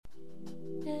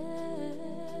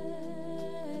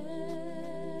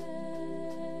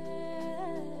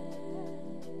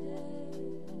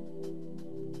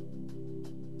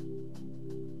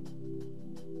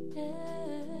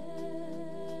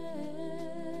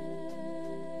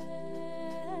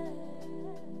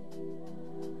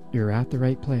You're at the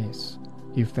right place.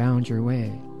 You found your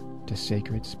way to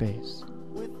sacred space.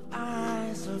 With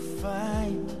eyes of fire,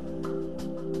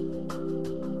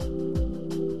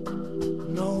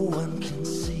 no one can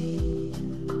see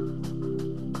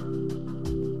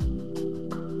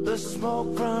the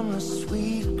smoke from the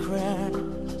sweet grass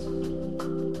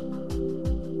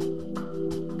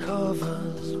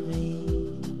covers me.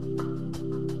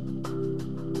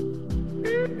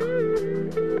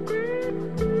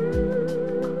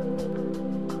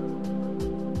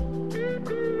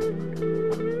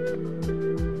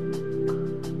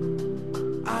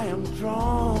 I am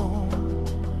drawn,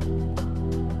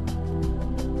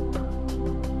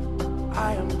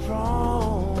 I am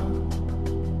drawn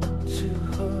to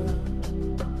her,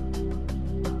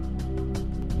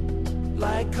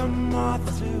 like a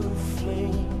moth to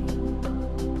flame.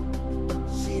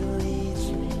 She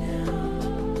leads me now,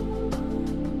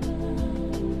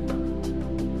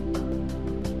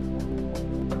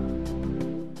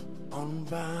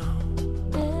 unbound.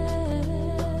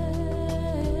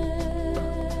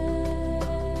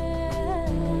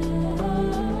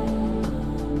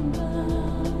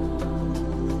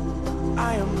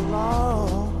 I am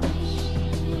lost,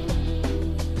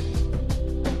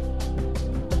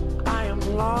 I am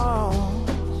lost.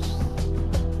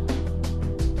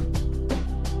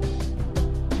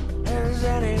 Has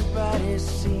anybody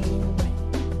seen me?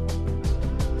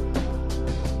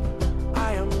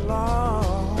 I am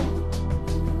lost.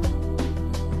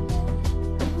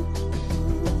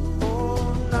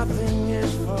 Oh, nothing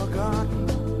is forgotten.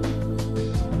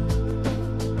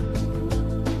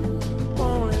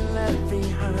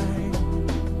 Behind,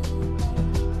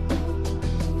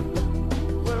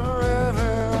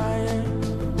 wherever I am,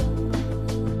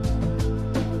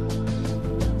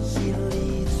 she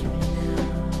leads me now,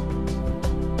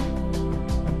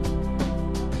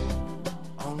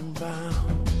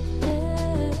 unbound.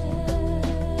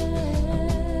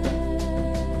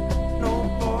 No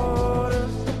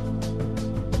borders,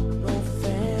 no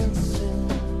fencing,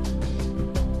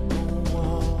 no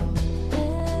walls.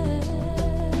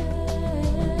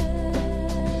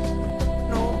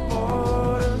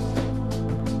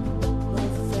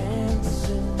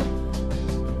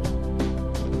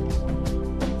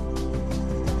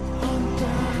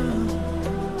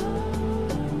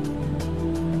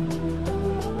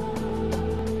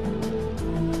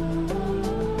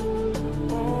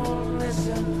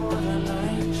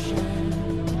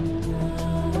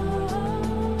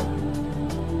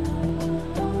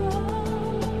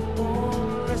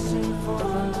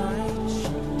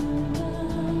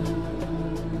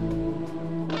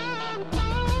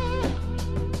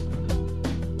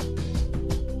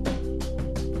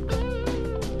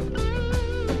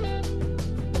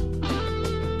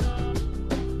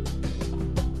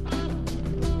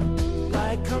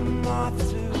 Like a moth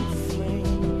to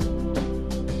flame,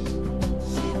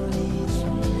 she leads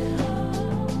me now,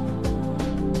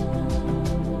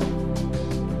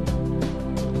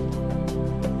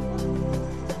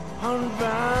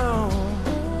 unbound.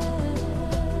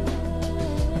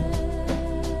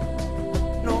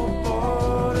 No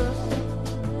borders,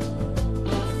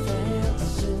 no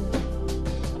fences,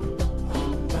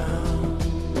 unbound.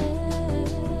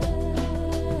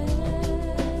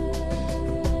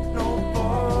 No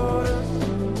borders,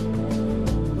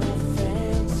 no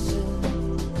fences,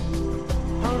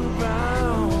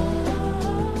 unbound.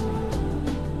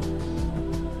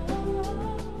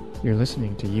 You're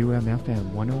listening to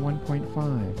UMFM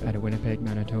 101.5 at Winnipeg,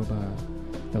 Manitoba.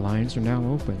 The lines are now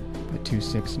open at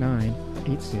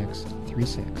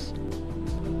 269-8636.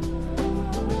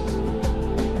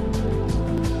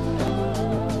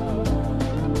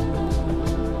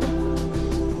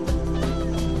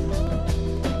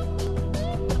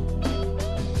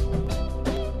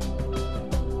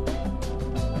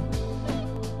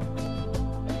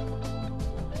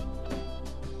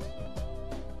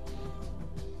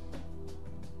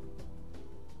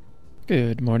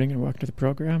 Good morning and welcome to the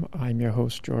program. I'm your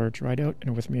host, George Rideout,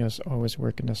 and with me as always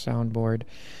working the soundboard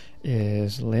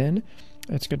is Lynn.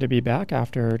 It's good to be back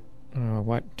after,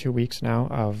 2 weeks now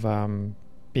of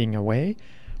being away.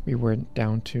 We went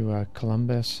down to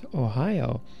Columbus,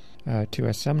 Ohio, to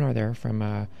a seminar there from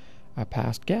a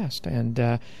past guest. And,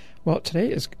 today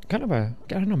is kind of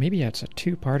maybe it's a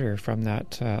two-parter from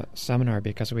that seminar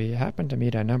because we happened to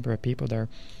meet a number of people there.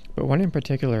 But one in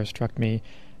particular struck me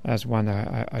as one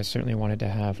that I certainly wanted to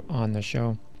have on the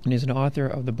show. And he's an author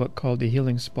of the book called The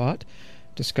Healing Spot,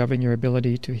 Discovering Your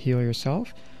Ability to Heal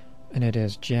Yourself. And it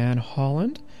is Jan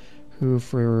Holland, who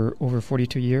for over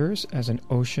 42 years as an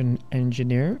ocean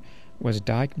engineer was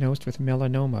diagnosed with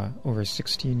melanoma over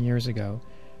 16 years ago.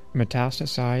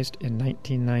 metastasized in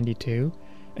 1992,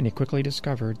 and he quickly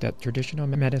discovered that traditional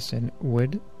medicine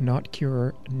would not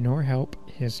cure nor help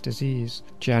his disease.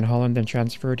 Jan Holland then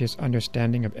transferred his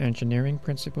understanding of engineering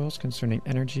principles concerning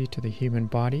energy to the human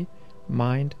body,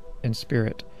 mind, and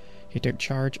spirit. He took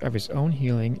charge of his own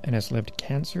healing and has lived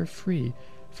cancer-free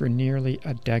for nearly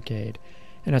a decade.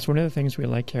 And that's one of the things we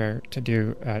like here to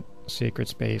do at Sacred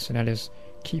Space, and that is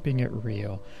keeping it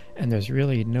real. And there's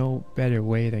really no better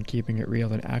way than keeping it real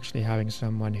than actually having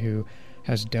someone who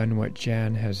has done what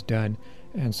Jan has done.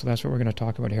 And so that's what we're going to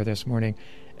talk about here this morning.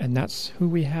 And that's who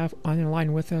we have on the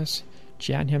line with us,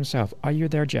 Jan himself. Are you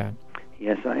there, Jan?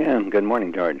 Yes, I am. Good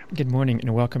morning, George. Good morning,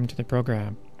 and welcome to the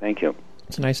program. Thank you.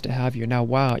 It's nice to have you. Now,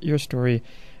 wow, your story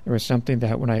was something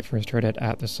that when I first heard it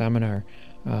at the seminar,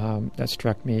 that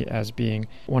struck me as being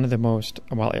one of the most,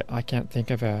 well, I can't think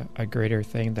of a greater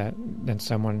thing than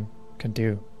someone can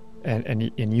do.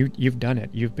 And you've done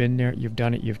it. You've been there, you've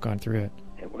done it, you've gone through it.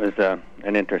 It was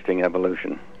an interesting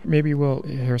evolution. Maybe we'll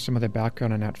hear some of the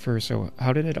background on that first. So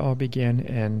how did it all begin,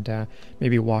 and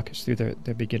maybe walk us through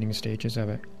the beginning stages of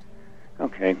it?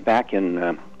 Okay, back in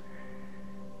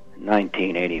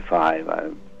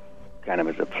 1985, kind of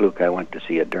as a fluke, I went to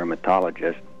see a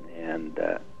dermatologist, and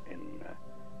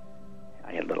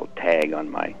I had a little tag on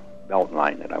my belt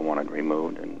line that I wanted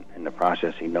removed, and in the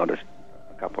process he noticed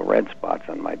a couple red spots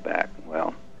on my back.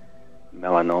 Well,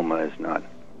 melanoma is not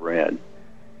red,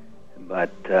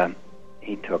 but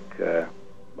he took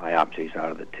biopsies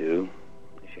out of the two,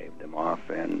 shaved them off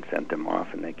and sent them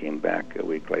off, and they came back a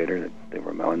week later that they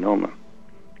were melanoma.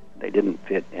 They didn't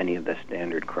fit any of the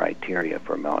standard criteria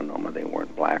for melanoma. They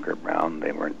weren't black or brown,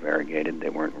 they weren't variegated, they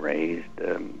weren't raised,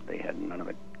 they had none of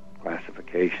the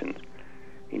classifications.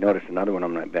 He noticed another one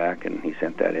on my back, and he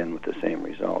sent that in with the same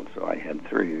result, so I had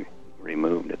 3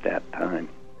 removed at that time.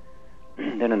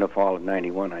 Then in the fall of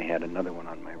 91, I had another one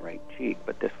on my right cheek,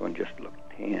 but this one just looked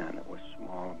tan. It was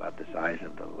small, about the size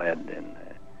of the lead in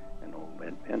an old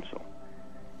lead pencil.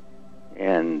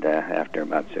 And after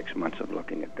about 6 months of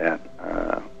looking at that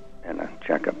and a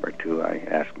checkup or two, I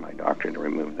asked my doctor to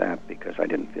remove that because I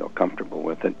didn't feel comfortable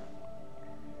with it.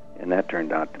 And that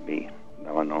turned out to be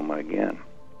melanoma again.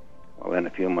 Well, then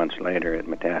a few months later, it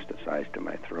metastasized to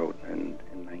my throat, and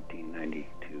in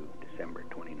 1992, December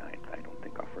 29th, I don't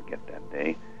think I'll forget that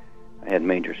day, I had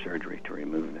major surgery to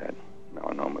remove that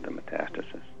melanoma, the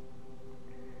metastasis.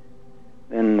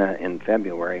 Then in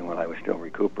February, while I was still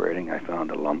recuperating, I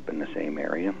found a lump in the same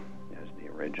area as the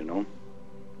original,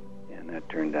 and that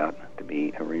turned out to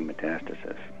be a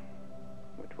remetastasis,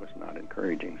 which was not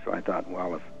encouraging. So I thought,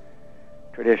 well, if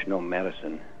traditional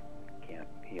medicine can't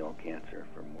heal cancer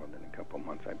for more than a couple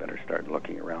months, I better start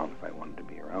looking around if I wanted to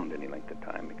be around any length of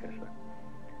time, because the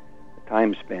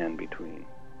time span between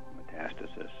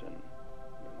metastasis and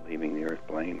leaving the earth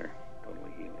plane or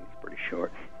totally healing is pretty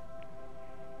short.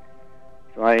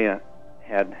 So I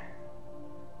had,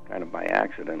 kind of by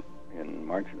accident, in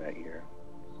March of that year,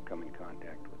 come in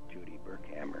contact with Judy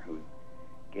Burkhammer, who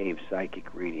gave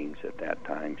psychic readings at that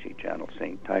time. She channeled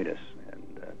St. Titus,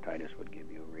 and Titus would give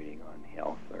you a reading on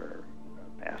health or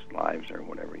past lives or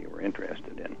whatever you were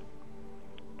interested in.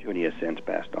 Judy has since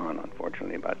passed on,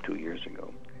 unfortunately, about 2 years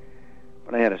ago.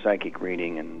 But I had a psychic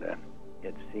reading, and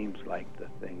it seems like the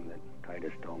thing that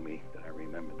Titus told me that I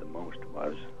remember the most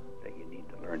was that you need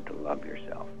to learn to love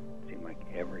yourself. It seemed like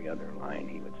every other line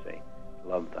he would say,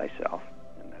 love thyself,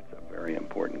 and that's a very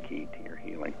important key to your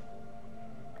healing.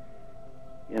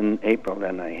 In April,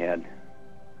 then, I had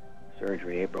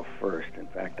surgery April 1st. In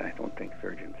fact, I don't think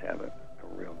surgeons have a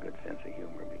real good sense of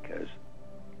humor, because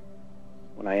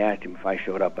when I asked him if I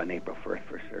showed up on April 1st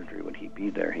for surgery, would he be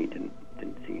there, he didn't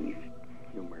see any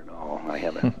humor at all. I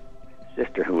have a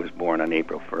sister who was born on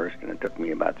April 1st, and it took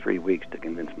me about 3 weeks to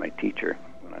convince my teacher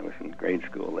when I was in grade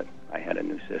school that I had a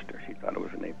new sister. She thought it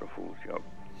was an April Fool's joke.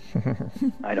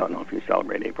 I don't know if you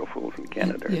celebrate April Fools in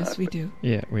Canada or not. Yes, we do.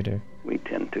 Yeah, we do. We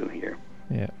tend to here.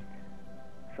 Yeah.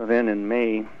 So then in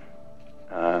May,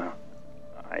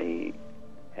 I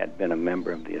had been a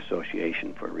member of the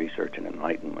Association for Research and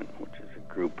Enlightenment, which is a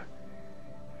group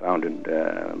founded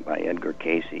by Edgar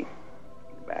Casey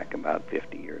back about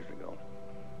 50 years ago.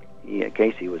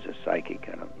 Casey was a psychic.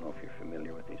 I don't know if you're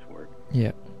familiar with his work.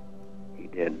 Yeah. He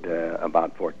did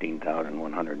about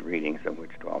 14,100 readings, of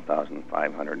which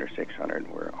 12,500 or 600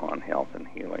 were on health and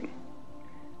healing.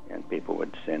 And people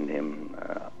would send him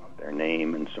their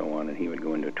name and so on, and he would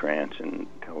go into a trance and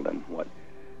tell them what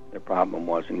their problem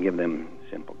was and give them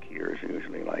simple cures,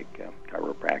 usually like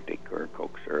chiropractic or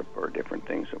Coke syrup or different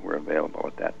things that were available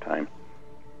at that time.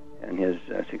 And his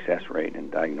success rate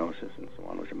in diagnosis and so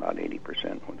on was about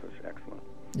 80%, which was excellent.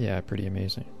 Yeah, pretty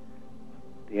amazing.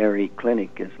 The ARE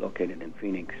Clinic is located in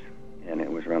Phoenix, and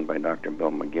it was run by Dr.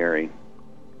 Bill McGarry.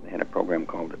 They had a program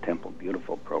called the Temple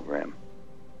Beautiful program.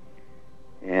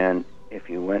 And if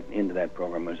you went into that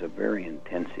program, it was a very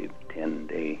intensive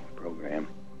 10-day program.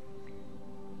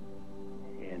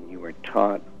 And you were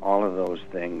taught all of those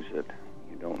things that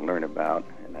you don't learn about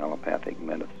in allopathic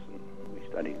medicine. We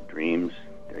studied dreams.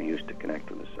 They're used to connect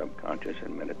with the subconscious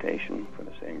in meditation for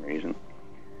the same reason.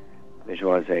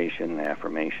 Visualization,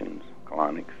 affirmations,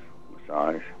 colonics,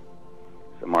 massage,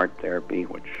 some art therapy,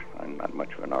 which I'm not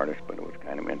much of an artist, but it was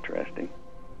kind of interesting.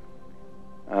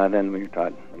 Then we were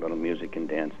taught a little music and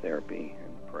dance therapy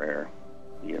and prayer,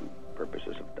 the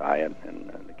purposes of diet and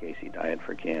the Casey diet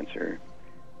for cancer,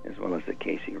 as well as the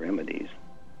Casey remedies.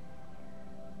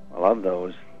 Well, of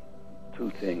those,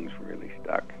 two things really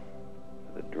stuck.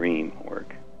 The dream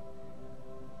work.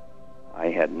 I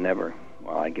had never,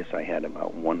 well, I guess I had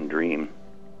about one dream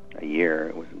a year.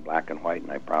 It was in black and white,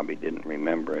 and I probably didn't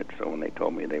remember it. So when they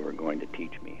told me they were going to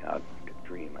teach me how to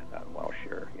dream, I thought, well,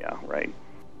 sure, yeah, right.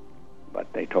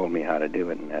 But they told me how to do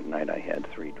it, and that night I had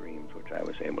 3 dreams, which I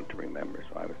was able to remember,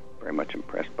 so I was very much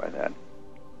impressed by that.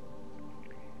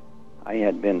 I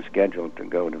had been scheduled to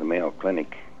go to the Mayo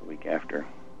Clinic the week after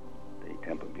the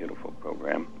Temple Beautiful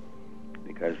program,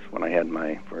 because when I had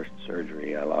my first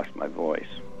surgery, I lost my voice.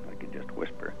 I could just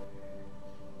whisper.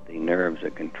 The nerves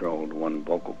that controlled one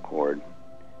vocal cord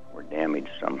were damaged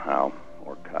somehow,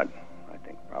 or cut, I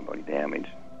think probably damaged.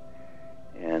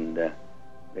 And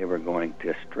they were going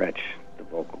to stretch the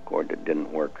vocal cord that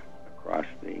didn't work across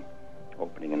the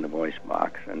opening in the voice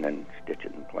box and then stitch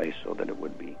it in place so that it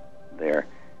would be there.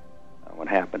 What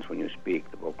happens when you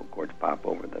speak, the vocal cords pop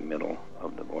over the middle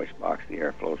of the voice box, the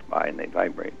air flows by, and they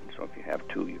vibrate. So if you have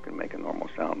 2, you can make a normal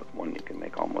sound. With 1, you can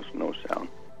make almost no sound.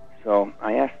 So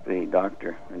I asked the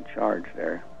doctor in charge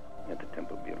there at the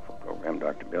Temple Beautiful program,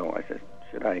 Dr. Bill, I said,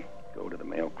 should I go to the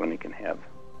Mayo Clinic and have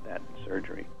that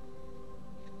surgery?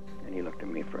 And he looked at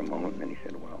me for a moment, and then he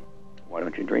said, well, why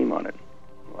don't you dream on it?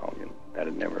 Well, that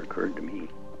had never occurred to me.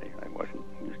 I wasn't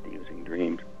used to using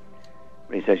dreams.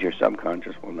 But he says your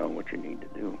subconscious will know what you need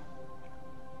to do.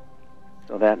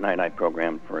 So that night I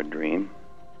programmed for a dream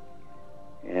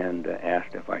and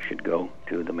asked if I should go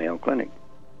to the Mayo Clinic.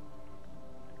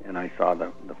 And I saw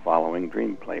the following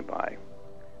dream play by.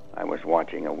 I was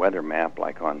watching a weather map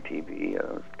like on TV. It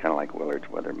was kind of like Willard's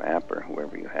weather map or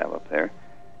whoever you have up there.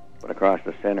 But across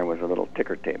the center was a little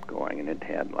ticker tape going, and it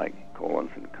had like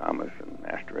colons and commas and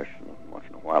asterisks and once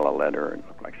in a while a letter, and it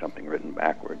looked like something written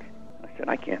backwards. I said,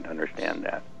 I can't understand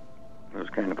that. It was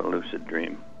kind of a lucid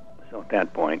dream. So at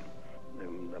that point,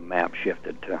 the map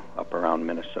shifted to up around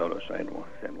Minnesota. So I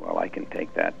said, well, I can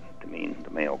take that to mean the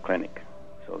Mayo Clinic.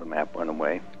 So the map went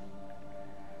away.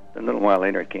 Then a little while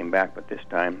later it came back, but this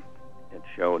time it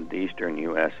showed the eastern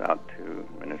U.S. out to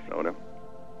Minnesota.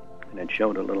 And it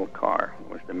showed a little car. It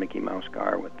was the Mickey Mouse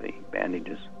car with the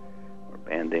bandages or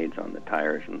Band-Aids on the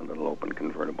tires and the little open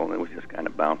convertible. And it was just kind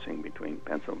of bouncing between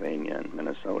Pennsylvania and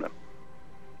Minnesota.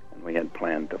 And we had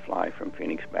planned to fly from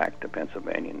Phoenix back to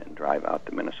Pennsylvania and drive out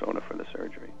to Minnesota for the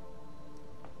surgery.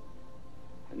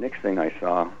 The next thing I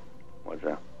saw was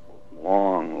a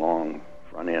long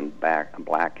front-end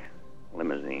black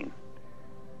limousine.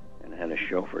 And it had a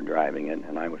chauffeur driving it,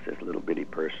 and I was this little bitty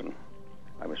person.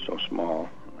 I was so small,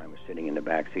 and I was sitting in the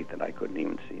back seat that I couldn't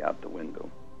even see out the window.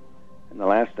 And the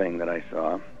last thing that I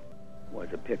saw was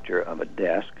a picture of a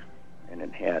desk, and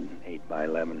it had 8 by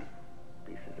 11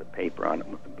 pieces of paper on it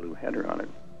with a blue header on it.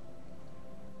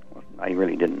 Well, I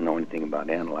really didn't know anything about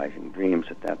analyzing dreams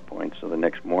at that point, so the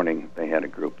next morning they had a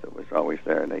group that was always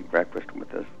there. They ate breakfast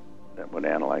with us that would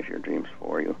analyze your dreams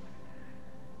for you.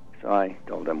 So I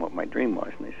told them what my dream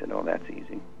was, and they said, oh, that's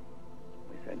easy.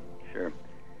 We said, sure,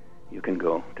 you can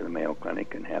go to the Mayo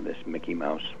Clinic and have this Mickey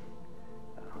Mouse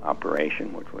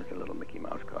operation, which was a little Mickey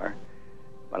Mouse car.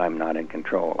 But I'm not in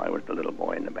control. I was the little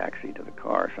boy in the back seat of the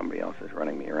car. Somebody else is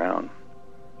running me around.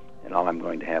 And all I'm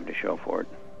going to have to show for it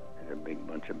is a big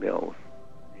bunch of bills.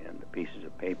 And the pieces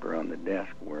of paper on the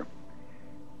desk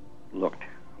looked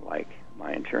like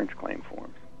my insurance claim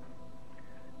forms.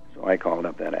 So I called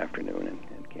up that afternoon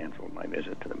and canceled my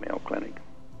visit to the Mayo Clinic.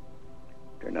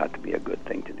 It turned out to be a good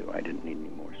thing to do. I didn't need any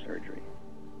more surgery.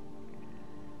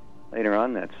 Later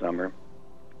on that summer,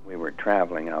 we were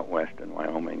traveling out west in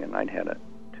Wyoming, and I'd had a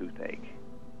toothache.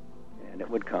 And it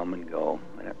would come and go,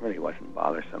 and it really wasn't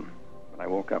bothersome. But I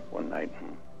woke up one night,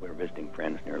 and we were visiting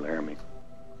friends near Laramie,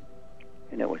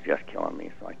 and it was just killing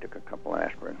me. So I took a couple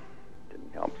aspirin. It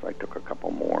didn't help, so I took a couple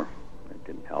more. It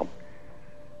didn't help.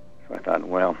 So I thought,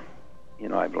 well,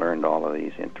 I've learned all of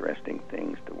these interesting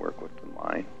things to work with the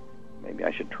mind. Maybe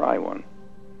I should try one.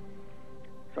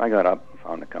 So I got up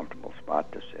found a comfortable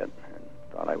spot to sit and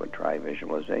thought I would try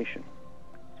visualization.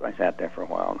 So I sat there for a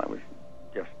while, and I was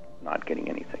just not getting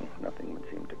anything. Nothing would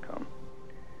seem to come.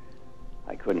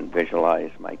 I couldn't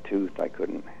visualize my tooth. I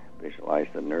couldn't visualize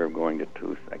the nerve going to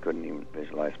tooth. I couldn't even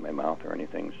visualize my mouth or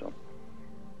anything. So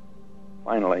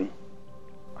finally,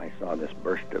 I saw this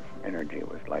burst of energy. It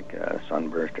was like a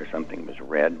sunburst or something. It was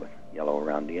red with yellow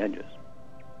around the edges.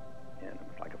 And it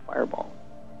was like a fireball.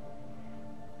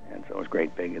 And so it was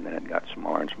great big, and then it got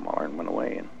smaller and smaller and went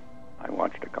away. And I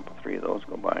watched a couple, 3 of those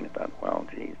go by, and I thought, well,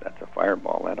 geez, that's a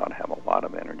fireball. That ought to have a lot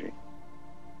of energy.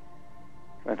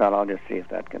 So I thought, I'll just see if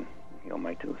that can heal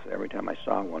my tooth. So every time I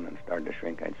saw one and started to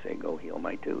shrink, I'd say, go heal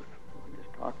my tooth, and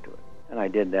just talk to it. And I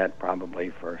did that probably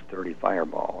for 30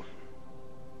 fireballs.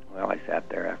 Well, I sat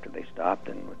there after they stopped,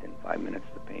 and within 5 minutes,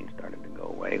 the pain started to go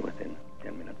away. Within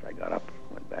 10 minutes, I got up,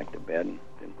 went back to bed, and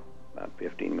in about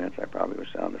 15 minutes, I probably was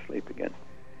sound asleep again.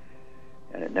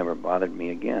 And it never bothered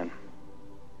me again.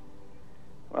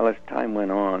 Well, as time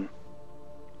went on,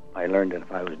 I learned that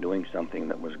if I was doing something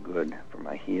that was good for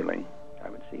my healing, I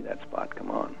would see that spot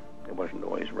come on. It wasn't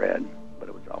always red, but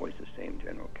it was always the same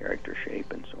general character,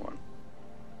 shape, and so on.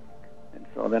 And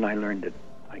so then I learned that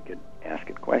I could ask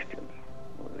it questions.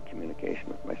 It was a communication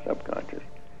with my subconscious.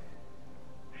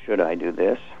 Should I do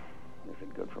this? Is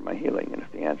it good for my healing? And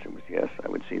if the answer was yes, I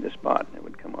would see the spot and it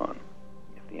would come on.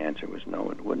 If the answer was no,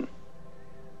 it wouldn't.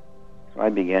 So I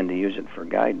began to use it for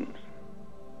guidance.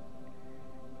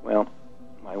 Well,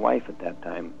 my wife at that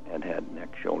time had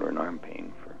neck, shoulder, and arm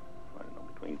pain for, I don't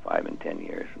know, between 5 and 10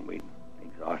 years, and we'd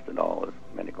exhausted all of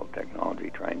medical technology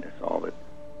trying to solve it.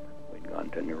 We'd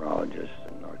gone to neurologists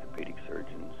and orthopedic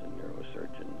surgeons and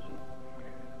neurosurgeons and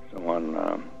so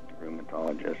on,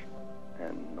 rheumatologists,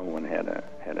 and no one had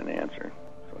an answer.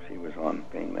 So she was on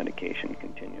pain medication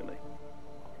continually.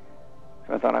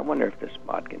 So I thought, I wonder if this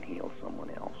spot can heal someone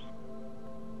else.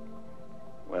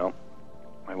 Well,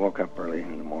 I woke up early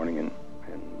in the morning, and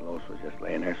Lois was just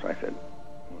laying there, so I said,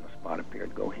 when the spot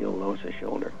appeared, go heal Lois's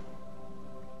shoulder.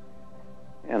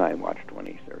 And I watched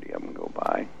 20, 30 of them go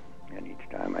by, and each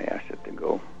time I asked it to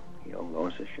go heal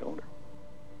Lois's shoulder.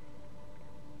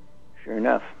 Sure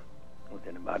enough,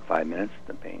 within about 5 minutes,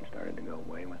 the pain started to go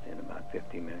away. Within about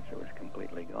 15 minutes, it was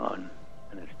completely gone,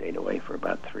 and it stayed away for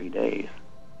about 3 days,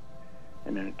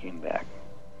 and then it came back.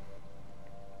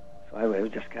 So it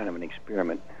was just kind of an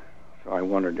experiment. So I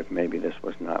wondered if maybe this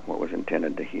was not what was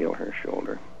intended to heal her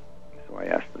shoulder. So I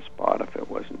asked the spot if it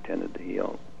was intended to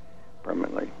heal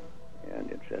permanently,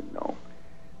 and it said no.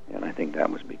 And I think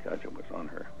that was because it was on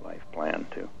her life plan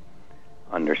to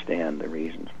understand the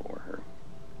reasons for her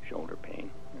shoulder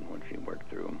pain. And when she worked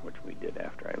through them, which we did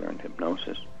after I learned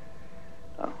hypnosis,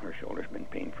 her shoulder's been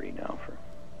pain-free now for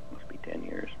must be 10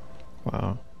 years.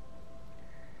 Wow.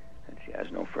 And she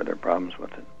has no further problems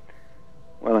with it.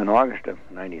 Well, in August of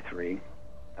 '93,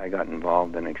 I got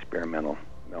involved in an experimental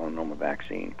melanoma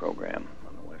vaccine program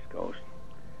on the West Coast.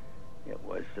 It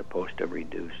was supposed to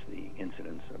reduce the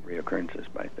incidence of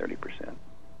reoccurrences by 30%.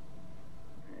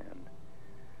 And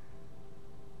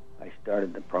I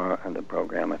started the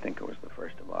program, I think it was the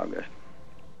 1st of August.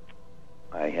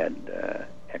 I had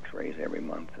x-rays every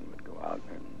month and would go out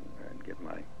and get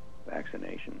my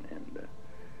vaccination and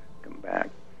come back.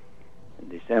 In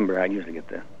December, I usually get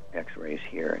the x-rays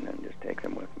here and then just take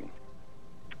them with me.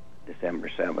 December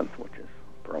 7th, which is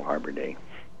Pearl Harbor Day,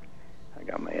 I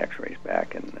got my x-rays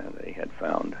back, and they had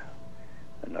found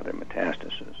another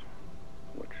metastasis,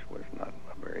 which was not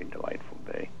a very delightful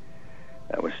day.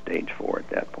 That was stage 4 at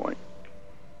that point.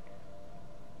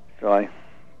 So I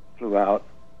flew out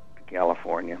to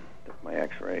California, took my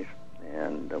x-rays,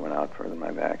 and went out for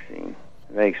my vaccine.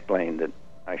 They explained that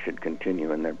I should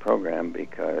continue in their program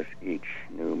because each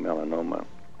new melanoma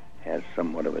has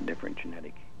somewhat of a different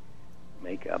genetic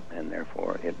makeup, and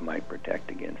therefore it might protect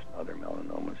against other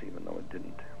melanomas, even though it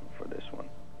didn't for this one.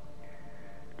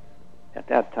 At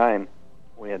that time,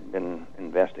 we had been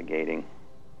investigating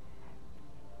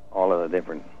all of the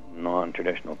different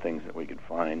non-traditional things that we could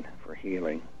find for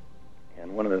healing,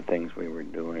 and one of the things we were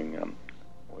doing,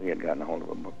 we had gotten a hold of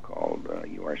a book called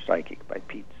You Are Psychic by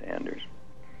Pete Sanders,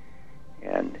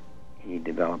 and he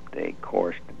developed a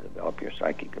course to develop your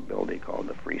psychic ability called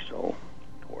the Free Soul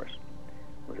course.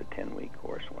 It was a 10-week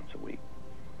course, once a week.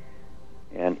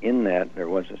 And in that, there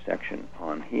was a section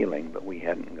on healing, but we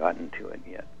hadn't gotten to it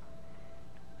yet.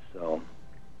 So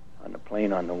on the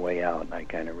plane on the way out, I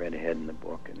kind of read ahead in the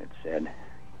book, and it said,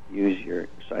 use your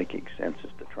psychic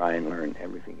senses to try and learn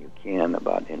everything you can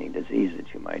about any disease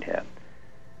that you might have.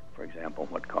 For example,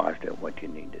 what caused it, what you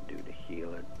need to do to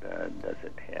heal it, does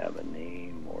it have a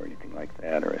name or anything like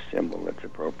that, or a symbol that's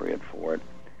appropriate for it.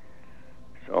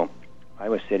 So I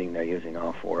was sitting there using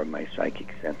all four of my psychic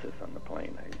senses on the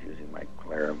plane. I was using my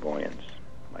clairvoyance,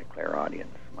 my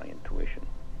clairaudience, my intuition,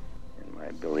 and my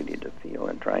ability to feel,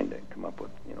 and trying to come up with,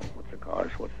 what's the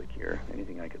cause, what's the cure,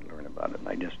 anything I could learn about it. And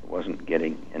I just wasn't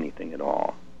getting anything at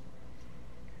all.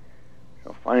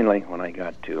 So finally, when I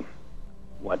got to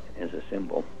what is a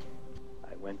symbol,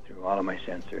 I went through all of my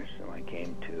sensors, so I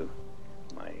came to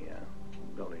my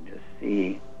ability to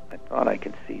see. I thought I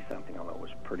could see something, although it was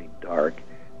pretty dark.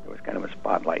 There was kind of a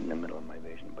spotlight in the middle of my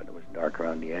vision, but it was dark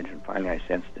around the edge. And finally I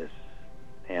sensed this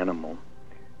animal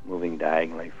moving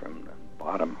diagonally from the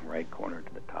bottom right corner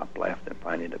to the top left, and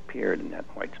finally it appeared in that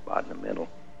white spot in the middle.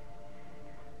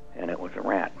 And it was a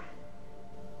rat.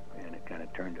 And it kind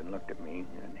of turned and looked at me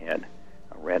and had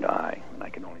a red eye. And I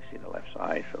could only see the left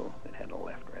side, so it had a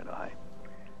left red eye.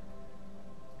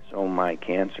 So my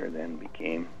cancer then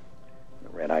became the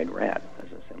red-eyed rat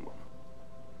as a symbol.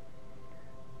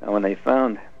 Now, when they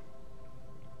found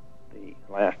the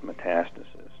last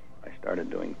metastasis, I started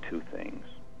doing two things.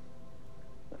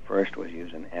 The first was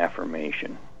using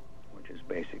affirmation, which is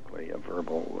basically a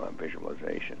verbal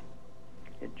visualization.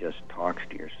 It just talks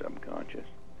to your subconscious.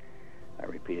 I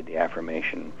repeated the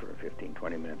affirmation for 15,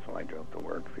 20 minutes while I drove to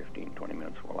work, 15, 20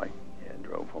 minutes while I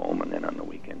drove home, and then on the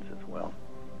weekends as well.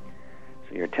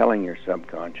 So you're telling your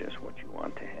subconscious what you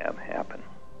want to have happen.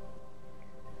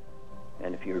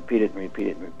 And if you repeat it and repeat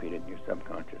it and repeat it, your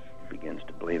subconscious begins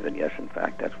to believe that, yes, in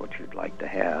fact, that's what you'd like to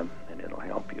have, and it'll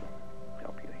help you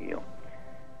heal.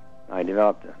 I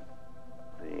developed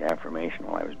the affirmation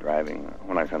while I was driving.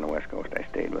 When I was on the West Coast, I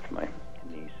stayed with my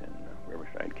niece in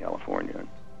Riverside, California. And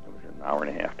it was an hour and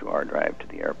a half, 2 hour drive to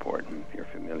the airport. And if you're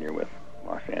familiar with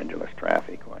Los Angeles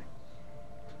traffic, why,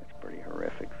 it's pretty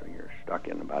horrific. So you're stuck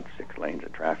in about 6 lanes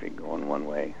of traffic going one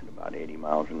way at about 80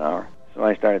 miles an hour. So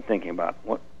I started thinking about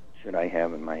what should I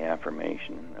have in my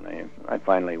affirmation, and I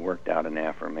finally worked out an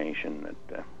affirmation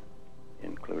that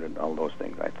included all those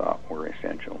things I thought were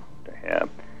essential to have.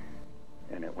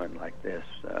 And it went like this: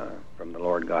 from the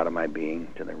Lord God of my being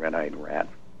to the red-eyed rat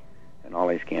and all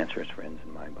these cancerous friends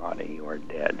in my body, you are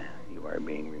dead. You are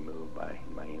being removed by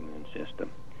my immune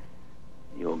system.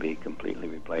 You will be completely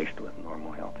replaced with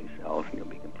normal, healthy cells, and you'll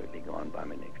be completely gone by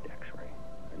my next X-ray.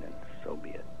 And then so be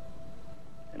it.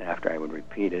 And after I would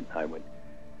repeat it, I would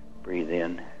breathe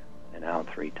in and out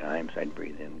 3 times. I'd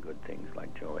breathe in good things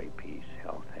like joy, peace,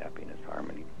 health, happiness,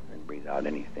 harmony, and breathe out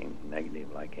anything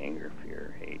negative like anger,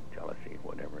 fear, hate, jealousy,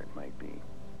 whatever it might be.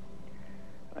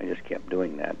 I just kept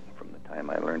doing that from the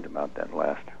time I learned about that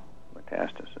last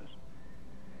metastasis.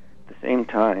 At the same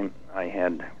time, I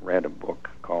had read a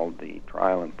book called The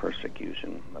Trial and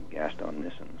Persecution of Gaston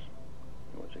Nissens.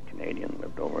 He was a Canadian,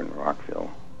 lived over in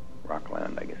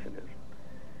Rockland, I guess it is,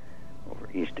 over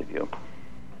east of you.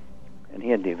 And he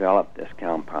had developed this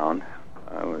compound.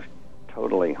 It was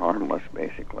totally harmless,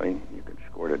 basically. You could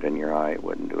squirt it in your eye. It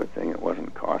wouldn't do a thing. It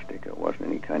wasn't caustic. It wasn't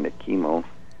any kind of chemo.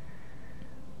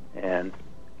 And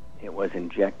it was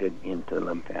injected into the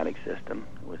lymphatic system.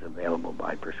 It was available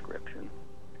by prescription.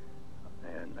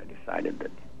 And I decided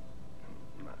that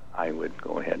I would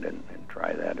go ahead and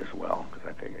try that as well, because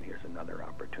I figured here's another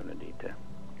opportunity to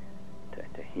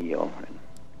heal. And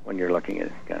when you're looking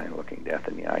death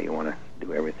in the eye, you want to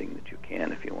do everything that you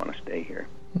can if you want to stay here.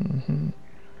 Mm-hmm.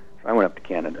 So I went up to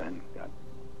Canada and got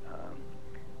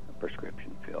a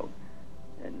prescription filled.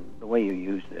 And the way you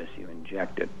use this, you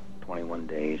inject it 21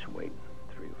 days, wait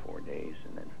 3 or 4 days,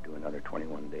 and then do another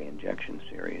 21-day injection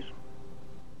series.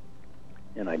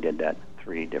 And I did that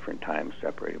 3 different times,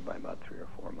 separated by about 3 or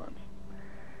 4 months.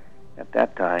 At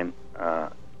that time,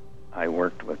 I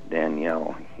worked with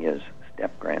Danielle, his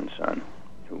step-grandson,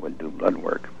 who would do blood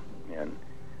work. And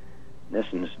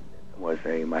Nissens was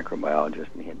a microbiologist,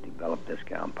 and he had developed this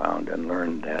compound and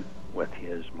learned that with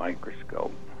his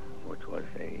microscope, which was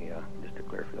just a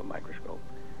clear field microscope,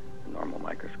 a normal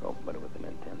microscope, but with an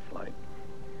intense light,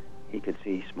 he could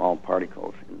see small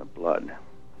particles in the blood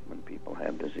when people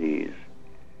have disease.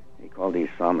 He called these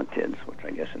somatids, which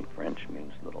I guess in French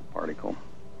means little particle.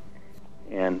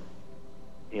 And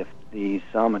if these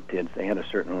somatids, they had a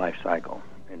certain life cycle,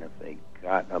 and if they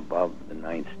got above the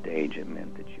 9th stage, it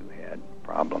meant that you had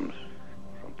problems,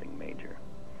 something major.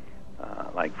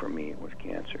 Like for me, it was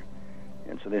cancer.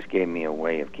 And so this gave me a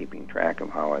way of keeping track of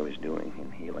how I was doing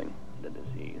in healing the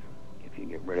disease. If you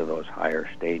get rid of those higher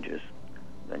stages,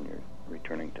 then you're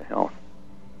returning to health.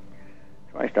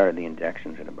 So I started the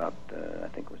injections at about, I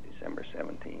think it was December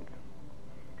 17th.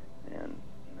 And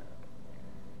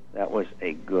that was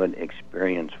a good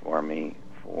experience for me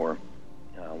for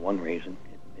one reason.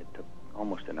 It took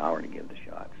almost an hour to give the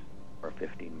shots. For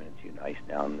 15 minutes, you'd ice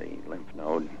down the lymph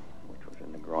node, which was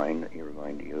in the groin that you were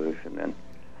going to use, and then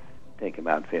take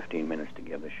about 15 minutes to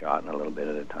give the shot, and a little bit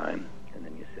at a time, and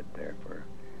then you sit there for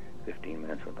 15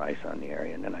 minutes with ice on the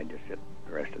area, and then I just sit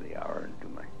the rest of the hour and do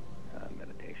my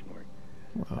meditation work.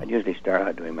 Wow. I'd usually start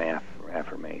out doing my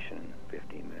affirmation in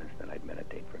 15 minutes, then I'd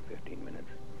meditate for 15 minutes,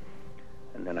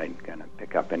 and then I'd kind of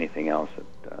pick up anything else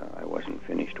that I wasn't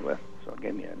finished with, so it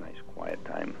gave me a nice quiet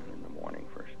time in the morning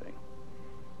first thing.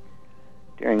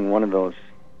 During one of those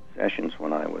sessions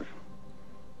when I was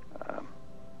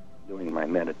doing my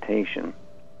meditation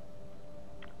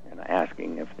and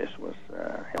asking if this was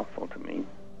helpful to me,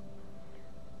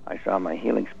 I saw my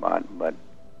healing spot, but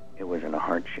it was in a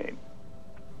heart shape,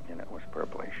 and it was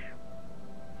purplish,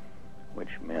 which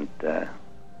meant that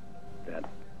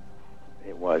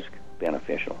it was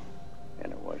beneficial,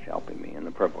 and it was helping me. And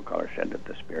the purple color said that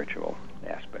the spiritual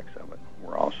aspects of it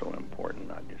were also important,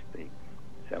 not just the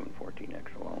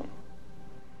 714X alone.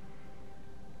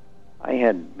 I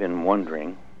had been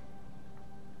wondering,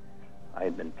 I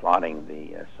had been plotting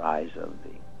the size of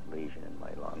the lesion in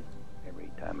my lung. Every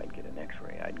time I'd get an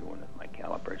x-ray, I'd go in with my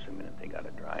calipers the minute they got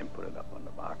it dry and put it up on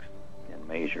the box and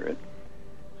measure it.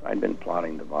 So I'd been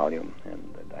plotting the volume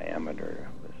and the diameter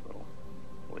of this little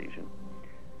lesion.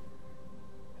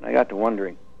 And I got to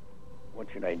wondering, what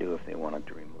should I do if they wanted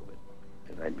to remove it?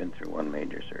 Because I'd been through one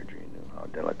major surgery and knew how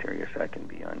deleterious that can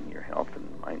be on your health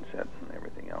and mindset and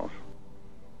everything else.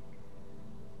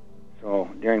 So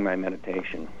during my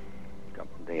meditation,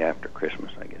 the day after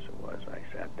Christmas, I guess it was, I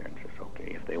sat there and said,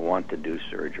 okay, if they want to do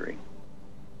surgery,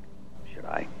 should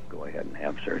I go ahead and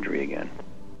have surgery again?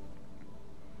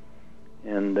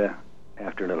 And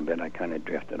after a little bit, I kind of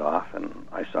drifted off, and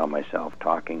I saw myself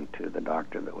talking to the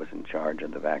doctor that was in charge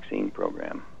of the vaccine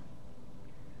program.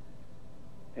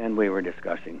 And we were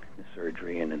discussing the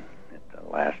surgery, and the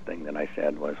last thing that I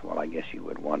said was, well, I guess you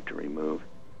would want to remove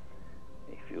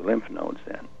a few lymph nodes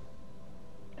then.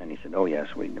 And he said, oh,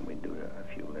 yes, we do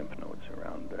a few lymph nodes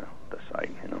around the site,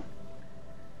 you know.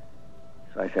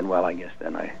 So I said, well, I guess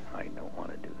then I don't want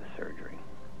to do the surgery.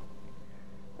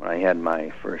 When I had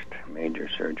my first major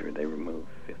surgery, they removed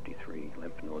 53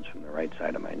 lymph nodes from the right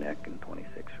side of my neck and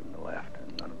 26 from the left,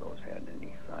 and none of those had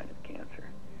any sign of cancer.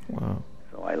 Wow.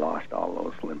 So I lost all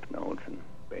those lymph nodes and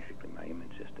basically my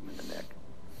immune system in the neck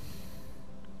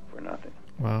for nothing.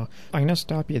 Wow. I'm going to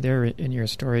stop you there in your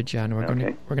story, John. We're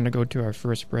going to go to our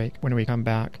first break. When we come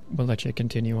back, we'll let you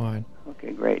continue on.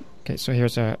 Okay, great. Okay, so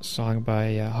here's a song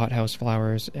by Hot House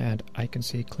Flowers, and I Can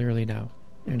See Clearly Now.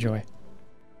 Enjoy.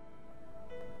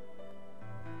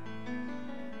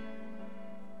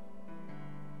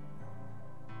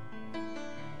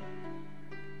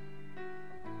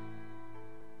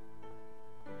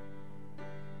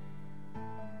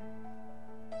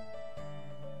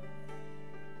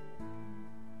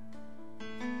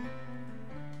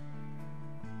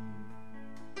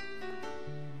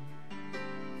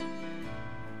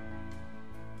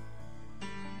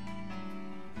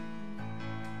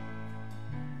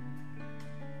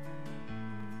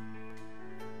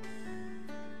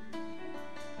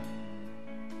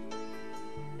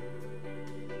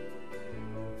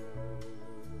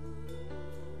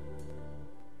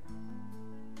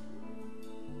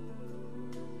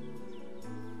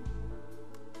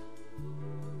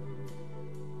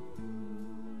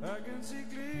 I can see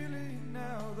clearly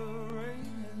now the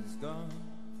rain is gone.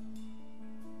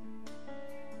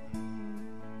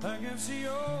 I can see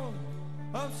all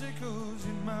obstacles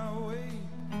in my way.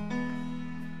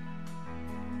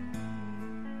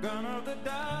 Gone are the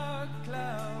dark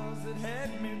clouds that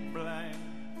had me blind.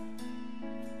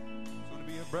 It's gonna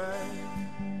be a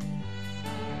bright,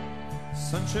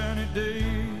 sunshiny day.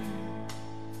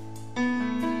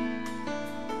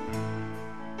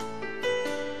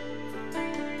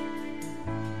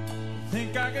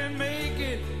 Think I can make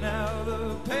it now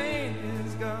the pain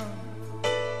is gone.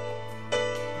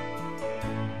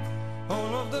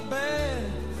 All of the bad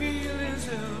feelings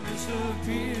have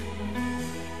disappeared.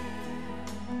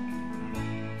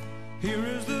 Here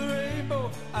is the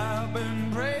rainbow I've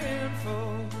been praying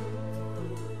for.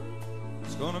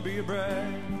 It's gonna be a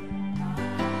bright,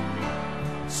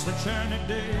 sunshiny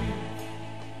day.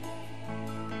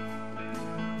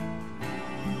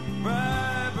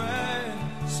 Bright, bright,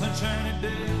 sunshiny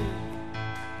day.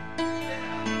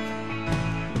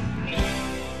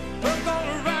 Look all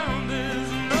around,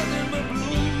 there's nothing but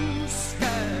blue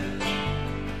skies.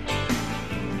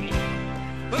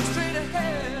 Look straight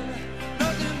ahead,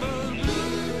 nothing but blue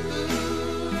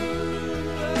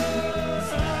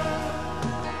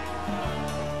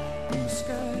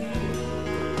skies.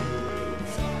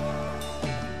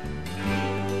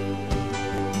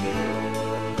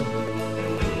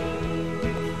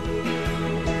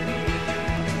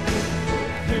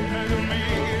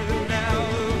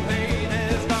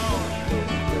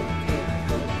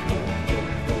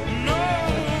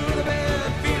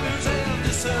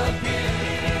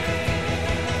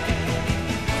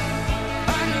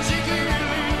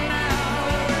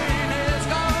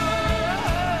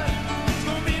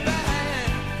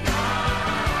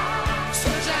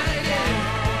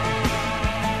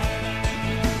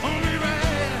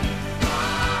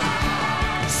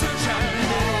 sunshiny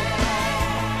day.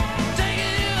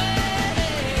 Taking you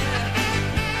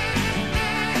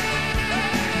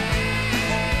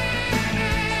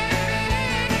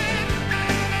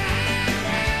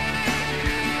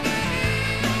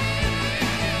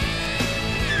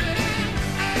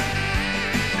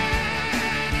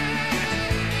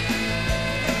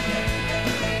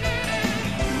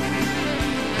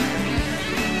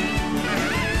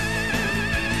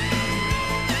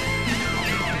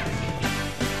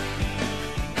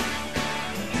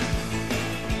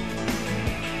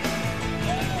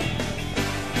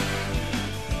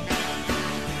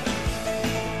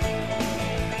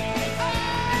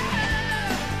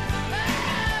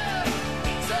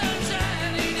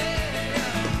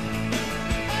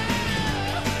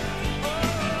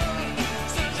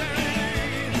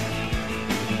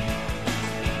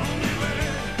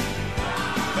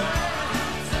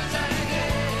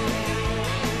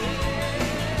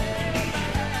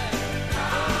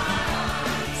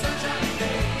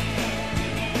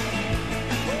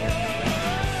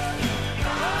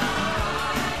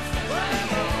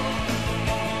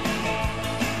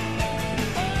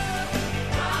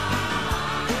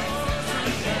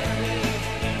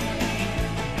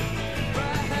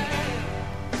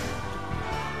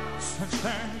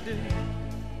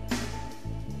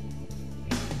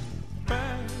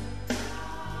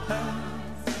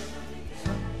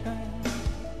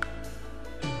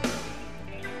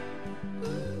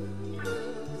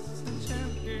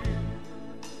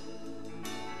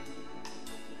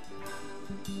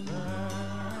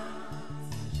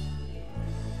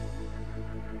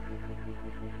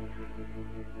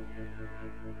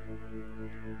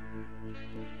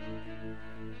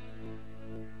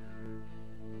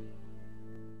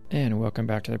And welcome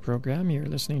back to the program. You're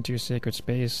listening to Sacred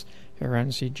Space here on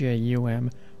CJUM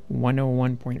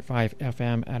 101.5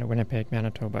 FM out of Winnipeg,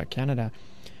 Manitoba, Canada.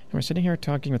 And we're sitting here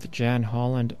talking with Jan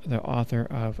Holland, the author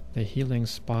of The Healing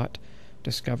Spot,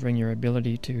 Discovering Your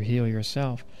Ability to Heal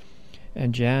Yourself.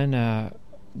 And Jan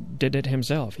did it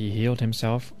himself. He healed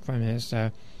himself from his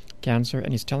cancer,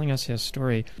 and he's telling us his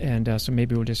story. And so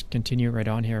maybe we'll just continue right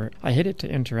on here. I hate it to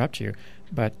interrupt you,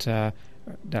 but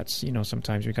that's,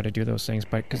 sometimes we got to do those things.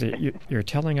 But because your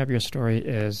telling of your story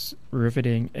is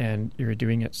riveting, and you're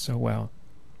doing it so well.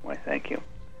 Why, thank you.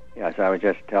 Yes, I was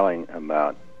just telling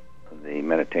about the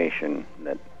meditation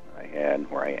that I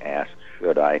had where I asked,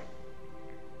 should I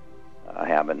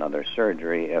have another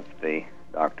surgery if the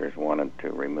doctors wanted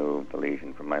to remove the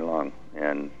lesion from my lung?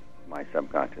 And my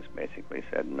subconscious basically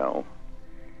said no.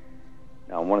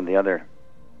 Now, one of the other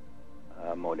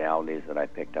modalities that I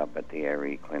picked up at the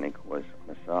ARE clinic was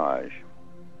massage.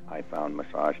 I found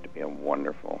massage to be a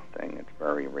wonderful thing. It's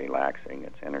very relaxing.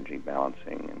 It's energy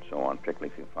balancing and so on,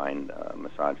 particularly if you find a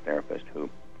massage therapist who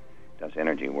does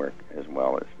energy work as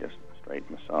well as just straight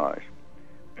massage.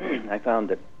 I found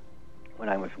that when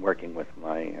I was working with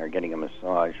getting a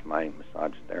massage, my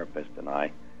massage therapist and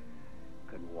I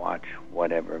could watch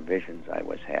whatever visions I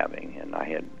was having, and I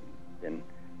had been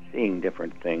seeing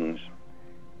different things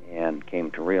and came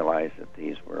to realize that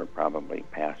these were probably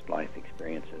past life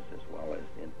experiences as well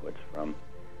as inputs from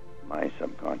my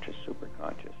subconscious,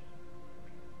 superconscious.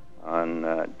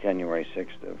 On January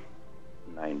 6th of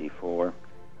 94,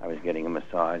 I was getting a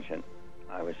massage, and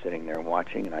I was sitting there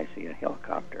watching, and I see a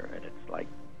helicopter, and it's like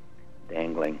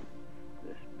dangling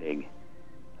this big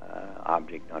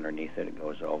object underneath it. It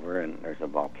goes over, and there's a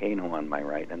volcano on my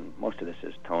right, and most of this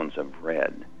is tones of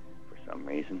red for some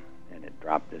reason. And it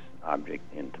dropped this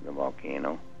object into the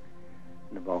volcano.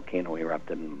 And the volcano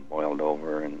erupted and boiled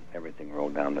over, and everything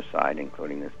rolled down the side,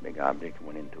 including this big object,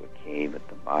 went into a cave at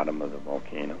the bottom of the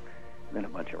volcano. And then a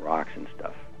bunch of rocks and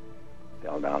stuff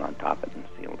fell down on top of it and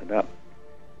sealed it up.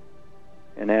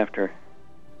 And after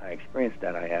I experienced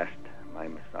that, I asked my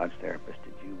massage therapist,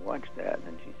 did you watch that?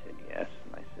 And she said, yes.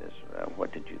 And I says,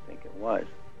 what did you think it was?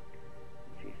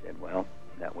 And she said, well,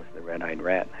 that was the red-eyed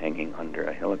rat hanging under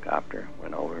a helicopter,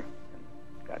 went over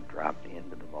and got dropped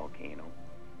into the volcano.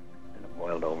 And it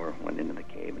boiled over, went into the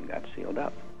cave, and got sealed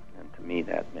up. And to me,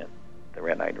 that meant the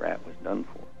red-eyed rat was done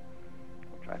for,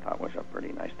 which I thought was a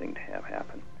pretty nice thing to have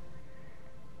happen.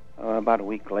 About a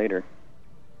week later,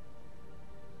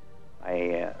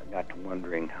 I got to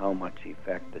wondering how much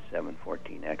effect the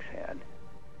 714X had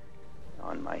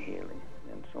on my healing.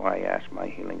 And so I asked my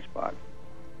healing spot,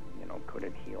 could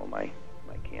it heal my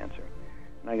cancer?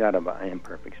 And I got an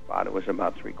imperfect spot. It was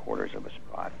about 3/4 of a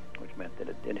spot, which meant that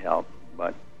it did help,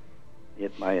 but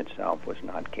it by itself was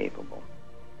not capable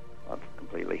of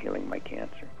completely healing my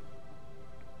cancer.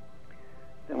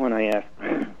 Then when I asked,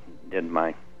 did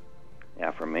my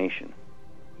affirmation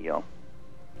heal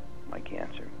my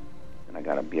cancer? and I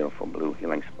got a beautiful blue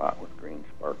healing spot with green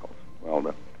sparkles.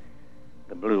 Well,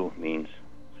 the blue means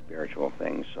spiritual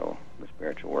things, so the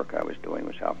spiritual work I was doing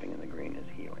was helping, and the green is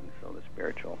healing. So the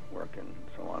spiritual work and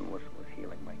so on was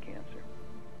healing my cancer.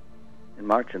 In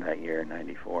March of that year,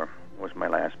 94, was my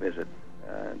last visit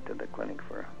to the clinic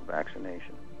for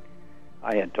vaccination.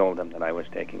 I had told them that I was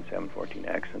taking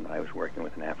 714X and I was working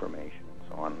with an affirmation and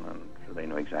so on, and so they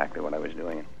knew exactly what I was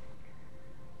doing.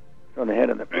 So the head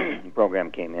of the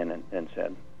program came in and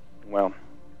said, well,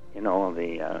 you know,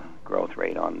 the growth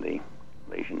rate on the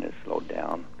lesion is slowed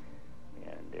down,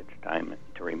 and it's time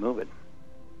to remove it.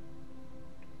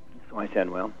 So I said,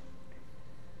 well,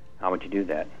 how would you do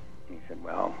that? And he said,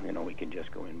 well, you know, we could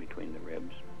just go in between the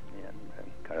ribs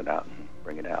and cut it out and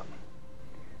bring it out,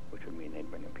 which would mean they'd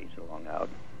bring a piece of lung out.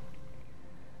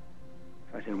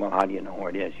 So I said, well, how do you know where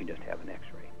it is? You just have an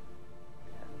X-ray.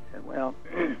 And he said, well,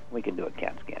 we could do a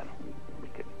CAT scan.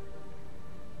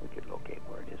 We could locate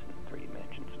where it is in 3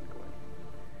 dimensions and go in.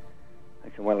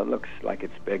 I said, well, it looks like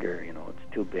it's bigger. You know,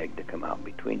 it's too big to come out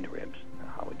between the ribs.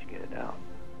 How would you get it out?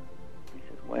 He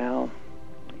says, well,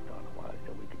 he thought a while. He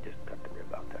said, we could just cut the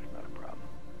rib out. That's not a problem.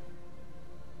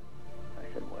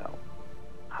 I said, well,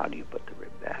 how do you put the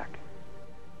rib back?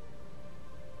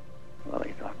 Well,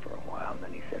 he thought for a while, and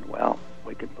then he said, well,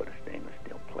 we could put a stainless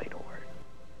steel plate over it.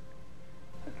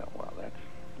 I thought, well, that's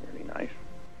really nice.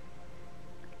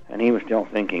 And he was still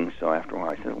thinking, so after a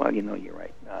while I said, well, you know, you're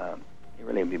right. It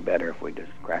really would be better if we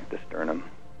just cracked the sternum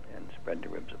and spread the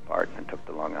ribs apart and took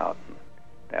the lung out. And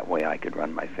that way I could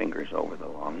run my fingers over the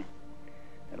lung,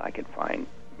 and I could find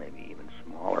maybe even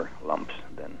smaller lumps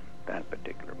than that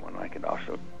particular one. I could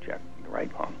also check the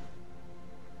right lung.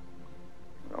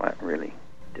 Well, that really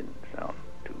didn't sound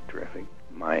too terrific.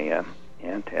 My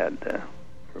aunt had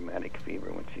rheumatic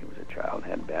fever when she was a child,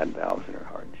 had bad valves in her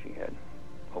heart. She had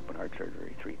open heart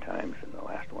surgery 3 times, and the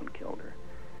last one killed her.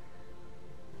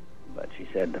 But she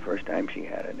said the first time she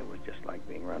had it, it was just like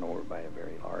being run over by a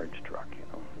very large truck. You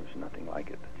know, there was nothing like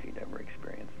it that she'd ever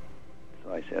experienced.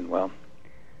 So I said, well,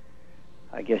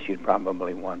 I guess you'd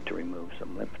probably want to remove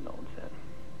some lymph nodes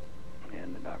then.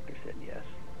 And the doctor said yes.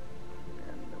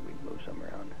 And we'd move some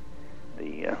around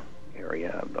the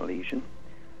area of the lesion.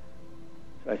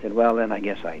 So I said, well, then I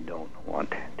guess I don't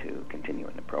want to continue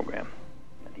in the program.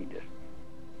 And he just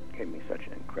gave me such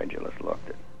an incredulous look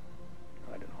that,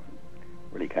 I don't know, it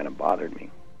really kind of bothered me.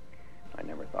 I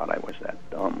never thought I was that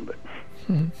dumb, but...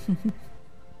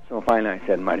 So finally I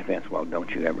said in my defense, well, don't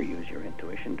you ever use your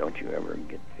intuition? Don't you ever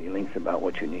get feelings about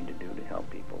what you need to do to help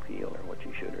people heal, or what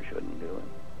you should or shouldn't do? And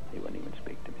he wouldn't even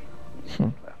speak to me. He just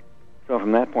left. So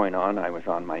from that point on, I was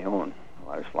on my own.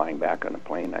 While I was flying back on the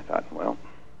plane, I thought, well,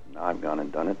 now I've gone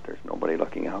and done it. There's nobody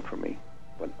looking out for me.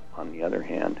 But on the other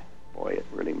hand, boy, it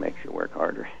really makes you work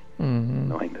harder,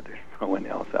 knowing that there's no one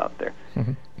else out there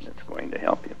that's going to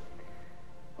help you.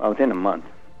 Well, within a month,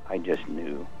 I just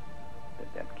knew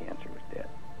that cancer was dead.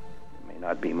 It may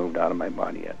not be moved out of my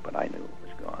body yet, but I knew it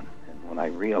was gone. And when I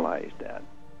realized that,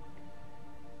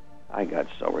 I got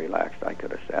so relaxed I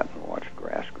could have sat and watched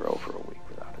grass grow for a week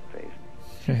without it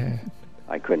phasing me.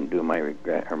 I couldn't do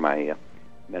my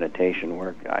meditation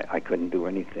work. I couldn't do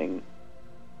anything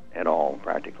at all,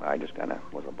 practically. I just kind of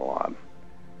was a blob.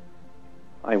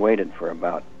 I waited for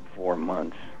about 4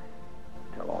 months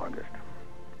till August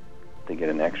to get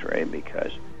an X-ray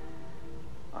because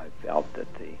I felt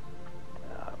that the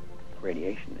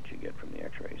radiation that you get from the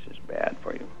X-rays is bad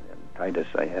for you. And titers,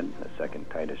 I had a second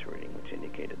titers reading, which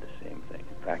indicated the same thing.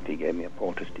 In fact, he gave me a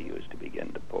poultice to use to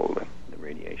begin to pull the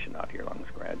radiation out of your lungs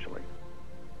gradually.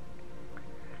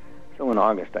 So in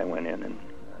August, I went in and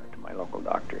to my local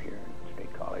doctor here in the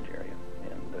State College area,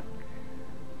 and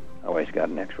I always got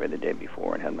an X-ray the day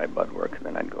before and had my blood work, and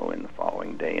then I'd go in the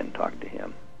following day and talk to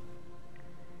him.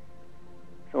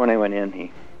 So when I went in,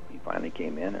 he finally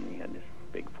came in, and he had this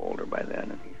big folder by then,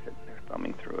 and he's sitting there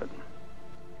thumbing through it.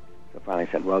 So finally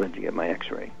I said, well, did you get my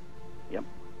X-ray? Yep.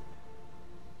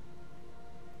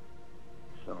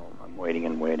 So I'm waiting,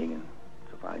 and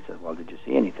so finally he says, well, did you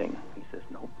see anything? He says,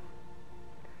 nope.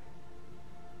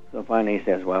 So finally he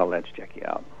says, well, let's check you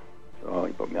out. So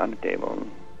he put me on the table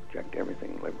and checked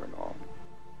everything, liver and all.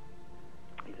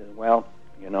 He says, well,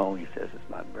 you know, he says, it's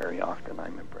not very often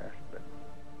I'm impressed, but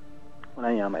when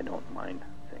I am, I don't mind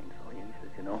saying so. He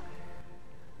says, you know,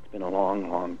 it's been a long,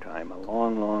 long time, a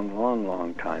long, long, long,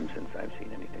 long time since I've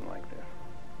seen anything like this.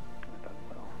 I thought,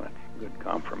 well, that's good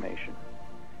confirmation.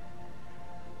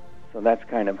 So that's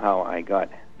kind of how I got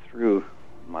through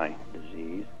my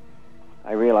disease.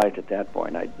 I realized at that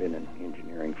point I'd been in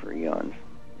engineering for eons,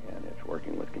 and it's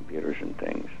working with computers and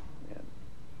things. And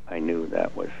I knew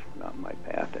that was not my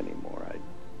path anymore.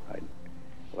 I'd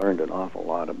learned an awful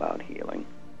lot about healing.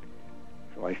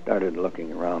 So I started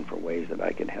looking around for ways that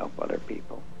I could help other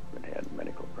people that had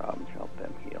medical problems, help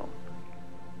them heal.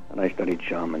 And I studied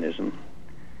shamanism.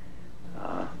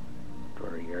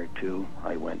 For a year or two,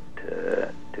 I went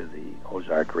to the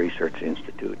Ozark Research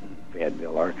Institute in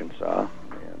Fayetteville, Arkansas,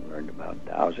 and learned about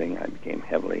dowsing. I became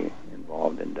heavily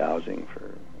involved in dowsing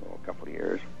for a couple of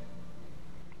years.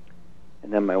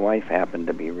 And then my wife happened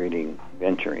to be reading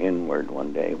Venture Inward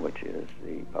one day, which is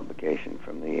the publication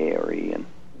from the ARE in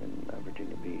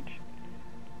Virginia Beach.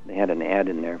 They had an ad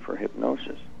in there for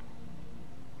hypnosis.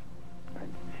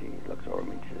 And she looks over at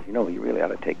me and says, "You know, you really ought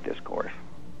to take this course."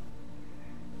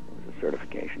 It was a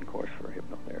certification course for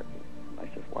hypnotherapy. And I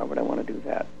said, "Why would I want to do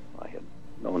that?" I had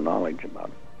no knowledge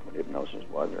about what hypnosis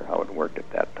was or how it worked at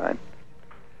that time.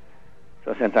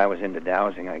 So since I was into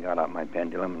dowsing, I got out my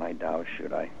pendulum and I dowsed,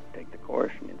 should I take the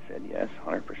course? And it said yes,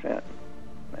 100%.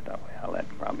 I thought, well, that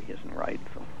probably isn't right.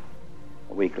 So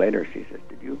a week later, she says,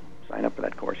 "Did you sign up for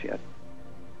that course yet?"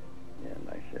 And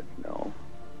I said, "No."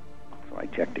 So I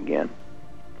checked again,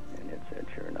 and it said,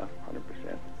 sure enough,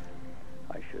 100%,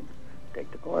 I should take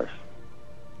the course.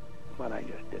 But I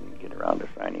just didn't get around to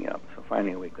signing up. So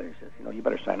finally, a week later, she says, "You know, you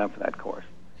better sign up for that course.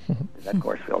 Because that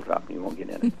course fills up and you won't get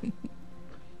in it."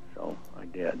 So I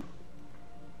did.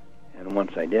 And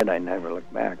once I did, I never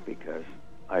looked back, because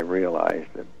I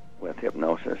realized that with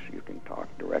hypnosis, you can talk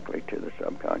directly to the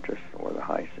subconscious or the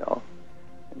high self.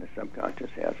 And the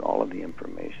subconscious has all of the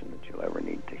information that you'll ever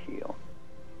need to heal.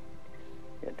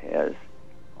 It has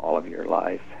all of your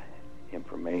life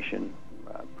information,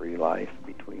 pre-life,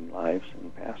 between lives,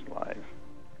 and past lives.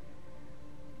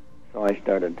 So I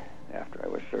started, after I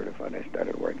was certified, I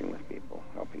started working with people,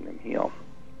 helping them heal.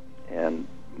 And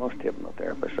most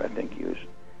hypnotherapists, I think, use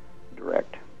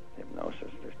direct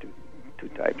hypnosis. There's two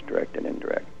types, direct and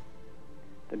indirect.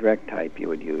 The direct type you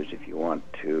would use if you want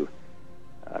to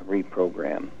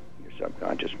reprogram your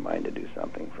subconscious mind to do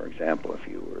something. For example, if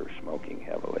you were smoking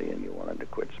heavily and you wanted to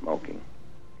quit smoking,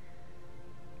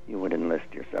 you would enlist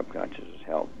your subconscious's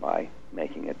help by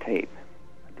making a tape,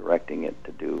 directing it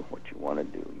to do what you want to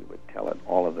do. You would tell it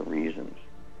all of the reasons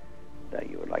that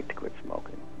you would like to quit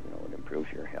smoking. You know, it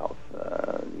improves your health.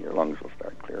 Your lungs will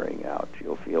start clearing out.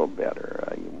 You'll feel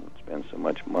better. You won't spend so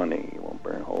much money. You won't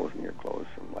burn holes in your clothes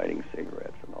from lighting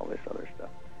cigarettes and all this other stuff.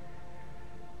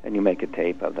 And you make a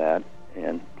tape of that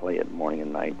and play it morning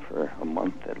and night for a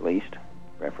month at least,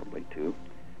 preferably 2.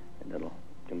 And it'll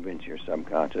convince your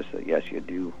subconscious that, yes, you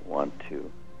do want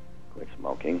to quit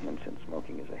smoking. And since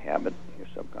smoking is a habit, your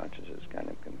subconscious is kind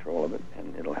of in control of it,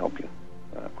 and it'll help you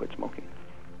quit smoking.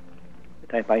 The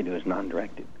type I do is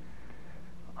non-directed.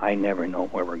 I never know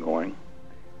where we're going.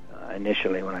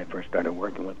 Initially, when I first started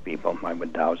working with people, I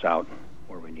would douse out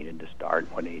where we needed to start,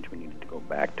 what age we needed to go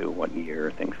back to, what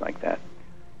year, things like that.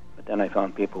 But then I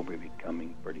found people were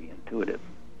becoming pretty intuitive,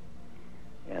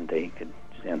 and they could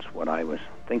sense what I was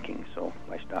thinking, so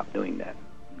I stopped doing that.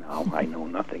 Now I know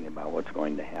nothing about what's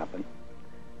going to happen.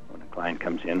 When a client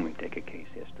comes in, we take a case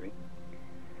history,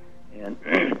 and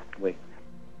we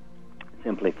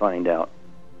simply find out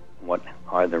what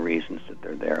are the reasons that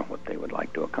they're there, what they would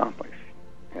like to accomplish.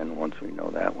 And once we know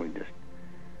that, we just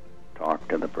talk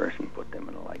to the person, put them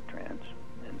in a light trance,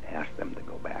 and ask them to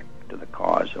go back to the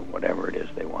cause of whatever it is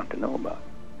they want to know about.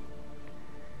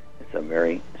 It's a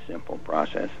very simple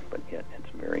process, but yet it's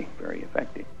very, very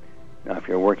effective. Now, if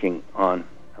you're working on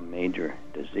a major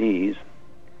disease,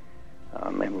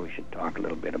 maybe we should talk a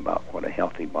little bit about what a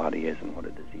healthy body is and what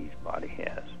a diseased body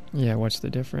has. Yeah, what's the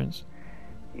difference?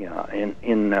 Yeah,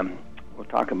 we'll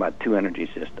talk about 2 energy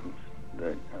systems,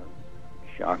 the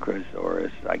chakras, or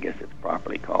as I guess it's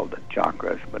properly called, the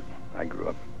chakras, but I grew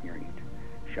up hearing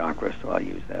chakras, so I'll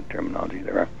use that terminology.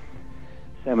 There are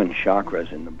 7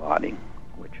 chakras in the body,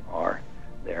 which are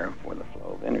there for the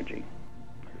flow of energy.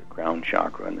 There's a crown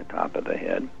chakra on the top of the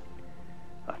head,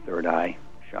 a third eye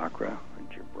chakra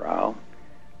at your brow,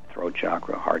 throat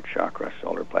chakra, heart chakra,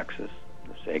 solar plexus,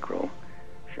 the sacral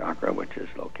chakra, which is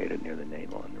located near the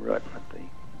navel and the root at the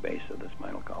base of the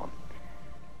spinal column.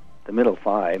 The middle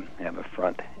 5 have a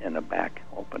front and a back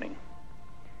opening.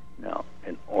 Now,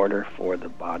 in order for the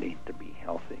body to be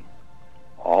healthy,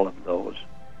 all of those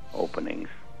openings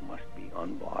must be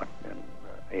unblocked and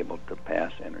able to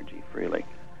pass energy freely.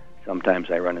 Sometimes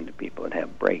I run into people that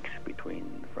have breaks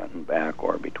between the front and back,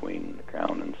 or between the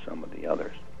crown and some of the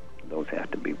others. Those have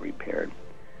to be repaired.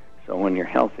 So when you're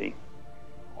healthy,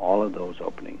 all of those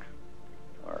openings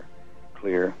are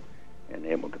clear and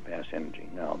able to pass energy.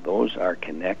 Now, those are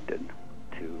connected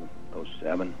to, those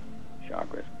 7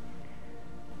 chakras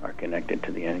are connected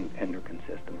to the endocrine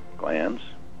system, glands,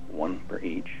 1 per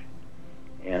each,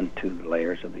 and to the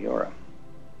layers of the aura.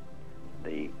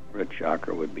 The root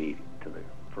chakra would be to the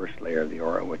first layer of the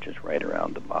aura, which is right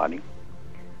around the body,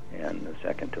 and the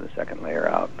second to the second layer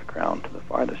out, and the crown to the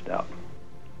farthest out.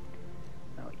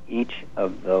 Now, each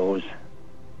of those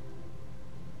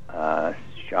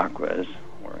chakras,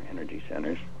 or energy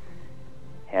centers,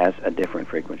 has a different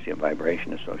frequency of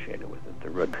vibration associated with it, the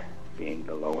root being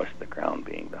the lowest, the crown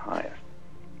being the highest.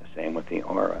 The same with the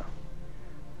aura.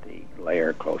 The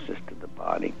layer closest to the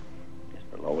body is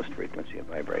the lowest frequency of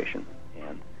vibration,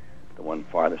 and the one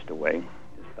farthest away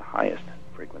is the highest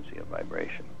frequency of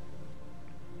vibration.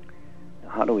 Now,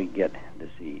 how do we get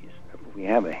disease? If we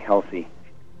have a healthy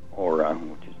aura,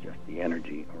 which is just the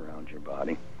energy around your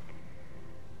body,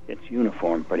 it's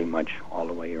uniform pretty much all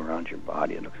the way around your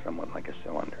body. It looks somewhat like a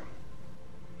cylinder.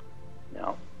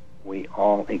 Now, we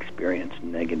all experience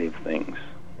negative things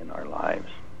in our lives,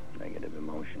 negative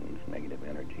emotions, negative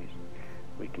energies.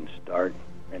 We can start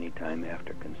anytime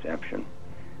after conception.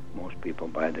 Most people,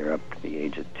 by they're up to the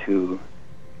age of 2,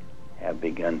 have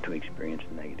begun to experience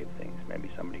negative things.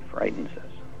 Maybe somebody frightens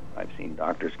us. I've seen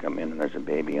doctors come in and there's a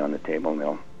baby on the table,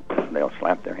 and they'll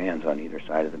slap their hands on either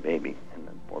side of the baby, and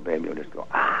the poor baby will just go,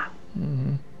 ah!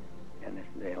 Mm-hmm. And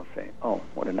they'll say, oh,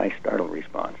 what a nice startle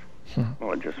response.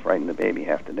 Well, it just frightened the baby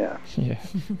half to death. Yeah.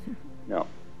 No.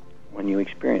 When you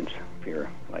experience fear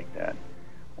like that,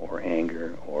 or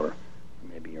anger, or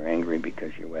maybe you're angry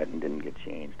because you're wet and didn't get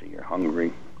changed, or you're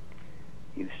hungry,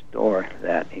 you store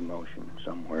that emotion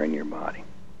somewhere in your body.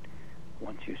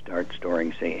 Once you start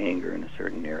storing, say, anger in a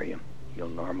certain area, you'll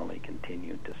normally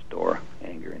continue to store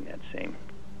anger in that same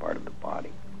part of the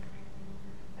body.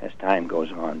 As time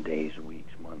goes on, days,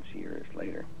 weeks, months, years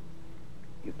later,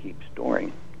 you keep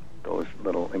storing those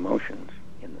little emotions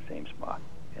in the same spot.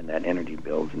 And that energy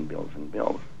builds and builds and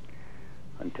builds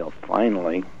until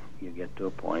finally you get to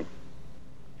a point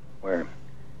where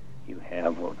you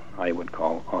have what I would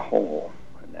call a hole.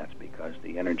 And that's because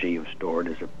the energy you've stored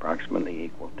is approximately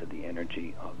equal to the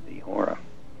energy of the aura.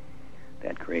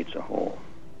 That creates a hole.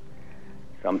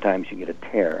 Sometimes you get a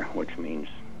tear, which means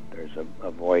there's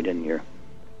a void in your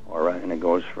aura, and it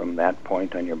goes from that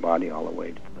point on your body all the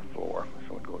way to the floor.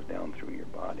 So it goes down through your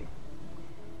body.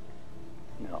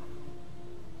 Now,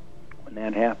 when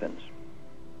that happens,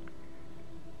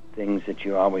 things that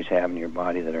you always have in your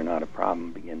body that are not a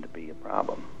problem begin to be a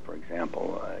problem. For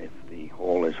example, if the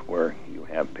hole is where you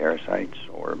have parasites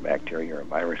or bacteria or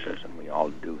viruses, and we all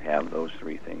do have those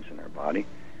 3 things in our body,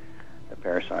 the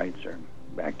parasites or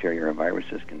bacteria or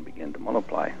viruses can begin to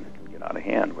multiply and they can get out of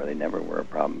hand where they never were a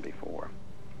problem before.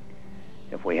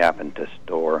 If we happen to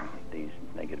store these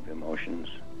negative emotions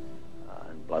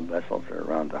and blood vessels that are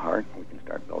around the heart, we can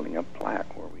start building up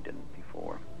plaque where we didn't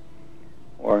before.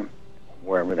 Or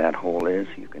wherever that hole is,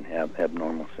 you can have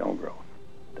abnormal cell growth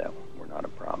that were not a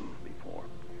problem before.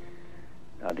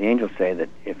 Now, the angels say that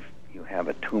if you have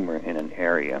a tumor in an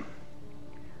area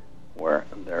where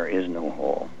there is no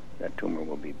hole, that tumor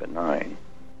will be benign.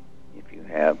 If you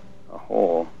have a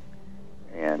hole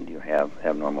and you have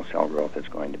abnormal cell growth, it's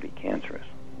going to be cancerous,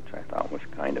 which I thought was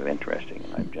kind of interesting,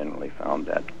 and I've generally found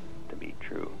that to be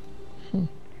true.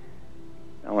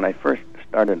 Now, when I first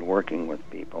started working with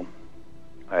people,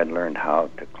 I had learned how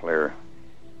to clear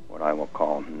what I will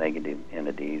call negative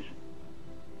entities,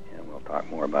 and we'll talk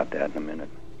more about that in a minute,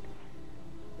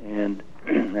 and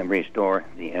then restore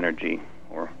the energy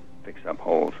or fix up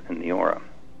holes in the aura.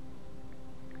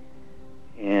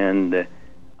 And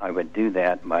I would do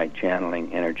that by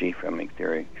channeling energy from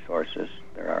etheric sources.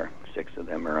 There are 6 of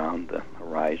them around the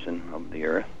horizon of the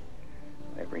Earth,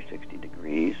 every 60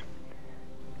 degrees.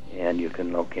 And you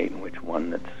can locate which one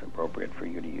that's appropriate for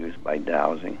you to use by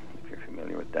dowsing, if you're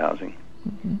familiar with dowsing.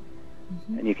 Mm-hmm.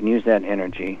 Mm-hmm. And you can use that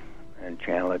energy and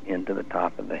channel it into the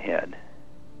top of the head.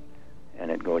 And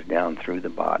it goes down through the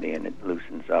body, and it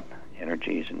loosens up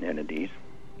energies and entities,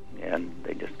 and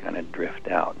they just kind of drift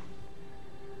out.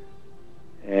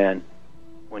 And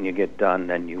when you get done,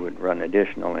 then you would run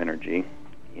additional energy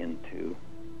into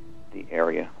the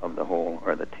area of the hole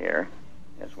or the tear,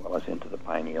 as well as into the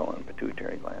pineal and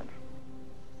pituitary glands.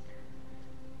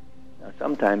 Now,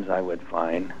 sometimes I would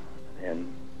find,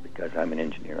 and because I'm an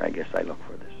engineer, I guess I look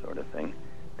for this sort of thing,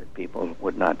 that people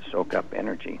would not soak up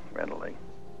energy readily.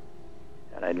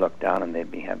 And I'd look down and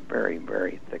they'd have very,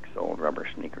 very thick-soled rubber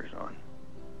sneakers on.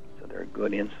 So they're a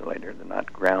good insulator. They're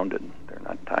not grounded. They're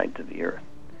not tied to the earth.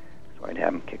 So I'd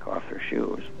have them kick off their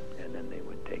shoes, and then they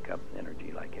would take up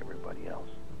energy like everybody else.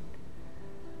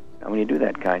 Now, when you do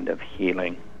that kind of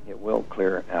healing, it will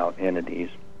clear out entities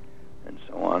and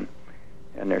so on.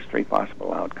 And there's 3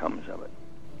 possible outcomes of it.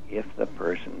 If the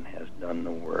person has done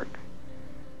the work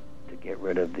to get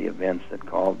rid of the events that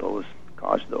caused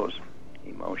those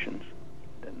emotions,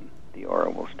 then the aura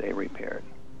will stay repaired.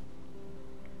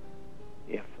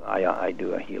 If I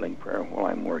do a healing prayer while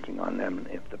I'm working on them, and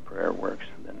if the prayer works,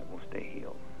 then it will stay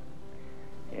healed.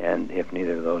 And if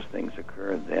neither of those things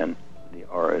occur, then the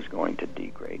aura is going to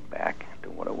degrade back to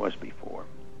what it was before.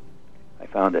 I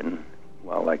found it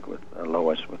like with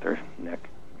Lois with her neck,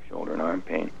 shoulder, and arm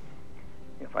pain.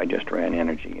 If I just ran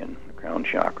energy in the crown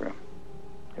chakra,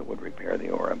 it would repair the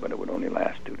aura, but it would only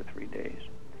last 2 to 3 days.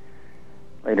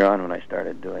 Later on, when I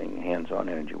started doing hands-on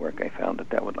energy work, I found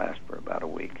that would last for about a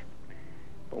week.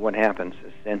 But what happens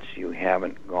is, since you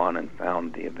haven't gone and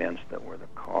found the events that were the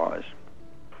cause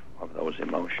of those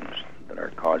emotions that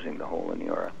are causing the hole in the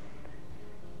aura,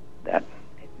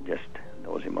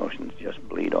 those emotions just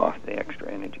bleed off the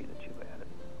extra energy that you've added.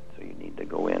 So you need to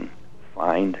go in,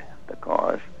 find the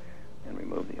cause, and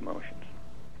remove the emotions.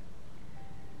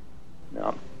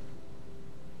 Now,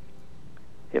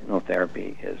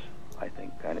 hypnotherapy is, I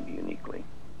think, kind of uniquely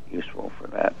useful for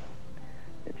that.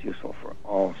 It's useful for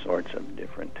all sorts of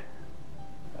different,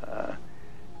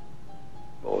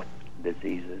 both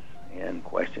diseases and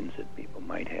questions that people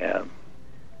might have.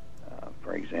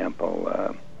 For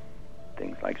example,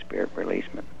 things like spirit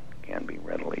releasement can be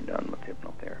readily done with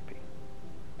hypnotherapy.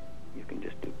 You can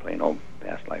just do plain old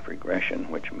past life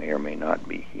regression, which may or may not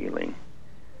be healing.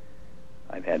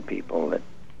 I've had people that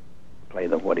play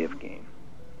the what-if game,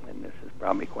 and this is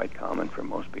probably quite common for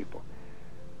most people.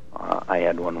 I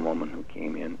had one woman who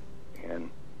came in, and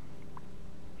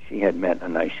she had met a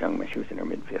nice young man. She was in her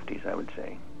mid-50s, I would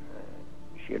say.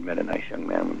 She had met a nice young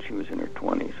man when she was in her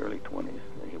 20s, early 20s,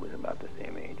 and he was about the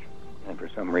same age. And for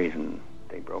some reason,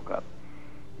 they broke up.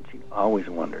 And she always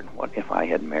wondered, what if I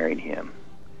had married him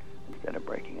instead of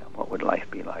breaking up? What would life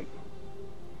be like?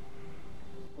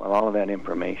 Well, all of that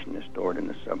information is stored in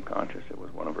the subconscious. It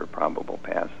was one of her probable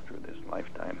paths through this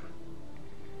lifetime.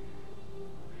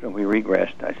 So we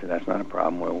regressed. I said, that's not a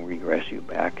problem. We'll regress you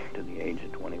back to the age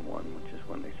of 21, which is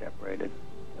when they separated,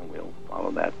 and we'll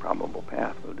follow that probable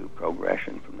path. We'll do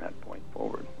progression from that point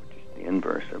forward, which is the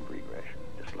inverse of regression.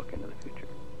 Just look into the future.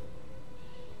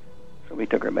 So we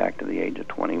took her back to the age of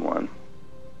 21,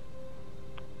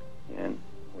 and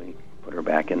we put her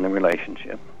back in the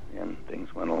relationship, and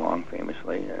things went along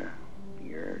famously. A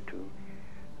year or two,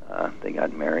 they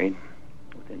got married.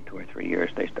 Within 2 or 3 years,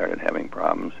 they started having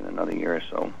problems. In another year or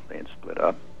so, they had split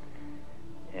up.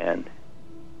 And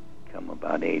come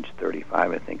about age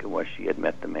 35, I think it was, she had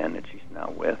met the man that she's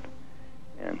now with,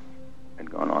 and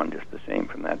had gone on just the same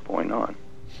from that point on.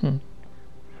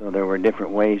 So there were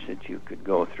different ways that you could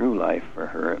go through life, for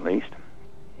her at least,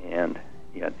 and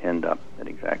yet end up at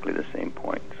exactly the same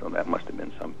point. So that must have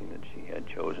been something that she had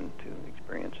chosen to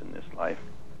experience in this life.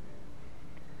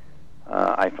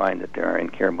 I find that there are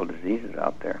incurable diseases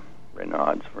out there,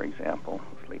 Raynaud's, for example,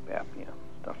 sleep apnea,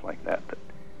 stuff like that, that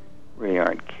really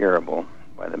aren't curable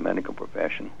by the medical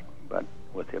profession, but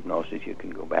with hypnosis you can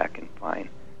go back and find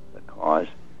the cause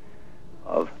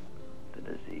of the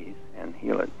disease and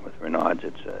heal it. With Raynaud's,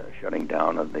 it's a shutting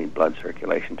down of the blood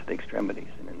circulation to the extremities,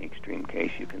 and in the extreme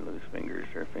case you can lose fingers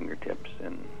or fingertips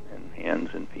and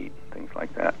hands and feet, things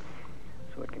like that.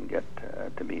 So it can get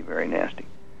to be very nasty.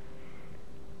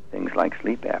 Things like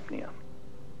sleep apnea.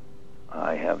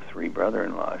 I have 3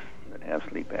 brother-in-laws that have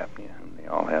sleep apnea, and they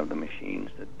all have the machines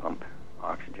that pump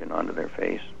oxygen onto their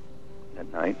face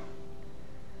at night.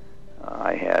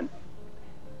 I had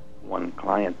one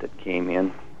client that came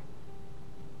in.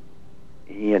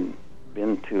 He had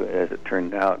been to, as it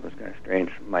turned out, it was kind of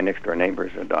strange, my next-door neighbor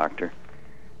is a doctor,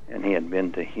 and he had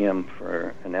been to him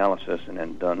for analysis and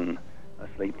had done a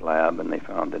sleep lab, and they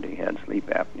found that he had sleep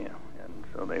apnea, and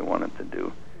so they wanted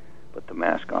to put the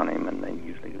mask on him, and they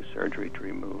usually do surgery to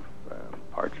remove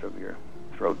parts of your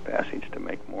throat passage to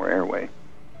make more airway.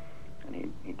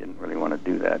 And he didn't really want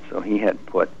to do that, so he had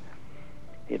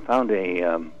found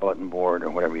a bulletin board or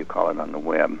whatever you call it on the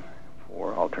web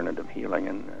for alternative healing,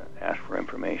 and asked for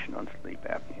information on sleep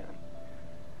apnea.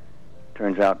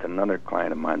 Turns out that another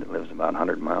client of mine that lives about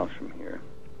 100 miles from here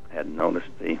had noticed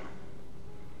the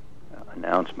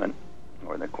announcement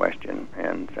or the question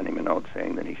and sent him a note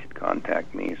saying that he should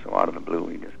contact me. So out of the blue,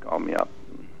 he just called me up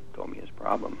and told me his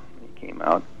problem. He came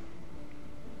out,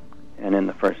 and in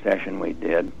the first session we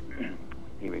did,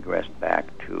 he regressed back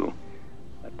to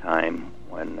a time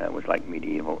when it was like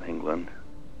medieval England,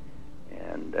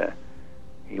 and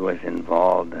he was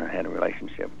involved and had a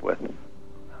relationship with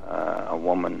a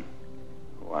woman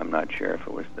who, I'm not sure if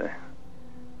it was the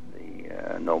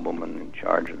nobleman in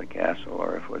charge of the castle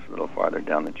or if it was a little farther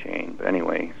down the chain. But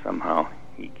anyway, somehow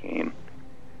he came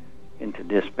into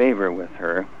disfavor with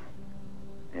her,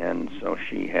 And so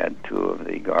she had two of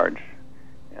the guards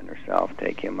and herself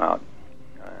take him out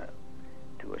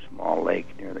to a small lake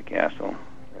near the castle,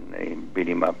 and they beat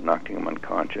him up, knocked him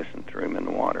unconscious, and threw him in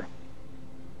the water.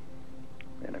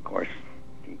 And of course,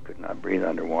 he could not breathe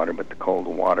underwater, but the cold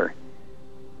water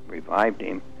revived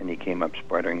him, and he came up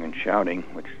sputtering and shouting,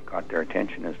 which caught their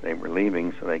attention as they were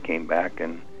leaving, so they came back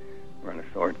and run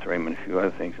a sword through him and a few other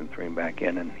things and threw him back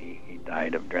in, and he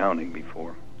died of drowning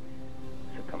before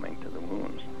succumbing to the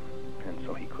wounds. And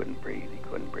so he couldn't breathe, he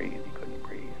couldn't breathe.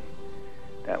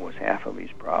 That was half of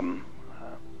his problem.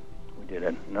 We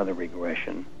did another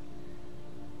regression,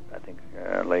 I think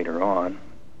later on,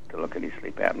 to look at his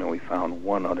sleep apnea. We found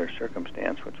one other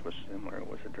circumstance which was similar. It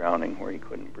was a drowning where he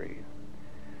couldn't breathe.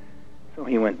 So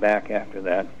he went back after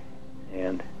that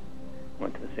and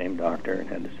went to the same doctor and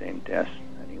had the same tests,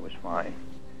 and he was fine.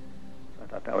 So I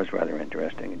thought that was rather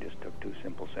interesting. It just took 2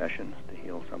 simple sessions to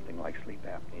heal something like sleep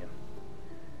apnea.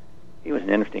 He was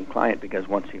an interesting client because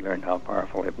once he learned how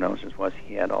powerful hypnosis was,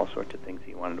 he had all sorts of things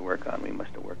he wanted to work on. We must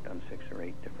have worked on 6 or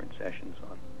 8 different sessions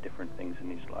on different things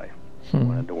in his life. He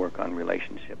wanted to work on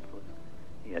relationships.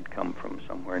 He had come from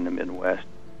somewhere in the Midwest,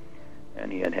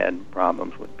 and he had had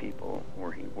problems with people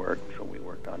where he worked, so we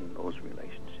worked on those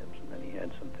relationships. And then he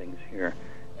had some things here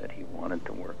that he wanted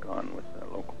to work on with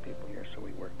local people here, so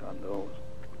we worked on those.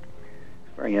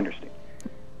 It's very interesting.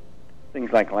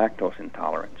 Things like lactose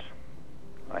intolerance.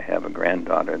 I have a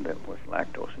granddaughter that was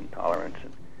lactose intolerant,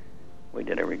 and we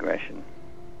did a regression.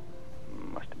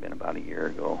 Must have been about a year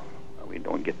ago. We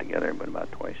don't get together, but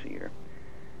about twice a year.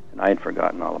 And I had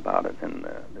forgotten all about it, and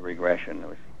the regression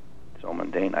was so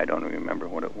mundane, I don't even remember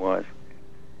what it was.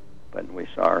 But we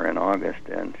saw her in August,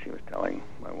 and she was telling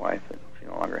my wife that she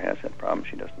no longer has that problem.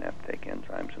 She doesn't have to take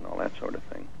enzymes and all that sort of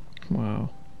thing. Wow.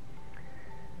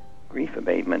 Grief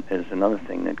abatement is another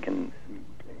thing that can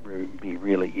be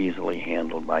really easily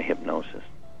handled by hypnosis.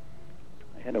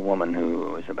 I had a woman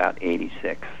who was about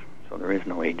 86, so there is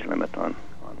no age limit on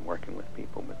working with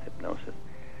people with hypnosis.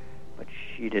 But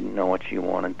she didn't know what she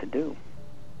wanted to do.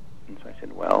 And so I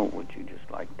said, well, would you just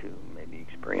like to maybe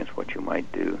experience what you might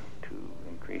do to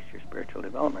increase your spiritual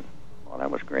development? Well,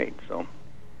 that was great. So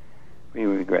we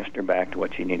regressed her back to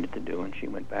what she needed to do, and she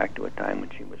went back to a time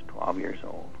when she was 12 years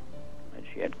old. And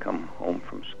she had come home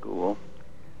from school,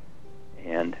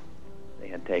 and they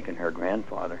had taken her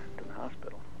grandfather to the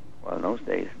hospital. Well, in those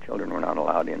days, children were not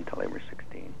allowed in until they were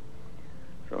 16.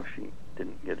 So she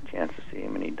didn't get a chance to see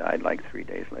him, and he died like 3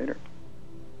 days later.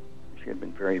 She had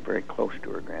been very, very close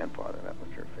to her grandfather. That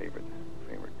was her favorite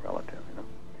relative, you know.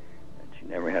 And she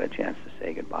never had a chance to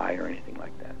say goodbye or anything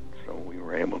like that. So we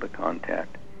were able to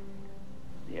contact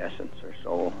the essence or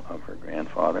soul of her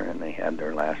grandfather, and they had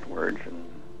their last words, and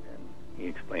he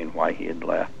explained why he had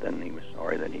left, and he was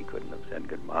sorry that he couldn't have said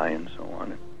goodbye and so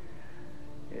on.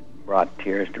 It brought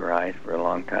tears to her eyes for a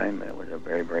long time. It was a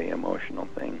very, very emotional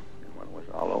thing. And when it was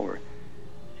all over,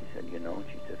 she said,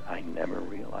 she said, I never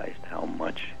realized how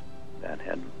much that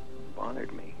had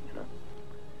bothered me,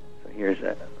 So here's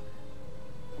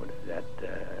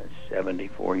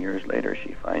 74 years later,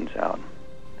 she finds out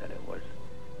that it was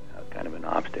kind of an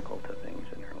obstacle to things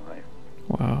in her life.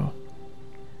 Wow.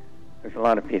 There's a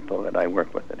lot of people that I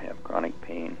work with that have chronic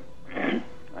pain.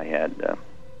 I had,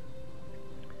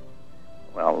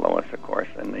 Lois, of course,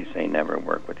 and they say never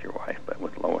work with your wife, but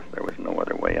with Lois there was no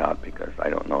other way out because I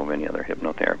don't know of any other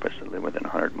hypnotherapists that live within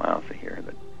 100 miles of here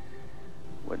that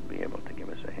would be able to give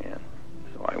us a hand.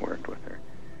 So I worked with her.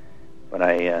 But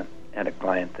I had a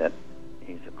client that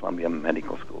he's a Columbia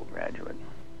Medical School graduate.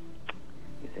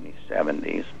 He's in his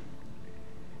 70s.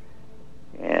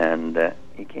 And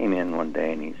he came in one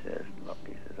day and he says, look,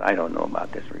 I don't know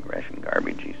about this regression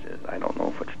garbage. He says, I don't know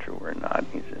if it's true or not.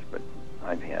 He says, but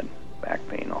I've had back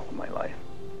pain all of my life.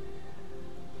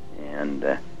 And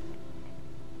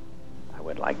I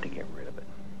would like to get rid of it.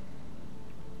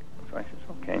 So I said,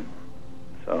 okay.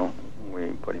 So we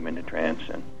put him into trance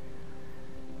and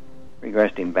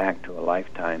regressed him back to a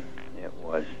lifetime. It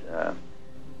was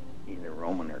either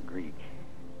Roman or Greek.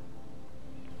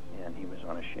 And he was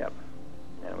on a ship.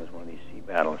 And it was one of these sea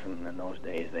battles. And in those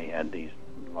days, they had these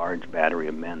large battery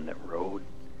of men that rowed.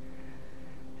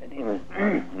 And he was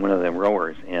one of the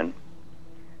rowers. And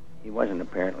he wasn't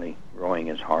apparently rowing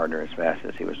as hard or as fast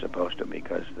as he was supposed to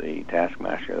because the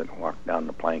taskmaster that walked down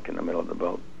the plank in the middle of the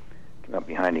boat came up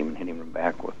behind him and hit him in the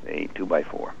back with a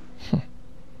 2x4.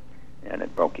 And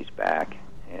it broke his back.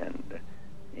 And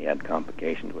he had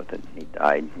complications with it. He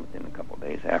died within a couple of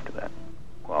days after that.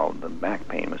 Well, the back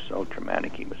pain was so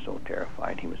traumatic, he was so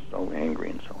terrified, he was so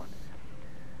angry and so on.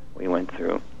 We went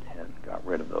through and got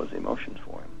rid of those emotions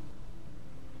for him.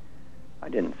 I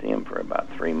didn't see him for about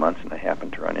 3 months, and I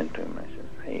happened to run into him. I said,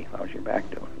 "Hey, how's your back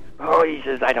doing?" He says, "Oh," he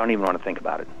says, "I don't even want to think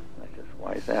about it." I says,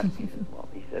 "Why is that?" He says, "Well,"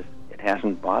 he says, "it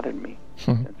hasn't bothered me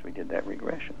since we did that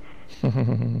regression."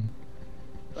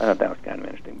 I thought that was kind of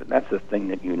interesting, but that's the thing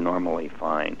that you normally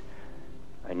find.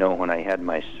 I know when I had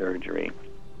my surgery,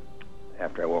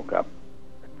 after I woke up,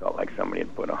 it felt like somebody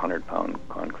had put a 100-pound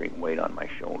concrete weight on my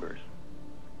shoulders.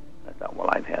 I thought, well,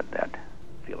 I've had that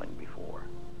feeling before.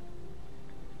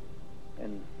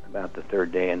 And about the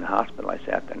third day in the hospital, I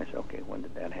sat there and I said, okay, when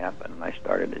did that happen? And I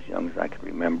started as young as I could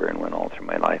remember and went all through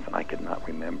my life, and I could not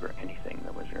remember anything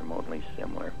that was remotely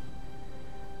similar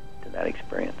to that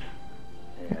experience.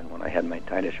 And when I had my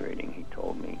tist reading, he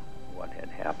told me what had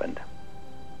happened.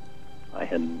 I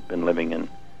had been living in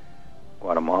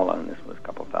Guatemala, and this was a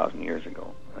couple thousand years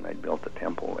ago, and I'd built a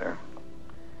temple there.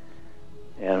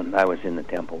 And I was in the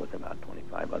temple with about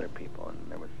 25 other people, and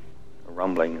there was a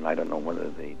rumbling, and I don't know whether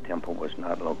the temple was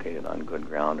not located on good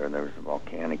ground or there was a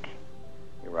volcanic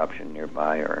eruption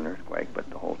nearby or an earthquake, but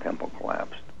the whole temple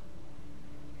collapsed.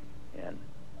 And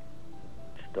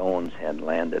stones had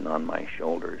landed on my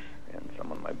shoulders and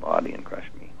some on my body and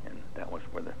crushed me, and that was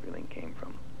where the feeling came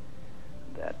from,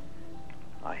 that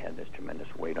I had this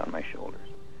tremendous weight on my shoulders.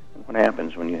 And what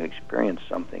happens when you experience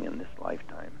something in this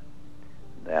lifetime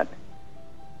that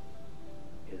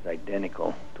is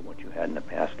identical to what you had in the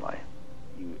past life,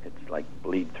 it's like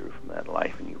bleed through from that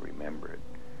life and you remember it.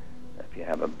 If you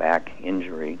have a back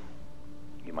injury,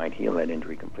 you might heal that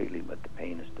injury completely, but the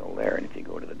pain is still there, and if you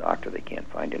go to the doctor, they can't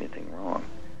find anything wrong.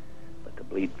 But the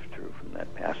bleed through from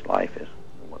that past life is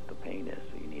what the pain is,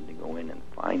 so you need to go in and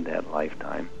find that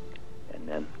lifetime and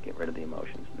then get rid of the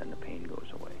emotions, and then the pain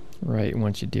goes away. Right,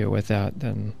 once you deal with that,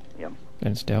 then, then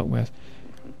it's dealt with.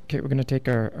 Okay, we're going to take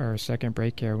our second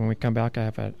break here. When we come back, I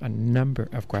have a number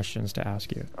of questions to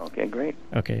ask you. Okay, great.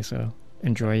 Okay, so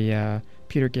enjoy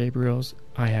Peter Gabriel's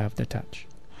I Have the Touch.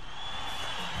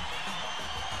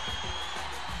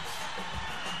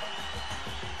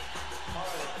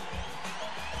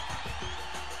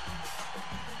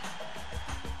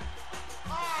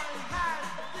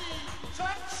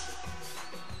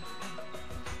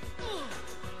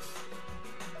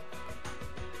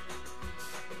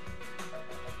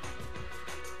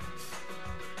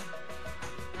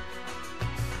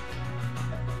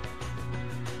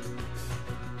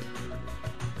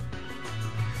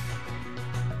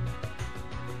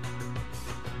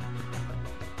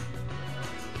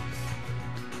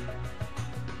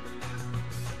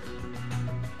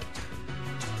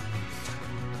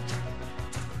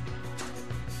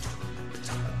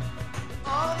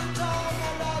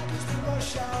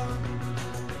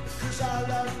 I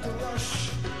like the rush,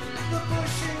 the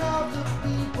pushing of the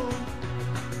people.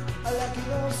 I like it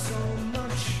all so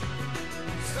much.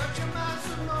 Such a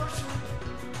massive motion,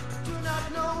 do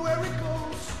not know where it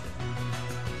goes.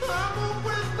 I move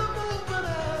with the movement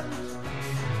and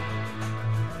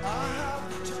I have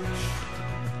the touch.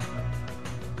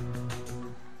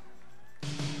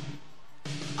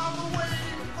 I'm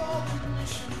waiting for the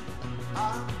ignition,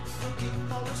 I'm looking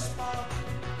for a spark.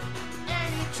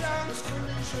 Any chance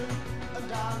collision,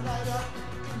 and I light up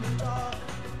in the dark.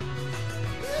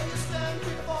 There you stand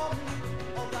before me,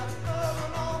 all that fur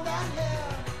and all that hair.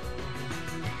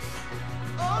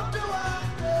 Oh, do I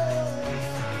dare?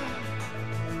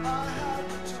 I have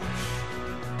a touch.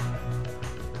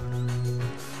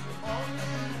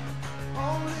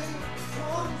 Only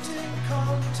wanting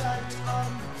contact.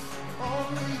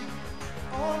 Only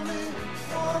wanting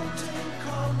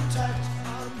contact.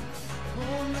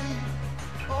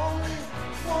 Only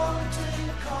wanting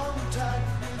contact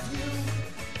with you.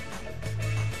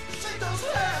 Shake those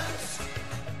hands.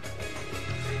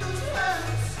 Shake those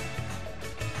hands.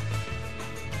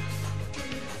 Do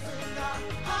you think I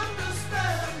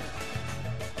understand?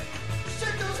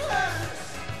 Shake those hands.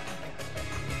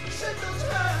 Shake those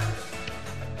hands.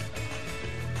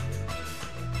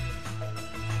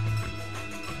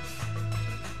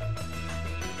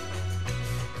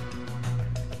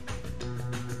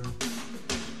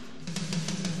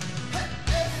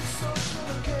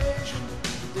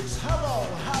 It's hello,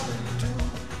 how do you do?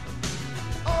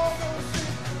 All those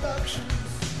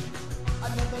introductions, I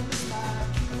never miss my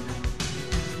cue.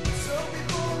 So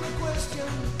before a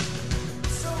question,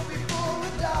 so before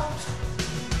a doubt,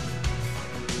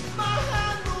 my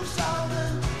hand moves out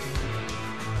and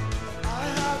I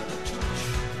have the touch.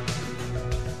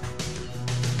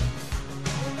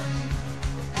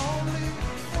 Only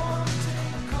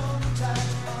wanting contact.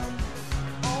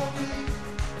 Only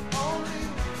wanting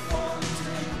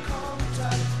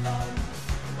contact.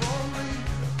 Only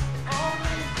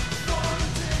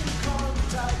wanting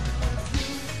contact with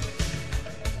you.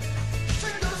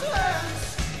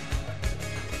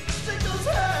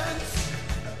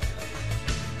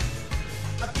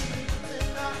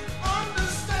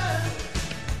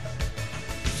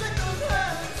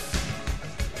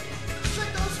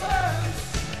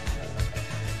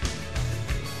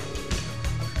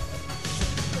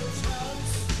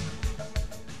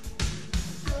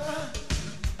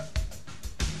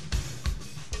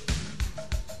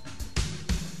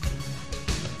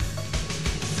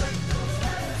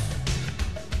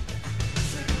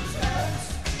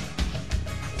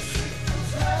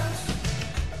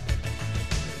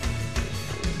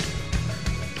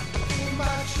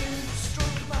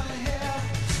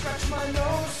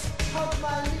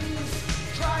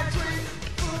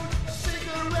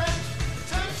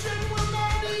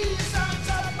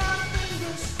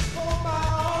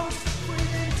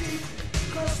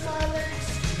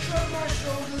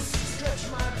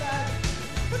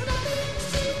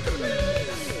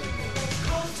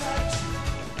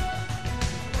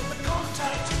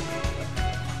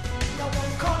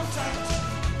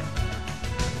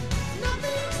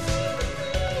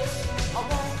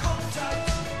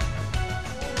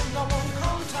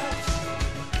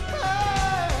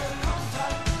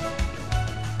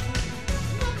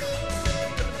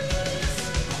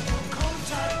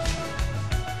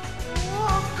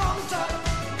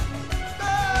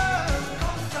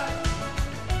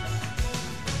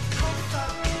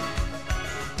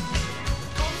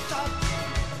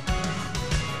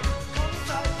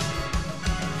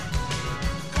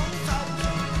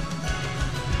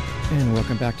 And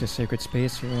welcome back to Sacred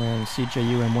Space here on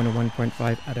CJUM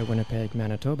 101.5 out of Winnipeg,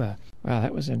 Manitoba. Wow,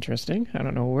 that was interesting. I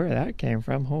don't know where that came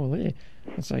from. Holy.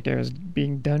 It's like it was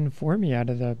being done for me out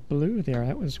of the blue there.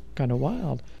 That was kind of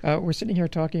wild. We're sitting here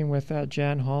talking with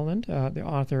Jan Holland, the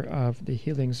author of The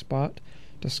Healing Spot,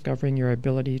 Discovering Your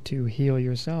Ability to Heal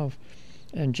Yourself.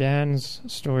 And Jan's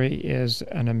story is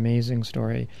an amazing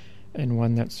story, and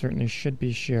one that certainly should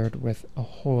be shared with a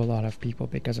whole lot of people,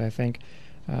 because I think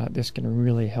this can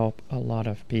really help a lot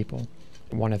of people.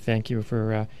 I want to thank you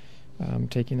for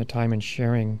taking the time and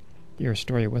sharing your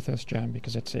story with us, Jan,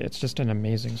 because it's just an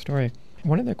amazing story.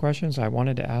 One of the questions I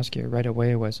wanted to ask you right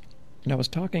away was, and I was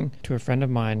talking to a friend of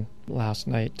mine last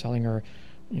night, telling her,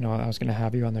 I was going to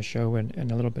have you on the show and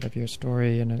a little bit of your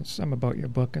story and some about your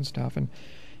book and stuff,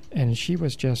 and she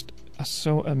was just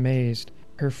so amazed.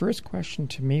 Her first question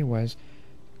to me was,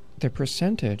 the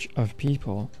percentage of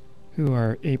people who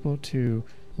are able to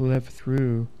live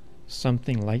through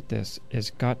something like this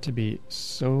has got to be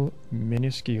so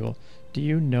minuscule. Do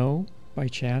you know, by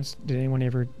chance, did anyone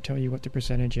ever tell you what the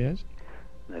percentage is?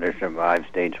 That have survived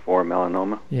stage 4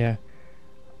 melanoma? Yeah.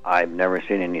 I've never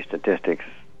seen any statistics.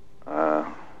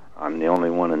 I'm the only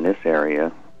one in this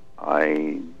area.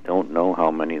 I don't know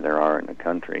how many there are in the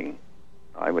country.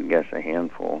 I would guess a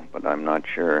handful, but I'm not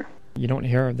sure. You don't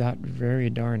hear of that very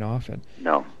darn often.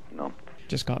 No.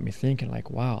 Just got me thinking,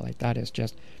 wow, that is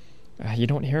just, you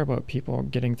don't hear about people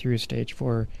getting through stage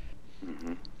 4.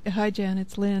 Mm-hmm. Hi, Jan,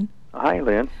 it's Lynn. Hi,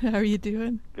 Lynn. How are you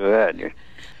doing? Good.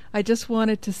 I just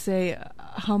wanted to say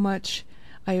how much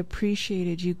I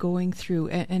appreciated you going through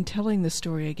and telling the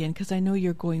story again, because I know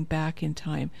you're going back in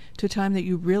time to a time that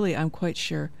you really, I'm quite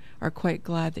sure, are quite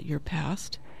glad that you're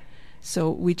past. So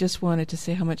we just wanted to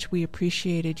say how much we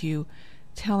appreciated you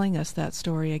telling us that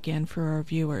story again for our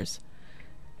viewers.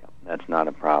 That's not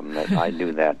a problem. I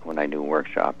do that when I do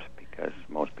workshops, because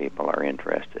most people are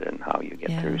interested in how you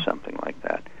get through something like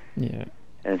that. Yeah.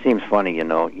 And it seems funny,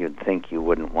 you'd think you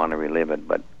wouldn't want to relive it,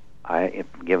 but if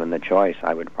given the choice,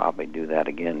 I would probably do that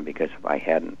again, because if I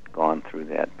hadn't gone through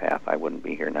that path, I wouldn't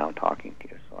be here now talking to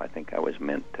you. So I think I was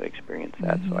meant to experience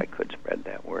that, so I could spread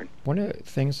that word. One of the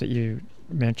things that you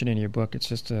mentioned in your book, it's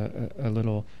just a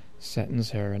little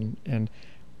sentence here, and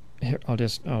here, I'll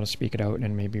just speak it out,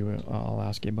 and maybe I'll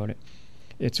ask you about it.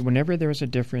 It's whenever there is a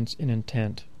difference in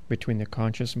intent between the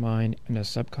conscious mind and the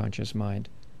subconscious mind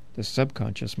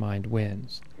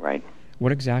wins. Right.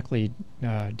 What exactly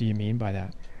do you mean by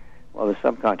that? Well, the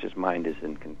subconscious mind is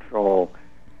in control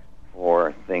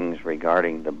for things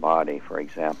regarding the body. For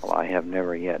example, I have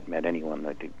never yet met anyone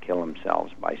that could kill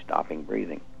themselves by stopping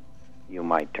breathing. You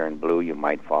might turn blue, you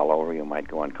might fall over, you might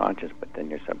go unconscious, but then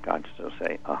your subconscious will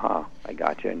say, I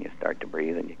got you, and you start to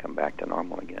breathe, and you come back to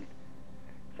normal again.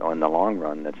 So in the long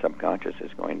run, that subconscious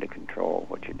is going to control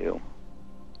what you do.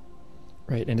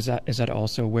 Right, and is that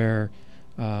also where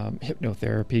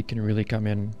hypnotherapy can really come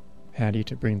in handy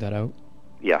to bring that out?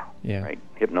 Yeah. Right.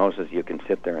 Hypnosis, you can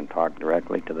sit there and talk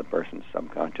directly to the person's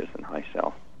subconscious and high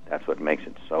self. That's what makes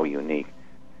it so unique.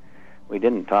 We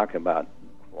didn't talk about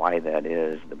why that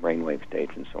is, the brainwave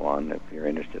states and so on. If you're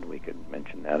interested, we could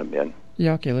mention that a bit.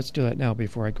 Yeah, okay, let's do that now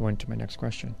before I go into my next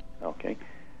question. Okay.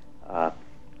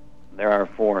 There are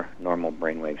 4 normal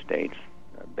brainwave states.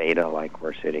 Beta, like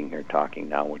we're sitting here talking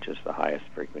now, which is the highest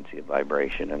frequency of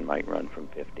vibration and might run from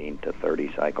 15 to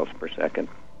 30 cycles per second,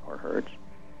 or hertz.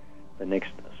 The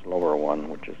next slower one,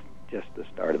 which is just the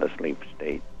start of the sleep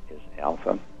state, is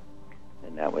alpha,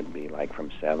 and that would be like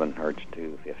from 7 hertz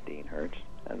to 15 hertz.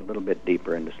 And a little bit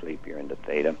deeper into sleep, you're into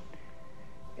theta,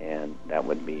 and that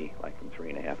would be like from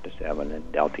 3.5 to 7.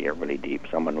 And delta, you're really deep.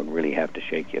 Someone would really have to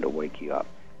shake you to wake you up,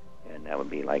 and that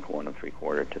would be like 1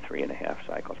 3/4 to 3.5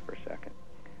 cycles per second.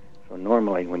 So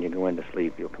normally, when you go into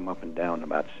sleep, you'll come up and down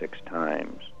about 6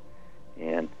 times,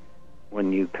 and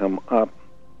when you come up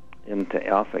into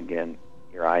alpha again,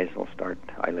 your eyelids will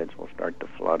start to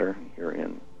flutter. You're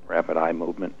in rapid eye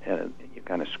movement, and you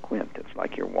kind of squint. It's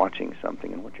like you're watching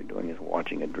something, and what you're doing is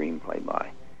watching a dream play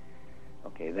by.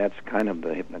 Okay, that's kind of the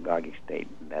hypnagogic state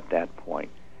at that point.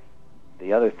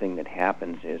 The other thing that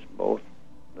happens is both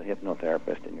the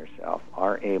hypnotherapist and yourself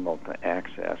are able to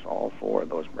access all 4 of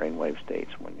those brainwave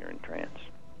states when you're in trance.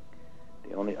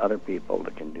 The only other people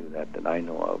that can do that I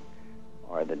know of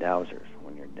are the dowsers.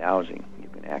 When you're dowsing, you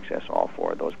can access all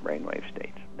 4 of those brainwave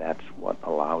states. That's what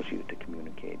allows you to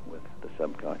communicate with the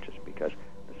subconscious, because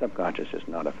the subconscious is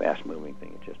not a fast-moving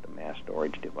thing. It's just a mass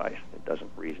storage device. It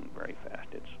doesn't reason very fast.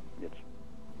 Its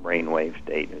brainwave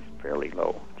state is fairly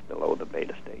low. It's below the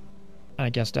beta state. I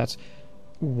guess that's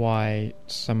why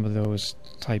some of those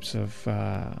types of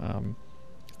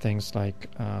things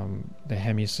like the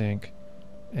hemisync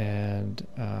and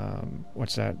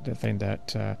what's that? The thing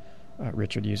that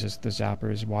Richard uses, the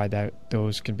zappers. Why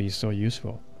those can be so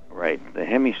useful? Right. The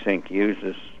hemisync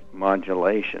uses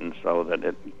modulation so that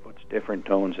it puts different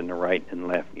tones in the right and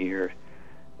left ear,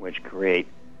 which create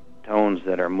tones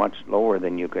that are much lower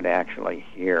than you could actually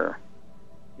hear.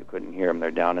 You couldn't hear them.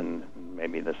 They're down in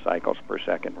maybe the cycles per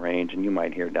second range, and you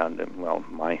might hear down to,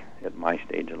 at my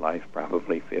stage of life,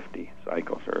 probably 50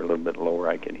 cycles or a little bit lower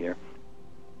I could hear.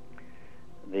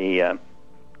 The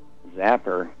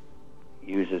zapper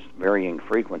uses varying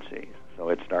frequencies. So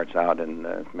it starts out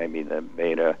in maybe the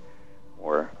beta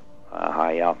or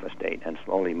high alpha state and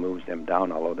slowly moves them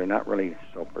down, although they're not really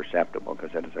so perceptible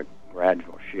because it is a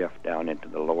gradual shift down into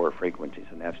the lower frequencies,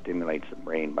 and that stimulates the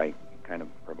brain by kind of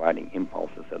providing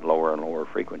impulses at lower and lower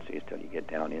frequencies till you get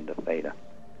down into theta.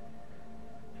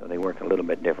 So they work a little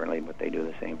bit differently, but they do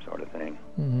the same sort of thing.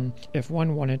 Mm-hmm. If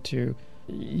one wanted to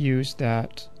use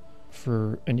that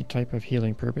for any type of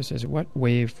healing purposes, what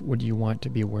wave would you want to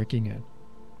be working in?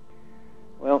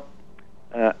 Well,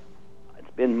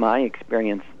 it's been my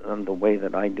experience on the way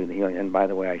that I do the healing. And by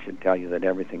the way, I should tell you that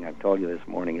everything I've told you this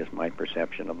morning is my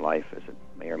perception of life, as it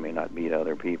may or may not be to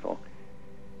other people.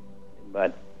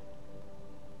 But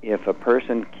if a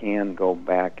person can go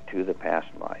back to the past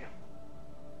life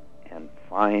and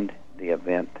find the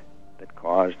event that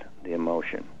caused the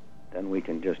emotion, then we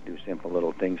can just do simple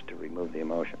little things to remove the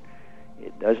emotion.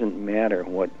 It doesn't matter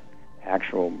what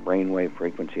actual brainwave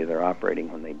frequency they're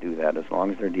operating when they do that, as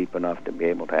long as they're deep enough to be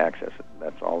able to access it.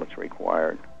 That's all that's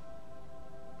required.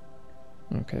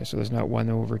 Okay, so there's not one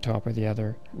over top of the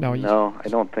other. No, I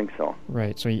don't think so.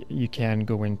 Right, so you can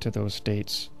go into those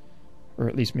states, or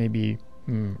at least maybe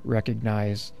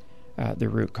recognize the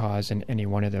root cause in any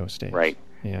one of those states. Right.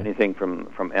 Yeah. Anything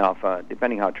from alpha,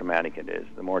 depending how traumatic it is.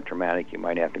 The more traumatic, you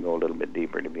might have to go a little bit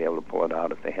deeper to be able to pull it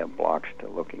out if they have blocks to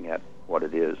looking at what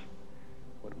it is,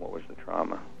 what was the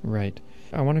trauma. Right.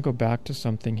 I want to go back to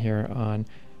something here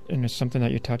and it's something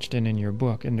that you touched in your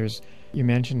book, and you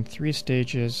mentioned 3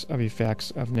 stages of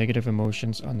effects of negative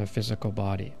emotions on the physical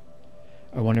body.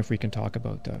 I wonder if we can talk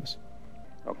about those.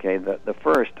 Okay, the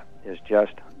first is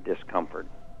just discomfort.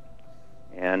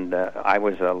 And I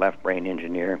was a left brain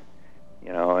engineer,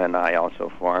 and I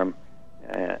also farm.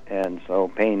 And so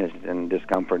pain and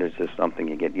discomfort is just something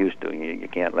you get used to. You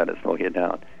can't let it slow you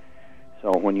down.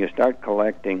 So when you start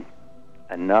collecting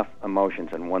enough emotions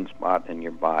in one spot in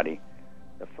your body,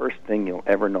 the first thing you'll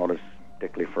ever notice,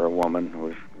 particularly for a woman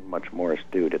who's much more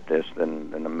astute at this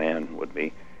than a man would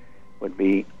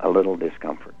be a little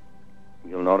discomfort.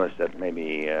 You'll notice that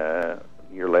maybe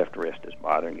your left wrist is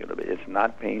bothering you a little bit. It's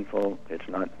not painful. It's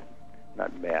not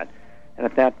bad. And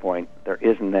at that point, there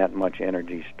isn't that much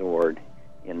energy stored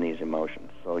in these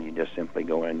emotions. So you just simply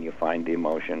go in, you find the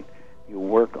emotion, you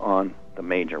work on the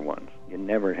major ones. You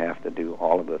never have to do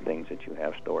all of the things that you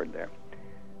have stored there.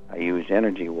 I use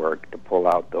energy work to pull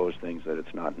out those things that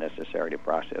it's not necessary to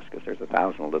process, because there's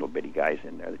 1,000 little bitty guys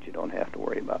in there that you don't have to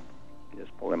worry about. You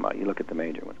just pull them out. You look at the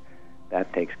major ones.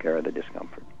 That takes care of the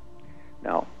discomfort.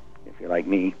 Now, if you're like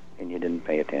me and you didn't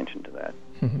pay attention to that,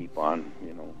 keep on,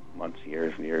 months,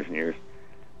 years, and years and years,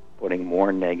 putting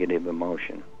more negative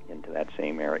emotion into that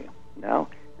same area. Now,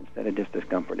 instead of just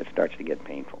discomfort, it starts to get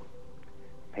painful.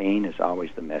 Pain is always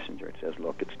the messenger. It says,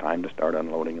 look, it's time to start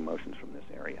unloading emotions from this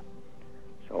area.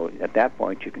 So at that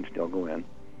point, you can still go in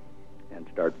and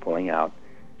start pulling out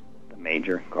the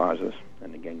major causes.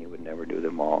 And again, you would never do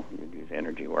them all. You'd use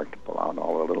energy work to pull out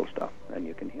all the little stuff, and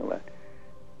you can heal that.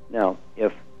 Now,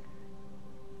 if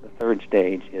the third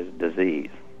stage is disease,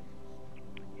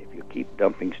 if you keep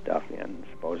dumping stuff in,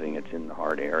 supposing it's in the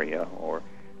heart area or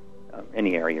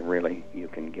any area really, you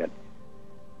can get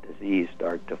disease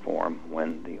start to form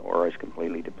when the aura is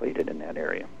completely depleted in that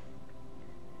area.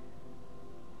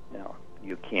 Now,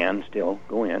 you can still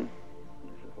go in,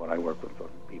 this is what I work with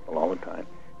people all the time,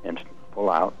 and pull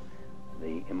out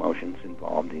the emotions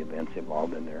involved, the events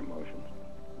involved in their emotions.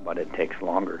 But it takes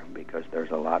longer because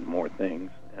there's a lot more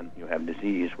things, and you have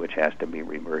disease which has to be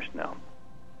reversed now.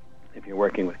 If you're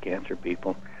working with cancer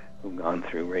people who've gone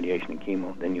through radiation and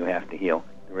chemo, then you have to heal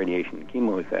the radiation and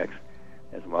chemo effects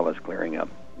as well as clearing up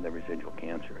the residual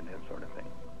cancer and that sort of thing.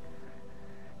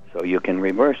 So you can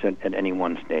reverse it at any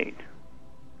one stage,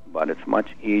 but it's much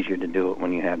easier to do it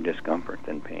when you have discomfort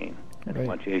than pain. It's Right.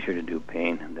 much easier to do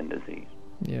pain than disease.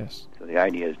 Yes. So the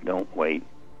idea is don't wait.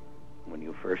 When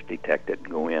you first detect it,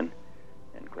 go in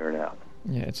and clear it out.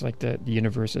 Yeah, it's like the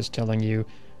universe is telling you,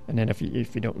 and then if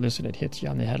you don't listen, it hits you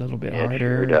on the head a little bit It harder.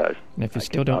 sure does. And if you I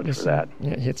still can don't vouch for listen, that.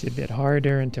 yeah, it hits you a bit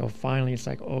harder until finally it's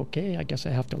like, okay, I guess I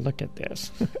have to look at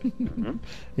this. Mm-hmm.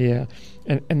 Yeah.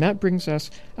 And that brings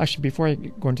us, actually, before I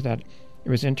go into that, it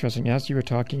was interesting. As you were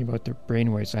talking about the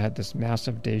brainwaves, I had this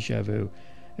massive deja vu.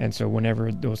 And so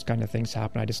whenever those kind of things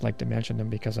happen, I just like to mention them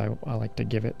because I like to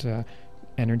give it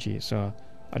energy. So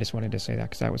I just wanted to say that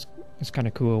because it's kind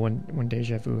of cool when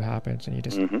deja vu happens and you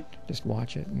just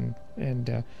watch it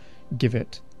and give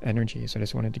it energy. So I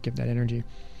just wanted to give that energy.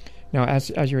 Now, as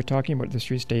you were talking about the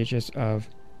 3 stages of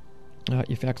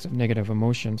effects of negative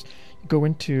emotions, go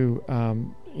into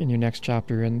in your next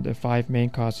chapter in the 5 main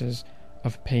causes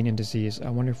of pain and disease. I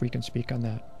wonder if we can speak on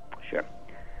that. Sure.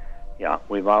 Yeah,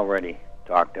 we've already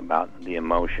talked about the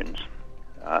emotions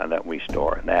that we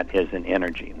store. That is an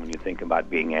energy. When you think about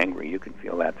being angry, you can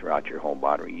feel that throughout your whole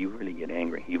body. You really get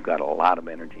angry. You've got a lot of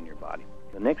energy in your body.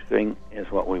 The next thing is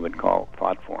what we would call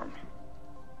thought forms.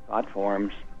 Thought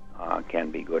forms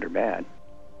can be good or bad.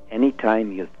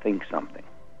 Anytime you think something,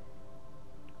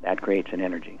 that creates an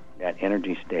energy. That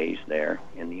energy stays there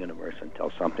in the universe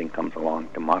until something comes along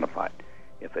to modify it.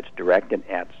 If it's directed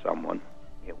at someone,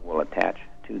 it will attach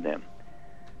to them.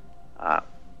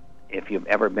 If you've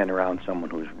ever been around someone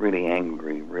who's really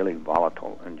angry, really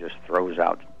volatile, and just throws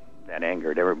out that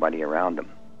anger at everybody around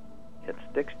them, it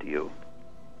sticks to you.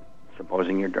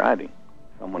 Supposing you're driving,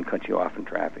 someone cuts you off in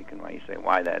traffic, and you say,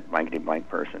 why that blankety blank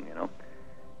person,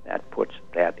 that puts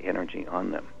that energy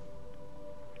on them.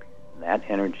 That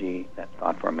energy, that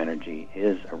thought form energy,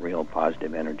 is a real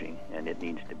positive energy, and it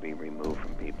needs to be removed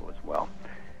from people as well.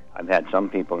 I've had some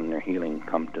people in their healing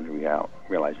come to the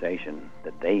realization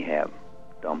that they have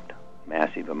dumped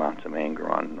massive amounts of anger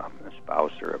on a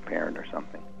spouse or a parent or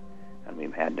something, and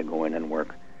we've had to go in and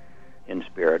work in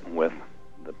spirit with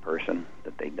the person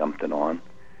that they dumped it on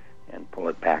and pull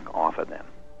it back off of them.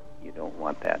 You don't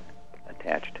want that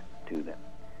attached to them.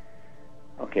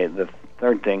 Okay, the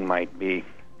third thing might be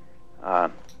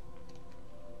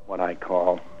what I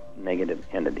call negative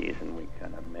entities, and we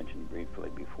kind of mentioned briefly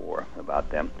before about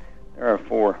them. There are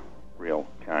 4 real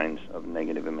kinds of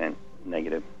negative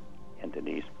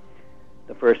entities.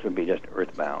 The first would be just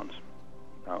earthbounds.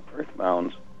 Now,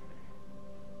 earthbounds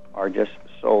are just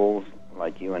souls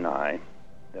like you and I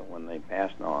that when they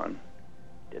passed on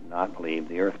did not leave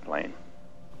the earth plane.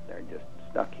 They're just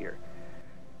stuck here.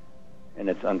 And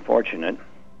it's unfortunate,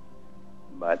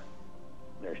 but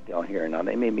they're still here. Now,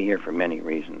 they may be here for many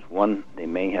reasons. One, they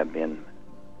may have been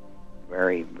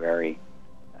very, very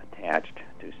attached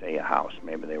to, say, a house.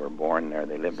 Maybe they were born there,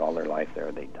 they lived all their life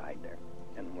there, they died there.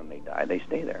 And when they die, they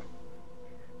stay there.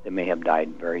 They may have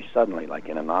died very suddenly, like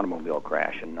in an automobile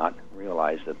crash, and not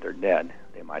realize that they're dead.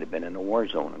 They might have been in a war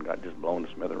zone and got just blown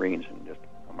to smithereens in just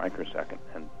a microsecond,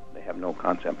 and they have no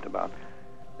concept about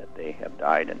that they have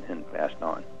died and passed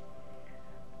on.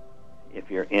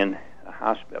 If you're in a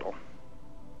hospital,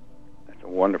 that's a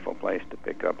wonderful place to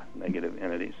pick up negative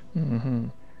entities,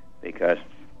 because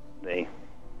they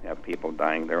have people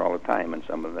dying there all the time, and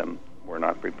some of them were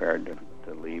not prepared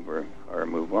to leave or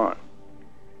move on.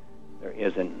 There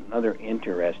is another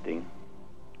interesting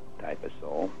type of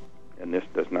soul, and this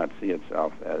does not see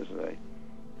itself as a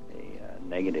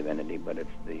negative entity, but it's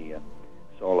the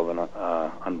soul of an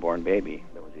unborn baby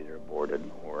that was either aborted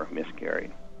or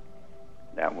miscarried.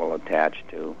 That will attach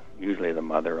to usually the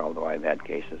mother, although I've had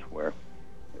cases where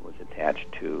it was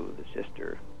attached to the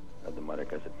sister of the mother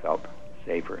because it felt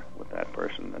safer with that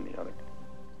person than the other.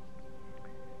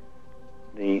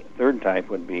 The third type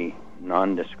would be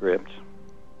nondescripts,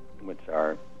 which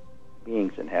are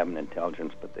beings that have an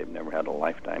intelligence, but they've never had a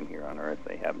lifetime here on Earth.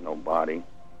 They have no body.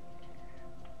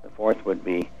 The fourth would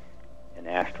be an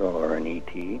astral or an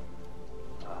ET.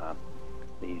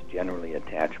 These generally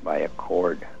attach by a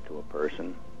cord to a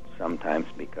person, sometimes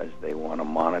because they want to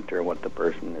monitor what the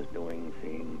person is doing,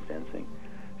 seeing, sensing,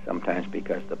 sometimes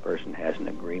because the person has an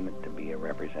agreement to be a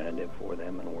representative for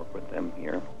them and work with them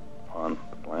here on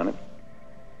the planet.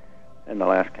 And the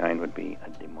last kind would be a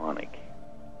demonic.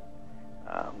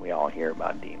 We all hear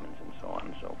about demons and so on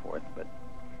and so forth, but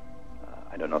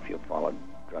I don't know if you've followed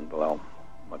Drunvalo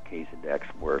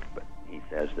Melchizedek's work, but he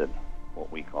says that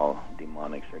what we call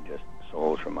demonics are just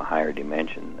souls from a higher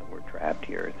dimension that were trapped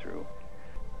here through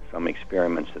some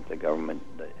experiments that the government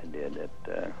did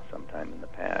at some time in the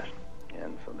past.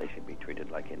 And so they should be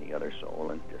treated like any other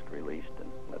soul and just released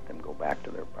and let them go back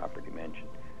to their proper dimension.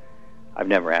 I've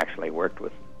never actually worked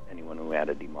with anyone who had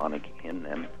a demonic in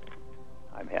them.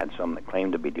 I've had some that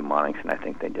claimed to be demonics, and I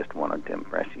think they just wanted to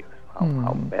impress you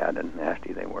how bad and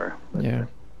nasty they were. But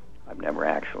I've never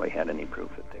actually had any proof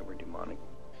that they were demonic.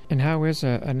 And how is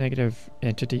a negative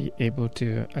entity able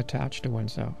to attach to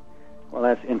oneself? Well,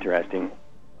 that's interesting.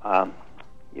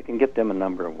 You can get them a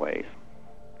number of ways.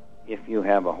 If you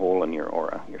have a hole in your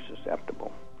aura, you're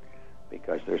susceptible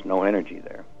because there's no energy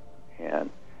there. And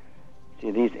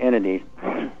See, these entities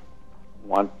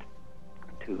want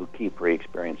to keep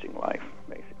re-experiencing life,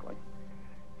 basically.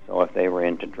 So if they were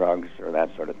into drugs or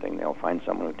that sort of thing, they'll find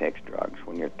someone who takes drugs.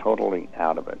 When you're totally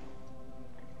out of it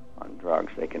on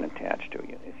drugs, they can attach to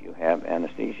you. If you have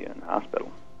anesthesia in the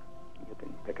hospital, you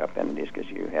can pick up entities because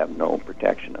you have no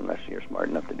protection unless you're smart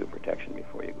enough to do protection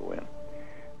before you go in.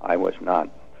 I was not,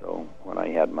 so when I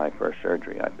had my first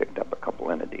surgery, I picked up a couple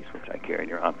entities, which I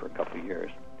carried around for a couple of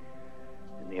years.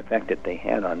 And the effect that they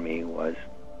had on me was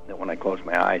that when I closed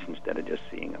my eyes, instead of just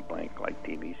seeing a blank like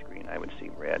TV screen, I would see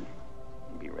red,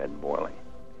 and be red boiling.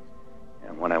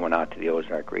 And when I went out to the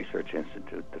Ozark Research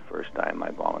Institute the first time,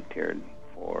 I volunteered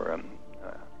for a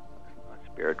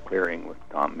spirit clearing with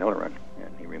Tom Millerin,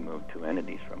 and he removed 2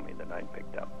 entities from me that I'd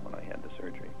picked up when I had the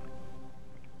surgery.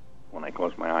 When I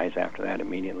closed my eyes after that,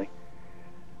 immediately,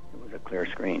 it was a clear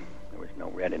screen. There was no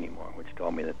red anymore, which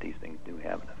told me that these things do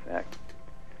have an effect.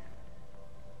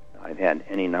 I've had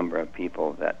any number of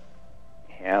people that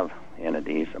have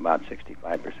entities. About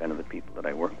 65% of the people that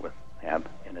I work with have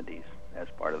entities as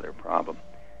part of their problem.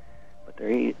 But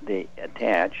they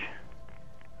attach.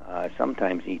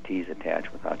 Sometimes ETs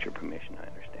attach without your permission, I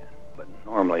understand. But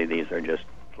normally these are just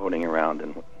floating around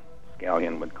in what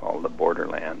Scallion would call the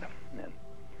borderland. And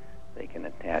they can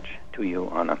attach to you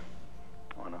on a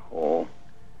whole,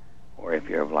 or if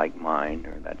you're of like mind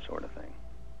or that sort of thing.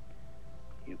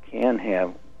 You can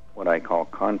have what I call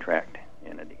contract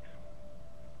entities.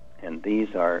 And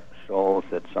these are souls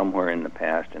that somewhere in the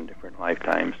past, in different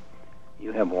lifetimes,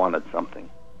 you have wanted something.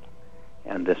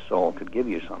 And this soul could give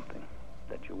you something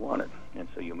that you wanted. And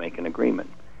so you make an agreement.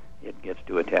 It gets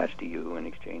to attach to you in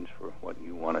exchange for what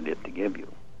you wanted it to give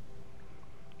you.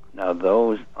 Now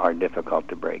those are difficult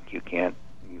to break. You can't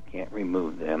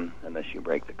remove them unless you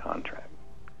break the contract.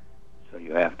 So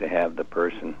you have to have the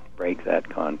person break that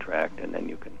contract, and then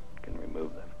you can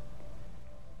remove them.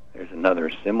 There's another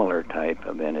similar type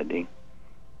of entity,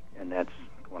 and that's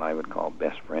what I would call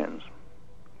best friends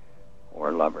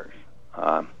or lovers.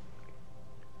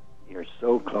 You're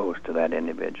so close to that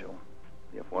individual.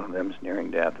 If one of them is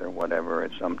nearing death or whatever,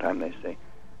 at some time they say,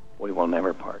 we will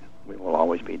never part. We will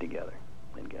always be together.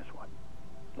 And guess what?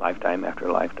 Lifetime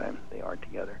after lifetime, they are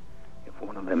together. If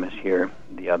one of them is here,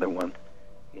 the other one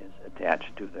is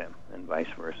attached to them, and vice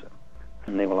versa.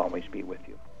 And they will always be with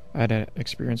you. I had an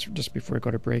experience just before I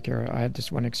go to break here. I had this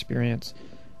one experience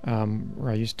where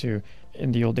I used to,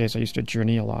 in the old days, I used to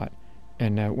journey a lot.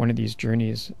 And one of these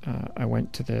journeys, I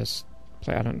went to this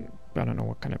place. I don't know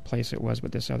what kind of place it was,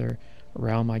 but this other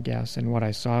realm, I guess. And what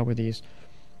I saw were these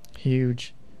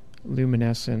huge,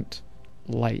 luminescent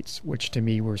lights, which to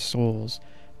me were souls.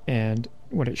 And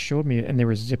what it showed me, and they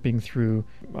were zipping through,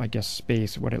 I guess,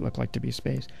 space, what it looked like to be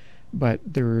space. But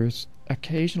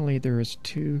occasionally there was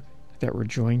 2 that were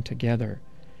joined together,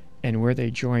 and where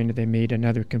they joined, they made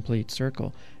another complete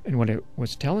circle. And what it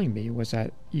was telling me was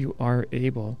that you are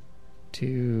able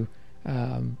to,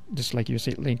 just like you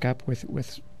say, link up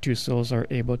with 2 souls are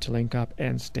able to link up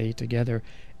and stay together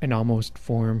and almost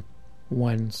form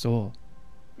one soul.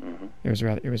 Mm-hmm.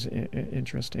 It was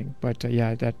interesting, but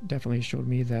yeah, that definitely showed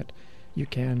me that you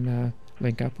can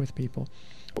link up with people.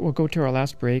 We'll go to our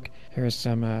last break. Here's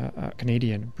some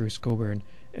Canadian Bruce Coburn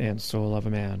and Soul of a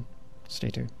Man. Stay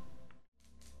tuned.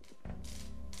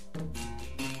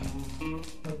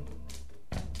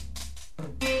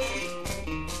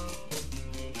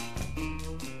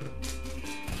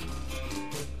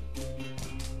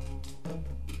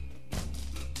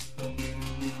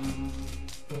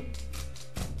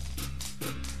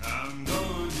 I'm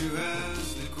going to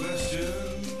ask the question.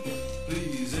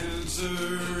 Please answer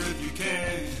if you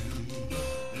can.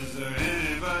 Is there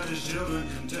anybody's children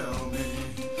can tell me?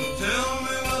 Tell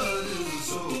me what is the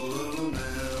soul of a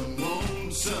man?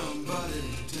 Won't somebody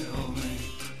tell me?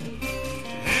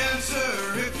 Answer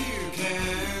if you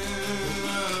can.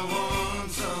 I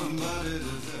want somebody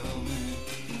to tell me.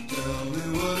 Tell me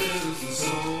what is the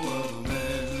soul of a man?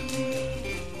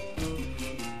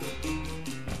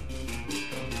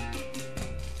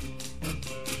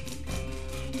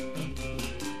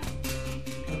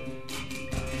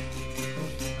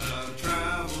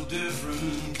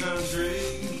 Different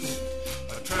countries,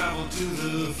 I traveled to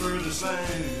the furthest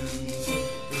lands.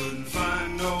 Couldn't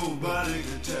find nobody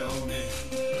could tell me.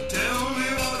 Tell me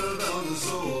what about the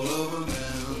soul of a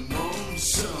man? Won't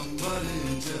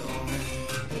somebody tell me?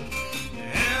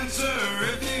 Answer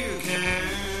if you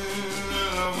can.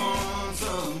 I want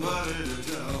somebody to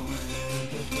tell me.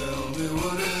 Tell me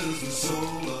what is the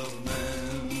soul of a man?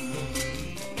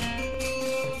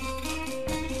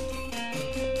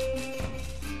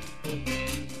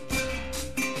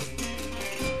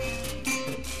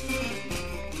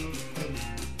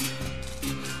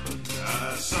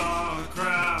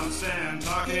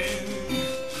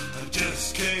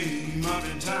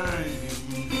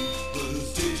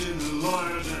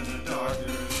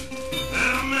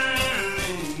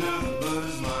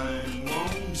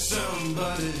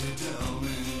 somebody tell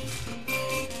me.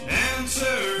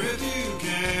 Answer if you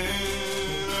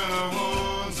can. I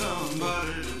want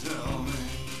somebody to tell me.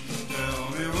 Tell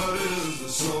me what is the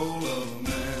soul of a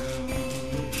man.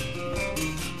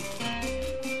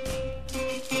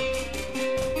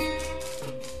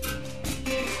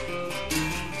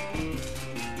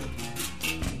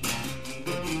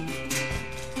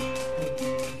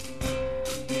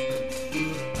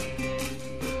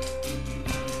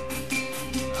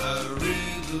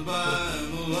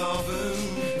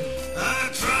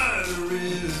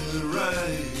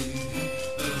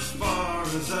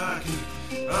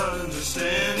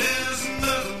 Understand is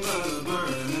nothing but a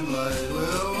burning light.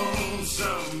 Well, won't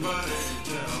somebody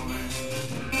tell me?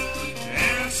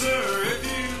 Answer if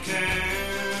you can.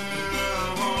 I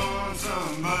want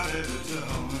somebody to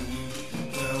tell me.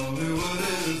 Tell me what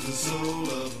is the soul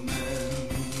of a man.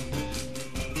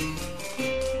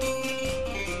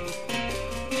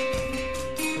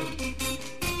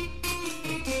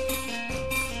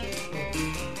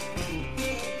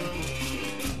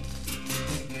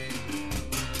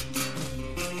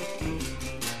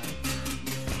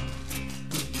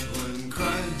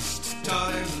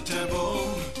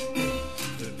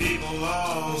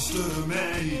 Stood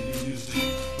amazed,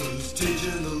 was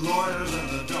teaching the lawyers and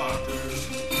the doctors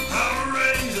how to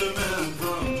raise a man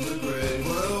from the grave.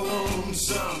 Well, won't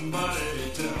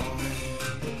somebody tell me?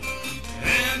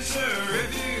 Answer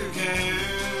if you can.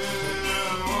 I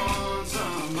want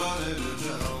somebody to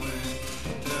tell me.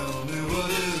 Tell me what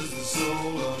is the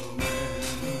soul of a man.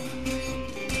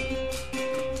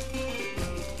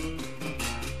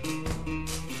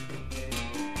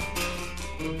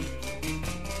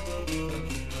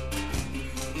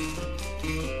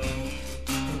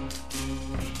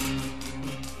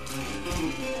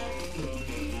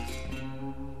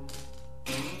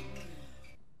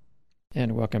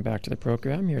 And welcome back to the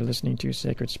program. You're listening to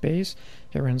Sacred Space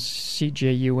here on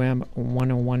CJUM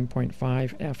 101.5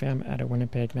 FM out of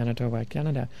Winnipeg, Manitoba,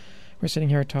 Canada. We're sitting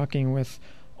here talking with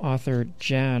author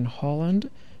Jan Holland.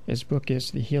 His book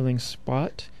is The Healing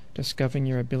Spot, Discovering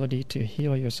Your Ability to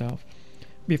Heal Yourself.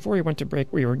 Before we went to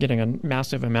break, we were getting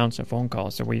massive amounts of phone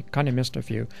calls, so we kind of missed a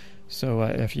few. So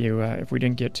if we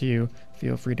didn't get to you,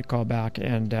 feel free to call back,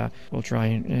 and we'll try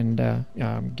and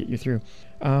get you through.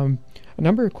 A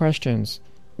number of questions.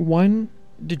 One,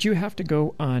 did you have to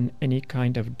go on any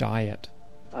kind of diet?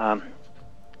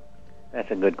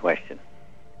 That's a good question.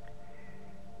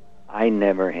 I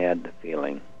never had the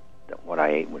feeling that what I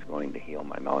ate was going to heal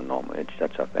my melanoma. It's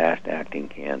such a fast-acting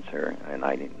cancer, and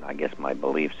I guess my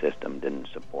belief system didn't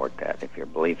support that. If your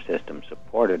belief system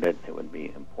supported it, it would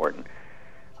be important.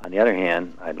 On the other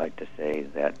hand, I'd like to say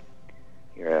that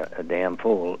you're a damn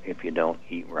fool if you don't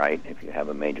eat right, if you have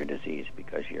a major disease,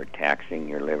 because you're taxing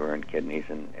your liver and kidneys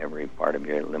and every part of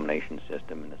your elimination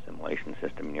system and assimilation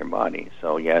system in your body.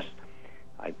 So, yes,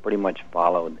 I pretty much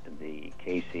followed the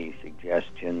KC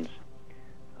suggestions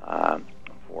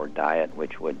for diet,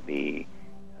 which would be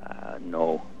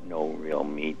no real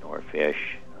meat or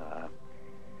fish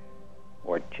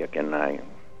or chicken.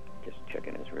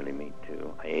 Chicken is really meat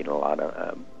too. I ate a lot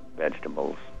of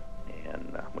vegetables,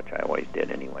 and which I always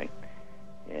did anyway,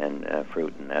 and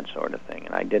fruit and that sort of thing.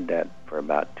 And I did that for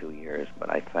about 2 years, but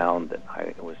I found that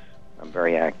I'm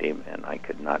very active, and I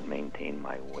could not maintain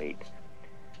my weight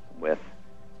with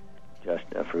just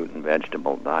a fruit and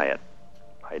vegetable diet.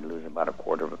 I'd lose about a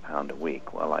quarter of a pound a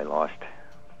week. Well, I lost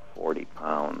 40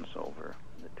 pounds over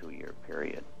the 2-year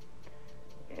period.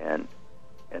 And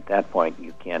at that point,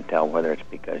 you can't tell whether it's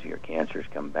because your cancer's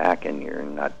come back and you're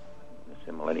not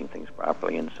assimilating things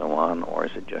properly and so on, or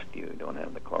is it just you don't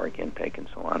have the caloric intake and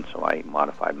so on. So I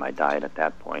modified my diet at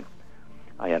that point.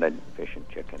 I added fish and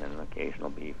chicken and occasional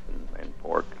beef and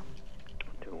pork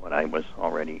to what I was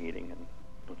already eating.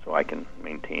 And so I can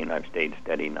maintain, I've stayed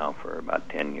steady now for about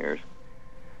 10 years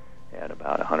at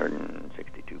about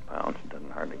 162 pounds. It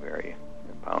doesn't hardly vary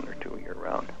a pound or two year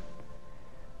round.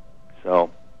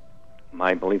 So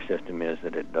my belief system is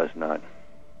that it does not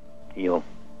heal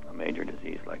a major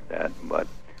disease like that, but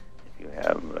if you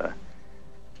have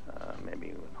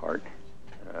maybe heart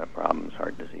problems,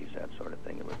 heart disease, that sort of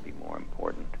thing, it would be more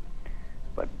important.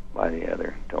 But by the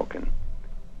other token,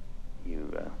 you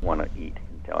want to eat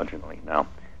intelligently. Now,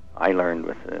 I learned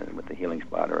with the Healing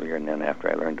Spot earlier, and then after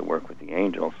I learned to work with the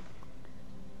angels,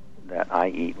 that I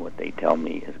eat what they tell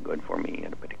me is good for me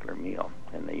at a particular meal,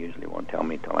 and they usually won't tell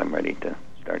me till I'm ready to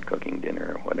start cooking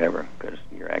dinner or whatever, because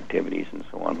your activities and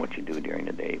so on, what you do during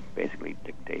the day, basically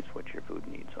dictates what your food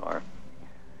needs are.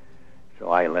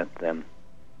 So I let them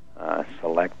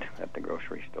select at the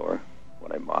grocery store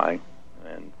what I buy,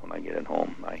 and when I get it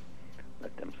home, I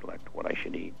let them select what I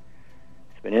should eat.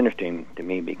 been interesting to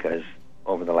me because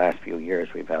over the last few years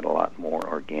we've had a lot more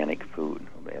organic food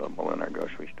available in our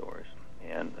grocery stores,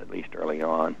 and at least early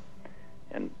on,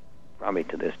 and probably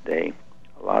to this day,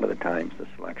 a lot of the times the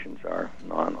selections are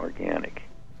non-organic.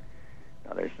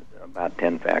 Now there's about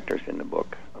 10 factors in the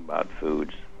book about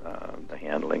foods, the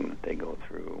handling that they go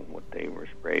through, what they were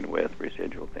sprayed with,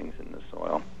 residual things in the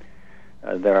soil.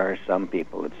 There are some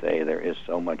people that say there is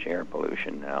so much air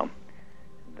pollution now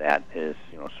that is,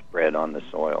 spread on the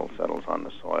soil, settles on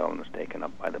the soil, and is taken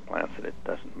up by the plants, that it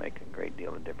doesn't make a great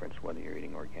deal of difference whether you're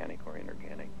eating organic or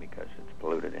inorganic, because it's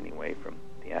polluted anyway from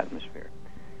the atmosphere.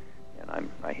 And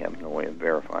I have no way of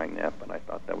verifying that, but I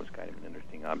thought that was kind of an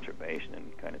interesting observation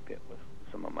and kind of fit with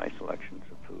some of my selections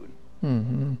of food.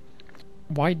 Mm-hmm.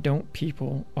 Why don't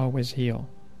people always heal?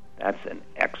 That's an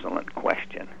excellent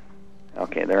question.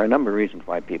 Okay, there are a number of reasons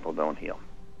why people don't heal.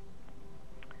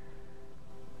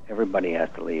 Everybody has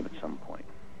to leave at some point.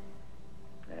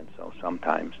 And so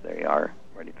sometimes they are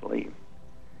ready to leave.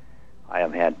 I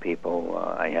have had people,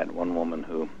 I had one woman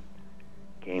who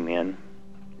came in.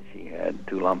 She had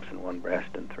 2 lumps in one breast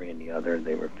and 3 in the other.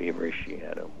 They were feverish. She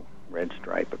had a red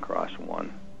stripe across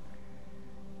one.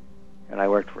 And I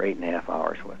worked for 8.5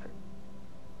 hours with her.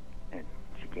 And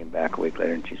she came back a week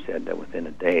later and she said that within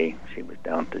a day she was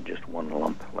down to just 1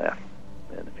 lump left.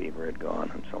 And the fever had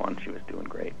gone and so on. She was doing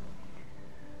great.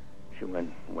 She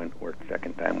went worked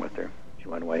second time with her. She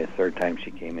went away a third time. She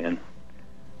came in.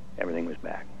 Everything was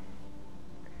back.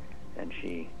 And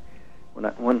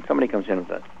when somebody comes in with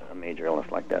a major illness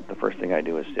like that, the first thing I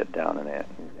do is sit down and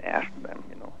ask them,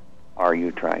 are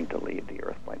you trying to leave the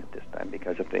earth plane at this time?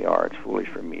 Because if they are, it's foolish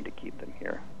for me to keep them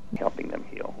here, helping them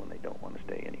heal when they don't want to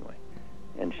stay anyway.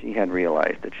 And she had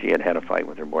realized that she had had a fight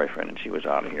with her boyfriend and she was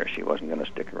out of here. She wasn't going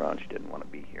to stick around. She didn't want to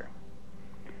be here.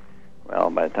 Well,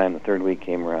 by the time the third week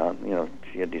came around,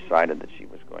 she had decided that she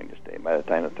was going to stay. By the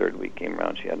time the third week came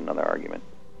around, she had another argument,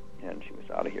 and she was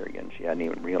out of here again. She hadn't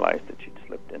even realized that she'd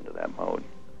slipped into that mode.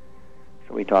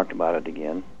 So we talked about it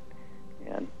again,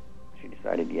 and she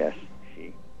decided, yes,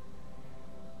 she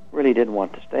really did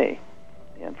want to stay.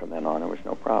 And from then on, there was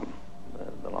no problem.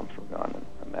 The lumps were gone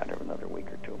in a matter of another week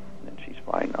or two, and she's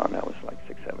fine now. And that was like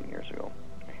 6-7 years ago.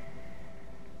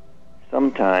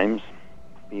 Sometimes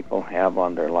people have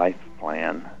on their life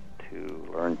plan to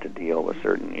learn to deal with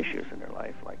certain issues in their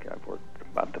life. Like I've worked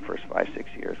about the first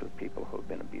 5-6 years with people who have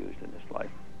been abused in this life.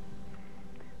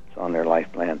 It's on their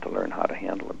life plan to learn how to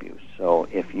handle abuse. So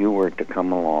if you were to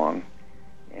come along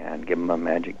and give them a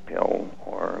magic pill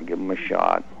or give them a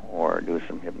shot or do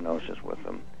some hypnosis with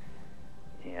them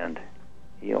and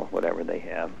heal whatever they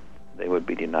have, they would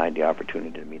be denied the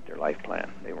opportunity to meet their life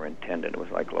plan. They were intended. It was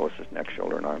like Lois's neck,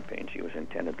 shoulder, and arm pain. She was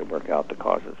intended to work out the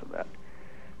causes of that.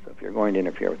 So if you're going to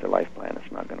interfere with their life plan,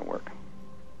 it's not going to work.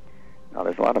 Now,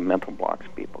 there's a lot of mental blocks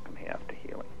people can have to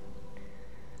healing.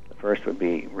 The first would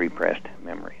be repressed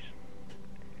memories.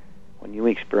 When you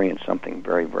experience something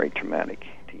very, very traumatic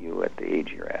to you at the age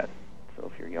you're at,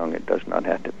 so if you're young, it does not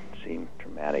have to seem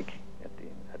traumatic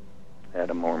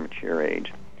at a more mature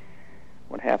age.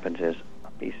 What happens is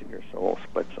a piece of your soul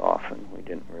splits off, and we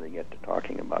didn't really get to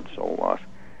talking about soul loss,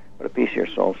 but a piece of your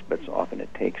soul splits off, and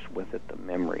it takes with it the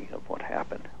memory of what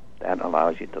happened. That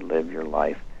allows you to live your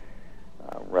life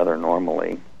rather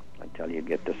normally until you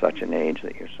get to such an age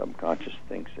that your subconscious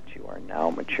thinks that you are now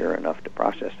mature enough to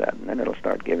process that, and then it'll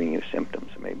start giving you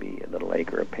symptoms, maybe a little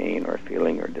ache or a pain or a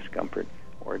feeling or discomfort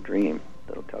or a dream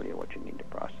that'll tell you what you need to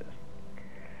process.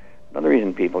 Another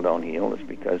reason people don't heal is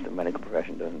because the medical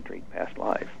profession doesn't treat past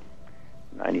lives.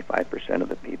 95% of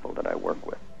the people that I work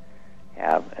with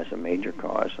have as a major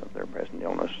cause of their present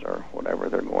illness or whatever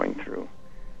they're going through,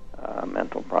 a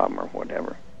mental problem or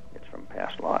whatever, it's from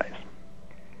past lives.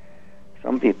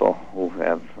 Some people who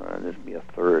have, this would be a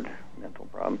third mental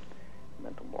problem,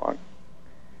 mental block,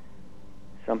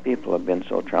 some people have been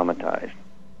so traumatized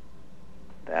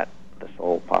that the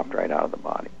soul popped right out of the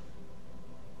body,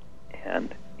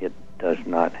 and it does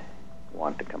not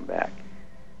want to come back.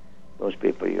 Those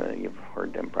people, you've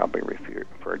heard them probably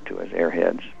referred to as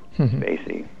airheads,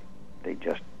 spacey. They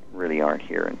just really aren't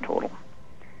here in total.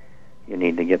 You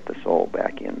need to get the soul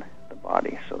back in the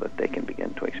body so that they can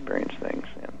begin to experience things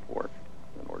and work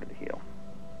in order to heal.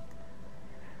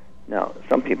 Now,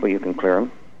 some people you can clear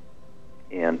them,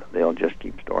 and they'll just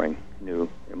keep storing new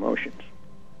emotions,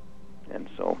 and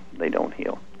so they don't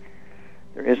heal.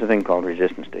 There is a thing called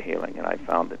resistance to healing, and I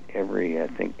found that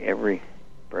every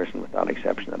person without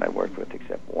exception that I worked with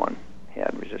except one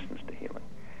had resistance to healing.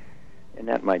 And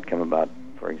that might come about,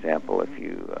 for example, if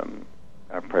you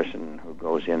are a person who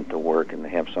goes into work and they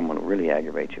have someone who really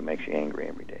aggravates you, makes you angry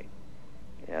every day.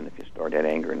 And if you store that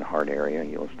anger in the heart area,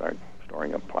 you'll start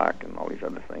storing up plaque and all these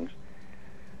other things.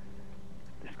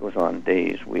 This goes on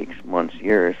days, weeks, months,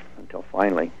 years, until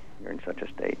finally you're in such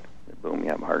a state that, boom, you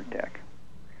have a heart attack.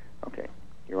 Okay,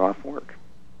 you're off work.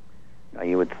 Now,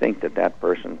 you would think that that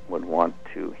person would want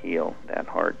to heal that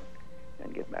heart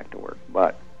and get back to work.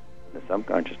 But the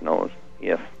subconscious knows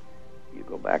if you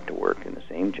go back to work in the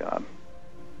same job,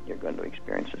 you're going to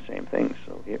experience the same things.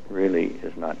 So it really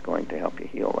is not going to help you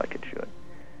heal like it should.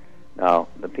 Now,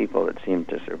 the people that seem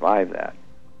to survive that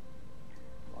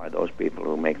are those people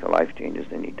who make the life changes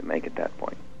they need to make at that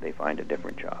point. They find a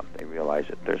different job. They realize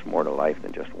that there's more to life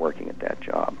than just working at that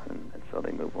job, and so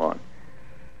they move on.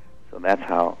 So that's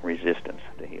how resistance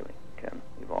to healing can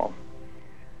evolve.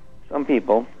 Some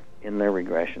people, in their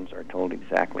regressions, are told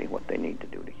exactly what they need to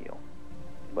do to heal.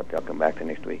 But they'll come back the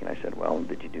next week, and I said, well,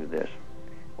 did you do this?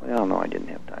 Well, no, I didn't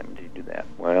have time. Did you do that?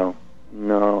 Well,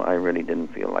 no, I really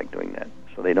didn't feel like doing that.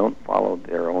 So they don't follow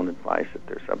their own advice that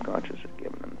their subconscious has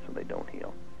given them, so they don't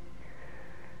heal.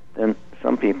 Then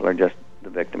some people are just the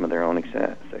victim of their own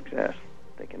success.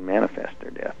 They can manifest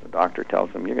their death. The doctor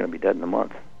tells them, you're going to be dead in a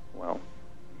month. Well,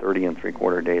 30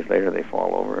 3/4 days later, they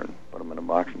fall over and put them in a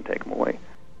box and take them away.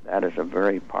 That is a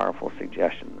very powerful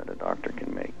suggestion that a doctor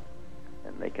can make,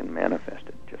 and they can manifest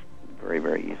it just very,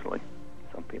 very easily.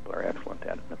 Some people are excellent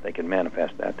at it. If they can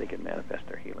manifest that, they can manifest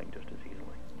their healing just as easily.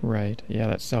 Right. Yeah,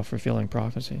 that's self-fulfilling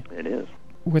prophecy. It is.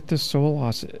 With the soul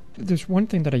loss, there's one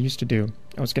thing that I used to do.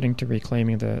 I was getting to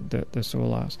reclaiming the soul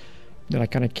loss that I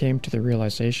kind of came to the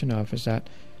realization of is that,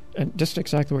 and just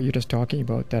exactly what you're just talking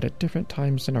about, that at different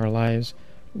times in our lives,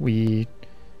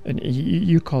 and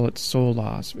you call it soul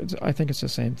loss. I think it's the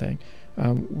same thing.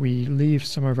 We leave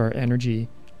some of our energy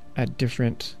at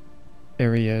different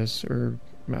areas or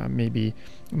maybe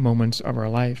moments of our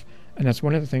life. And that's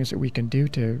one of the things that we can do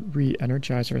to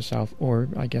re-energize ourselves, or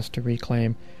I guess to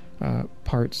reclaim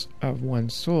parts of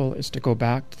one's soul, is to go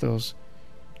back to those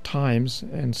times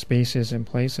and spaces and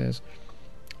places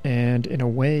and in a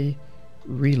way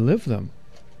relive them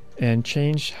and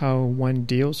change how one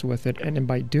deals with it. And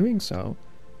by doing so,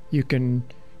 you can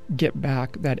get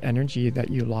back that energy that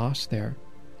you lost there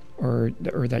or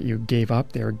that you gave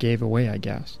up there, gave away, I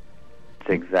guess. It's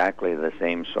exactly the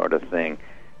same sort of thing.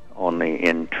 Only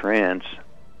in trance,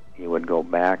 you would go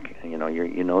back, you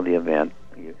know the event.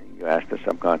 You ask the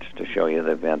subconscious to show you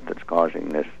the event that's causing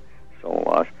this soul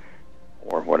loss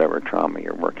or whatever trauma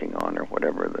you're working on or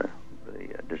whatever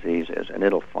the disease is, and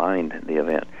it'll find the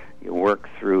event. You work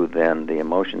through then the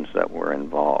emotions that were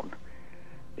involved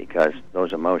because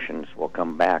those emotions will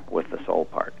come back with the soul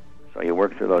part. So you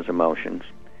work through those emotions.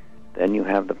 Then you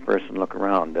have the person look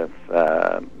around. If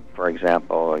for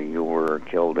example, you were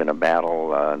killed in a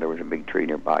battle, there was a big tree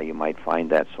nearby, you might find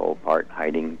that soul part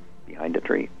hiding behind a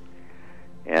tree.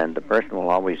 And the person will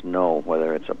always know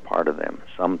whether it's a part of them.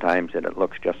 Sometimes it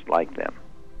looks just like them.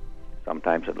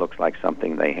 Sometimes it looks like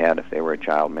something they had if they were a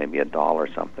child, maybe a doll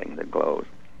or something that glows.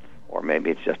 Or maybe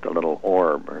it's just a little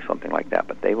orb or something like that.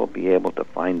 But they will be able to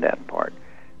find that part.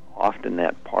 Often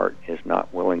that part is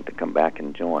not willing to come back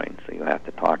and join, so you have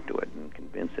to talk to it and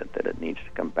convince it that it needs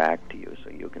to come back to you so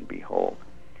you can be whole.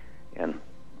 And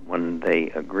when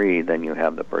they agree, then you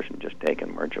have the person just take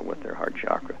and merge it with their heart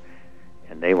chakra.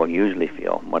 And they will usually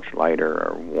feel much lighter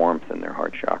or warmth in their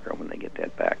heart chakra when they get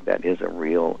that back. That is a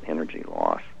real energy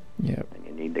loss. Yep. And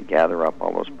you need to gather up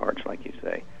all those parts, like you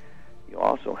say. You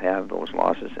also have those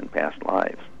losses in past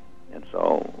lives. And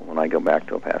so when I go back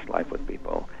to a past life with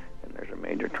people, and there's a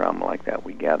major trauma like that,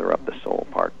 we gather up the soul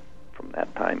part from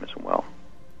that time as well.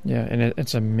 Yeah, and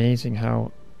it's amazing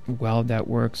how well that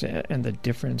works and the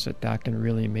difference that can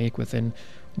really make within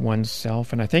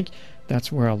oneself. And I think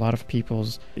that's where a lot of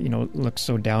people's, look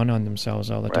so down on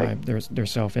themselves all the time, their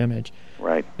self-image.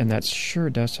 Right. And that sure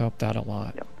does help that a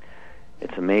lot. Yep.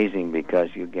 It's amazing because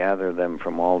you gather them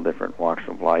from all different walks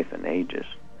of life and ages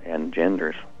and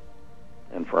genders.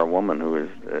 And for a woman who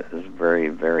is very,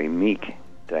 very meek,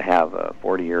 to have a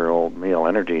 40-year-old male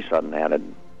energy suddenly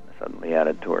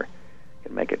added to her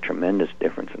can make a tremendous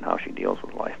difference in how she deals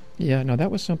with life. Yeah, no,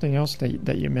 that was something else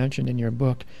that you mentioned in your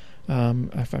book.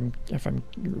 If I'm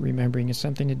remembering, is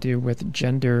something to do with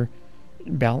gender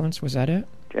balance. Was that it?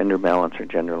 Gender balance or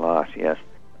gender loss, yes.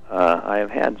 I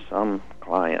have had some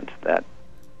clients that,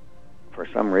 for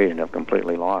some reason, have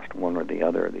completely lost one or the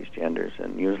other of these genders,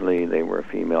 and usually they were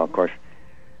female. Of course,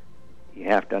 you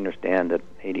have to understand that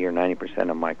 80 or 90%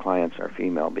 of my clients are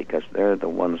female because they're the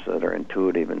ones that are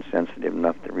intuitive and sensitive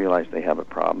enough to realize they have a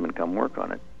problem and come work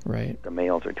on it. Right. The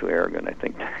males are too arrogant, I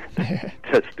think,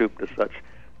 to stoop to such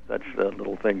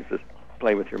little things as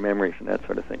play with your memories and that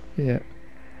sort of thing. Yeah.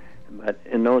 But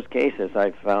in those cases,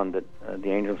 I've found that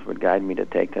the angels would guide me to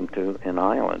take them to an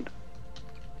island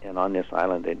And on this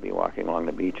island, they'd be walking along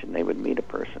the beach, and they would meet a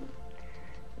person.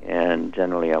 And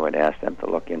generally, I would ask them to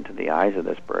look into the eyes of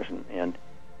this person. And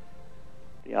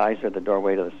the eyes are the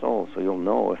doorway to the soul, so you'll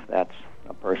know if that's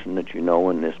a person that you know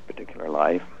in this particular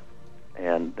life.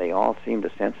 And they all seem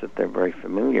to sense that they're very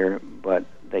familiar, but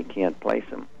they can't place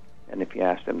them. And if you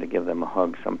ask them to give them a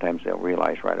hug, sometimes they'll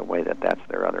realize right away that that's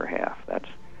their other half.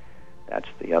 That's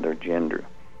the other gender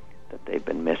that they've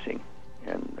been missing,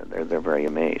 and they're very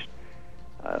amazed.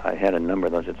 I had a number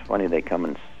of those. It's funny, they come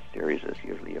in series.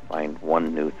 Usually you find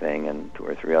one new thing, and 2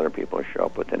 or 3 other people show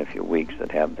up within a few weeks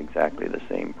that have exactly the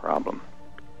same problem.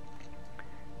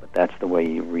 But that's the way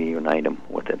you reunite them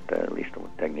with it, at least the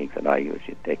technique that I use.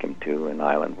 You take them to an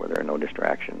island where there are no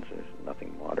distractions, there's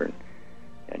nothing modern,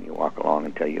 and you walk along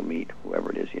until you meet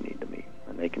whoever it is you need to meet.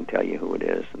 And they can tell you who it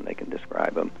is, and they can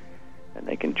describe them, and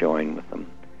they can join with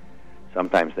them.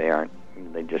 Sometimes they aren't.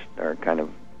 They just are kind of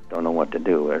don't know what to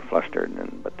do. They're flustered,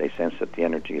 but they sense that the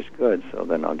energy is good, so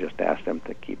then I'll just ask them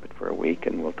to keep it for a week,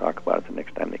 and we'll talk about it the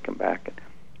next time they come back.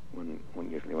 And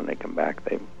usually when they come back,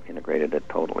 they've integrated it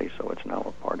totally, so it's now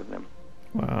a part of them.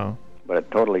 Wow. But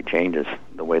it totally changes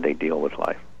the way they deal with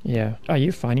life. Yeah. Are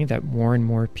you finding that more and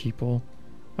more people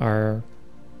are,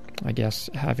 I guess,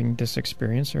 having this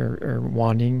experience or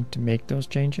wanting to make those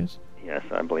changes? Yes,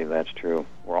 I believe that's true.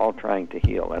 We're all trying to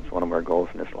heal. That's one of our goals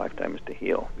in this lifetime, is to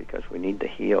heal, because we need to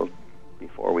heal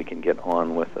before we can get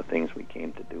on with the things we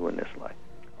came to do in this life.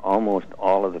 Almost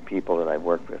all of the people that I've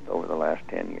worked with over the last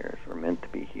 10 years are meant to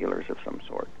be healers of some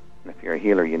sort. And if you're a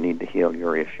healer, you need to heal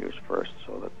your issues first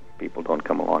so that people don't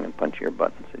come along and punch your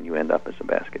buttons and you end up as a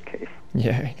basket case.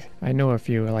 Yeah, I know a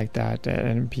few like that,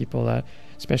 and people that,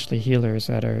 especially healers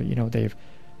that are, they've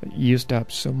used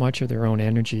up so much of their own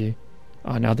energy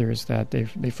on others that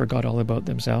they forgot all about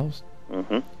themselves.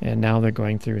 Mm-hmm. And now they're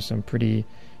going through some pretty,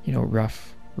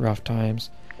 rough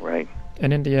times. Right.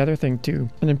 And then the other thing too,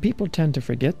 and then people tend to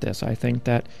forget this, I think,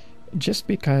 that just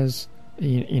because,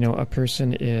 a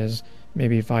person is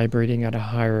maybe vibrating at a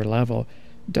higher level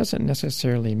doesn't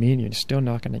necessarily mean you're still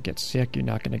not going to get sick, you're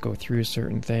not going to go through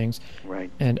certain things. Right.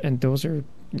 And those are,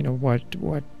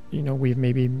 what we've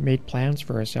maybe made plans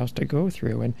for ourselves to go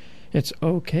through, and it's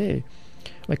okay.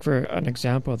 Like, for an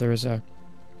example, there was a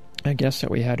guest that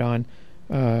we had on,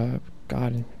 I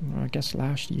guess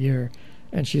last year,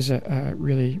 and she's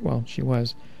she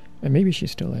was, and maybe she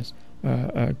still is,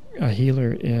 a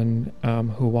healer in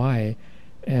Hawaii,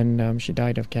 and she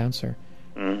died of cancer.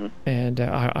 Mm-hmm. And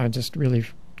I'm just really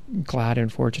glad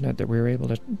and fortunate that we were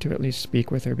able to at least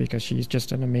speak with her, because she's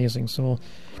just an amazing soul.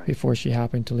 Right. Before she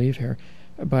happened to leave here.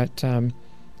 But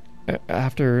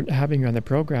after having her on the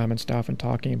program and stuff and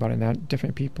talking about it, and that,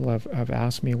 different people have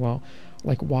asked me, well,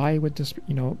 like, why would this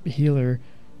healer,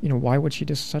 why would she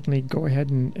just suddenly go ahead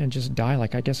and just die?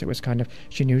 Like, I guess it was kind of,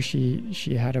 she knew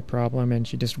she had a problem, and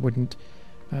she just wouldn't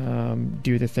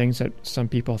do the things that some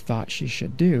people thought she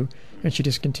should do, and she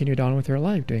just continued on with her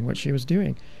life doing what she was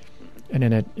doing. And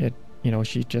then it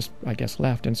she just, I guess,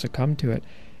 left and succumbed to it.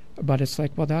 But it's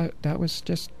like, well, that was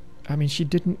just, she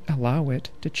didn't allow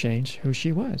it to change who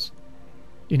she was.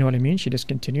 You know what I mean? She just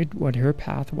continued what her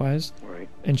path was, Right.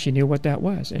 And she knew what that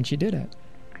was, and she did it.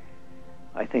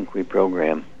 I think we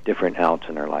program different outs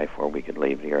in our life where we could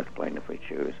leave the earth plane if we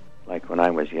choose. Like, when I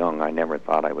was young, I never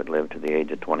thought I would live to the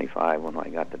age of 25. When I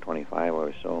got to 25, I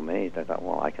was so amazed. I thought,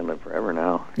 well, I can live forever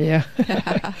now. Yeah.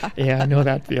 Yeah, I know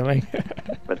that feeling.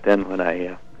 But then when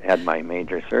I had my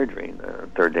major surgery, the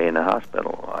third day in the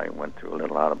hospital, I went through a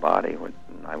little out of body. When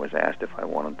I was asked if I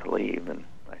wanted to leave, and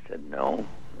I said no.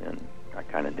 And I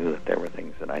kind of knew that there were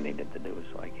things that I needed to do,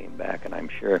 so I came back. And I'm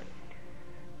sure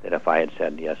that if I had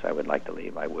said yes, I would like to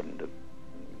leave, I wouldn't have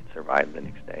survived the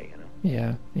next day.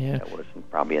 Yeah. That was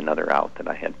probably another out that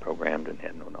I had programmed and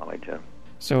had no knowledge of.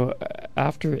 So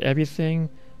after everything,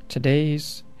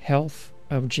 today's health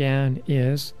of Jan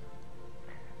is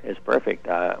perfect.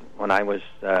 When I was,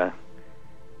 at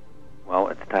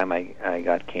the time I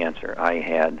got cancer, I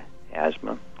had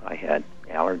asthma, I had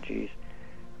allergies,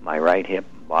 my right hip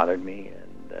bothered me,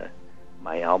 and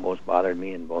my elbows bothered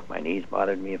me, and both my knees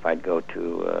bothered me. If I'd go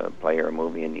to play or a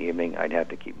movie in the evening, I'd have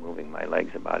to keep moving my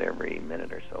legs about every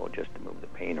minute or so just to move the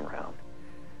pain around.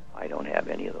 I don't have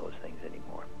any of those things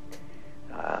anymore.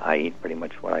 I eat pretty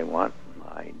much what I want.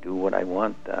 I do what I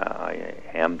want. I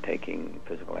am taking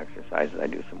physical exercises. I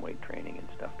do some weight training and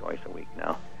stuff twice a week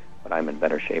now. But I'm in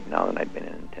better shape now than I've been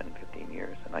in 10, 15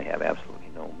 years, and I have absolutely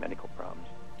no medical problems.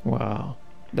 Wow.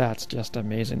 That's just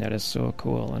amazing. That is so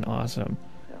cool and awesome.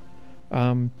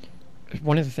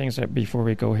 One of the things that, before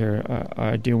we go here,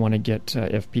 I do want to get,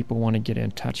 if people want to get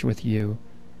in touch with you,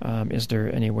 is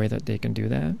there any way that they can do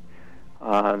that?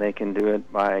 They can do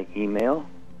it by email,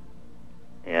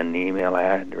 And the email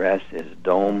address is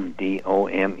dome,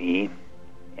 D-O-M-E,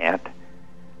 at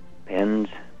pens,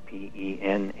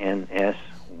 P-E-N-N-S,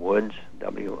 woods,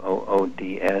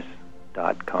 W-O-O-D-S.com,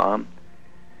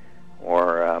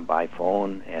 or by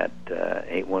phone at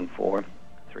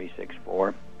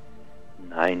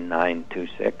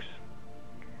 814-364-9926.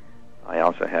 I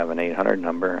also have an 800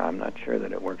 number. I'm not sure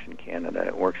that it works in Canada.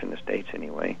 It works in the States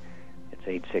anyway. It's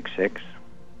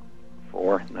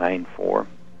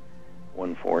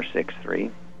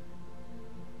 866-494-1463.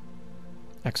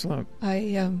 Excellent.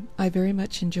 I very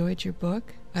much enjoyed your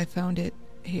book. I found it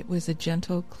was a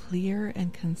gentle, clear,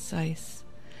 and concise.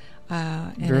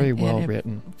 Very well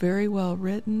written. Very well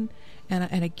written.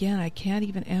 And again, I can't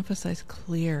even emphasize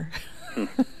clear.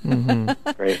 Mm-hmm.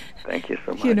 Great. Thank you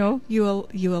so much. You know,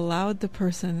 you allowed the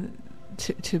person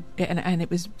to and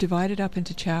it was divided up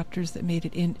into chapters that made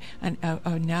it in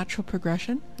a natural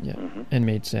progression. Yeah, Mm-hmm. and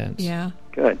made sense. Yeah.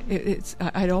 Good.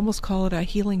 I'd almost call it a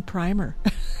healing primer.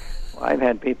 Well, I've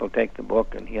had people take the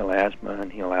book and heal asthma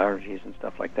and heal allergies and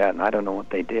stuff like that, and I don't know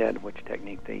what they did, which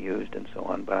technique they used, and so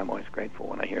on. But I'm always grateful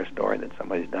when I hear a story that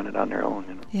somebody's done it on their own.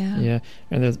 You know? Yeah. Yeah,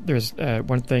 and there's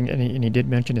one thing, and he did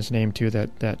mention his name too.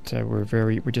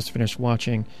 That we just finished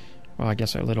watching. Well, I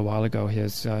guess a little while ago,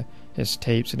 his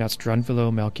tapes, and that's Drunvalo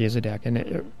Melchizedek.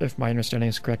 And if my understanding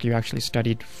is correct, you actually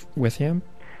studied with him.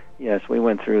 Yes, we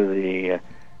went through the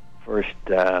first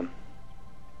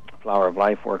Flower of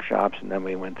Life workshops, and then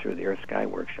we went through the Earth Sky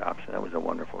workshops, and that was a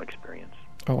wonderful experience.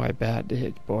 Oh, I bet.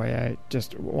 Boy,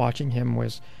 just watching him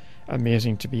was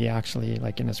amazing. To be actually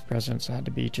like in his presence had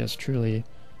to be just truly,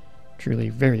 truly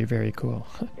very, very cool.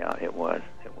 Yeah, it was.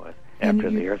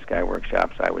 After the Earth Sky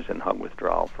workshops, I was in hug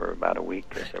withdrawal for about a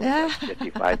week. There were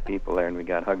 55 people there, and we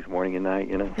got hugs morning and night,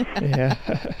 you know. Yeah.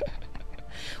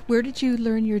 Where did you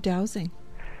learn your dowsing?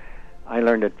 I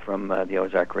learned it from the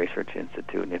Ozark Research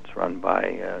Institute, and it's run by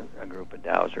a group of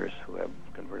dowsers who have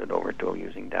converted over to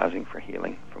using dowsing for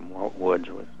healing. From Walt Woods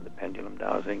was the pendulum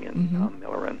dowsing, and Tom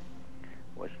Millerin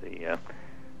was the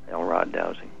L-rod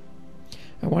dowsing.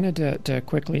 I wanted to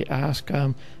quickly ask,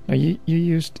 now you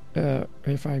used,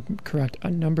 if I'm correct, a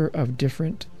number of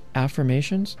different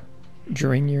affirmations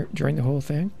during the whole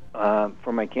thing?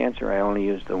 For my cancer, I only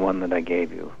used the one that I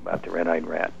gave you about the red-eyed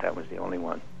rat. That was the only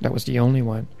one. That was the only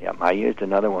one? Yeah, I used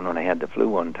another one when I had the flu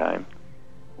one time,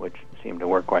 which seemed to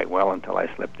work quite well until I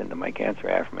slipped into my cancer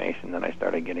affirmation. Then I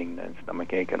started getting the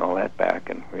stomach ache and all that back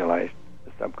and realized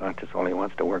the subconscious only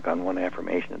wants to work on one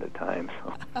affirmation at a time.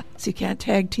 So you can't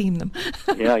tag team them.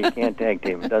 Yeah, you can't tag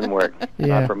team. It doesn't work. Yeah.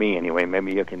 Not for me anyway.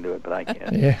 Maybe you can do it, but I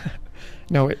can't. Yeah.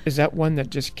 No, is that one that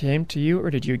just came to you,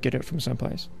 or did you get it from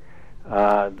someplace?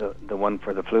 The one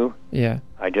for the flu? Yeah.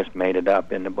 I just made it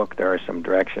up. In the book, there are some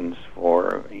directions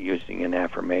for using an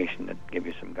affirmation that give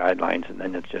you some guidelines, and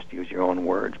then it's just use your own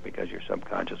words because your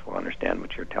subconscious will understand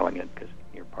what you're telling it because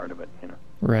you're part of it, you know.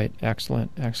 Right.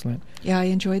 Excellent. Yeah, I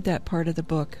enjoyed that part of the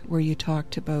book where you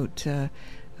talked about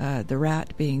the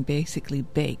rat being basically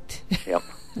baked. Yep.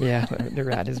 Yeah, the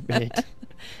rat is baked.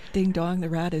 Ding dong, the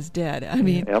rat is dead. I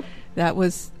mean, Yep. That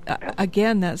was,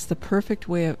 again, that's the perfect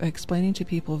way of explaining to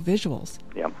people visuals.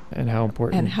 Yep. And how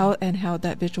important. And how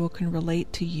that visual can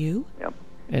relate to you. Yep.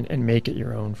 And make it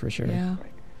your own, for sure. Yeah.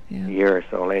 Right. Yeah. A year or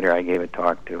so later, I gave a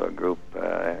talk to a group,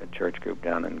 a church group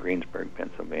down in Greensburg,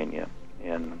 Pennsylvania.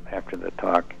 And after the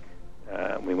talk,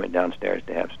 we went downstairs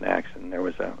to have snacks, and there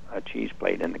was a cheese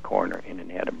plate in the corner, and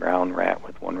it had a brown rat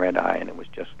with one red eye, and it was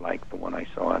just like the one I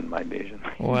saw in my vision.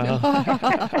 Wow.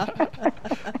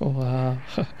 Wow.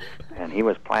 And he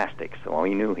was plastic, so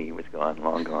we knew he was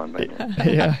long gone by then.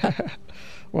 Yeah.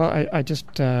 Well, I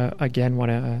just, again,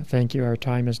 want to thank you. Our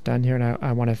time is done here, and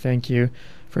I want to thank you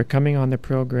for coming on the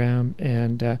program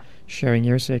and sharing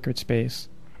your sacred space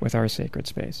with our sacred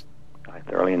space. I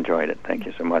thoroughly enjoyed it. Thank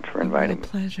you so much for inviting me.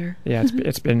 Pleasure. Yeah,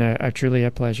 it's been truly a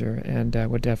pleasure, and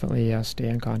we'll definitely stay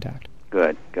in contact.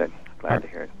 Good. Glad to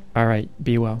hear it. All right.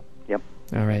 Be well. Yep.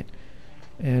 All right.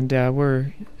 And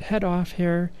we're head off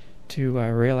here to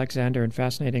Ray Alexander and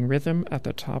Fascinating Rhythm at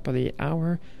the top of the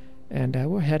hour, and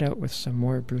we'll head out with some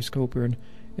more Bruce Cockburn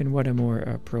in what a more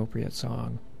appropriate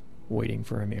song, Waiting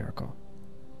for a Miracle.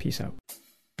 Peace out.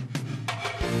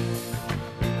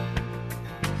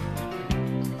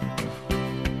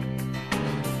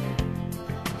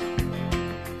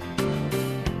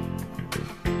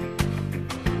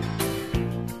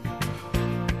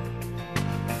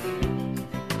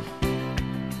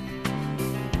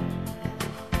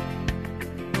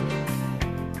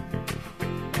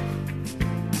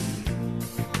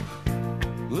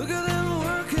 Look at them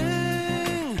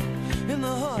working in the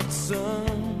hot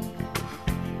sun.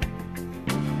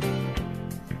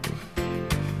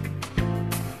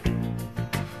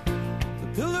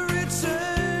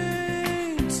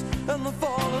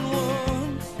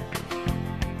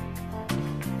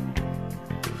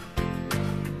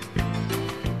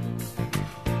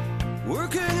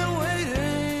 working and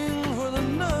waiting for the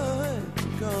night to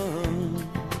come,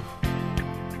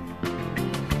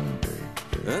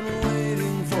 and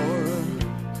waiting for her,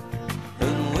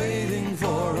 and waiting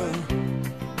for her,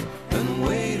 and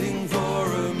waiting for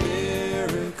a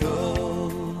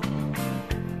miracle.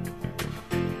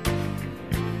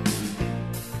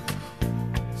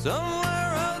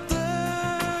 Somewhere out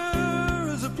there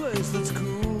is a place that's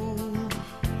cool,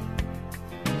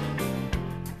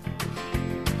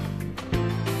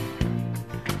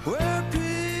 where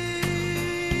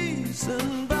peace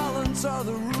and balance are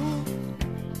the rule.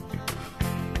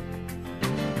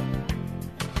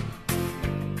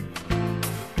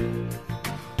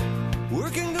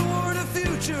 Working toward a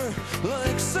future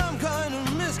like some kind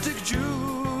of mystic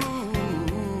Jew,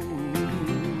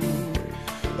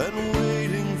 and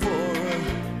waiting for her,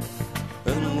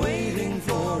 and waiting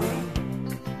for her,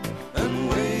 and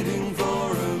waiting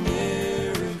for a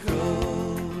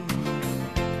miracle.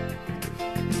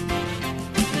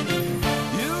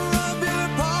 You rub your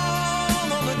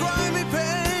palm on the grimy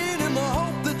pane in the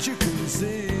hope that you can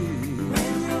see.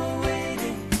 When you're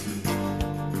waiting,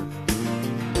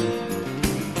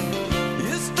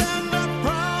 you stand up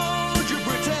proud, you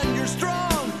pretend you're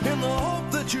strong in the hope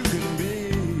that you can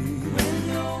be. When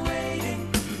you're waiting,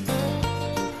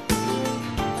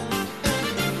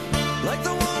 like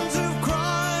the ones who've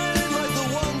cried, like the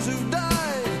ones who've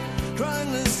died,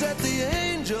 trying to set the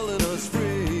angel in us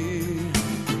free.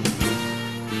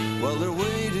 While they're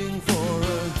waiting for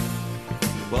her,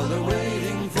 while they're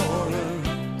waiting for her,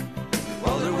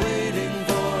 while they're waiting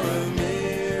for a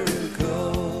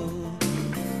miracle.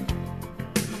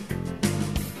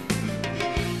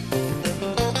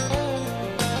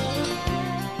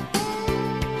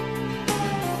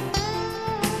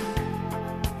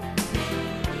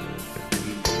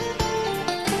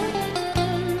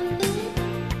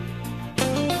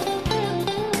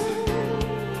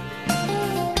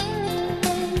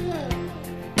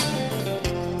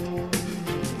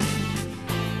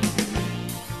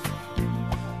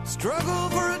 Struggle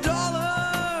for a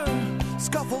dollar,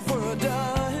 scuffle for a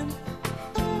dime.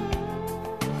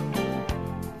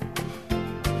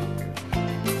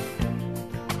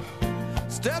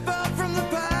 Step out from the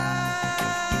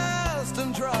past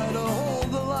and try to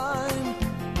hold the line.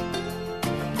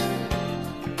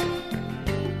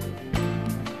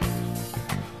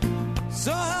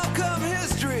 So how come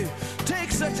history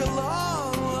takes such a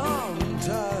long, long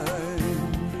time?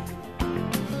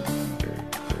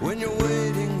 When you're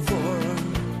waiting for her,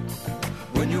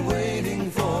 when you're waiting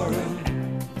for her,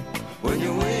 when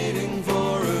you're waiting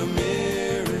for a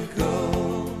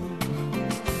miracle.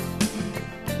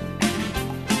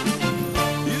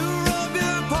 You rub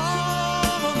your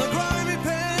palm on the grimy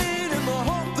pane in the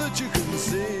hope that you can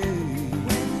see.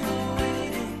 When you're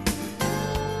waiting,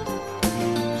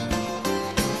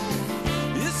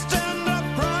 you stand up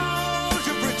proud,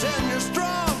 you pretend you're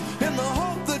strong in the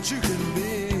hope that you can be.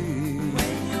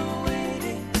 When you're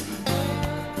waiting,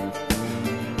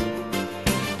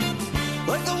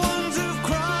 like the ones who've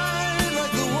cried,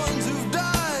 like the ones who've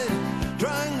died,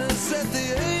 trying to set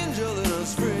the angel in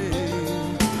us free.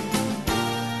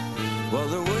 While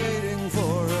they're waiting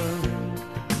for her,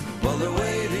 while they're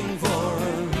waiting for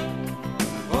her,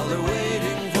 while they're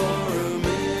waiting for a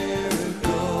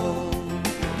miracle.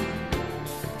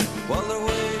 While they're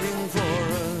waiting for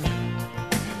her,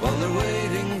 while they're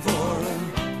waiting for her,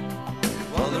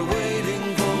 while they're waiting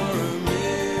for a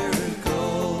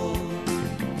miracle.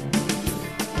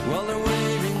 While they're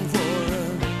waiting for her,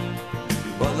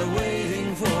 while they're waiting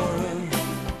for her,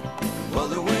 while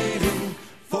they're waiting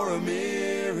for a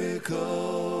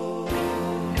miracle.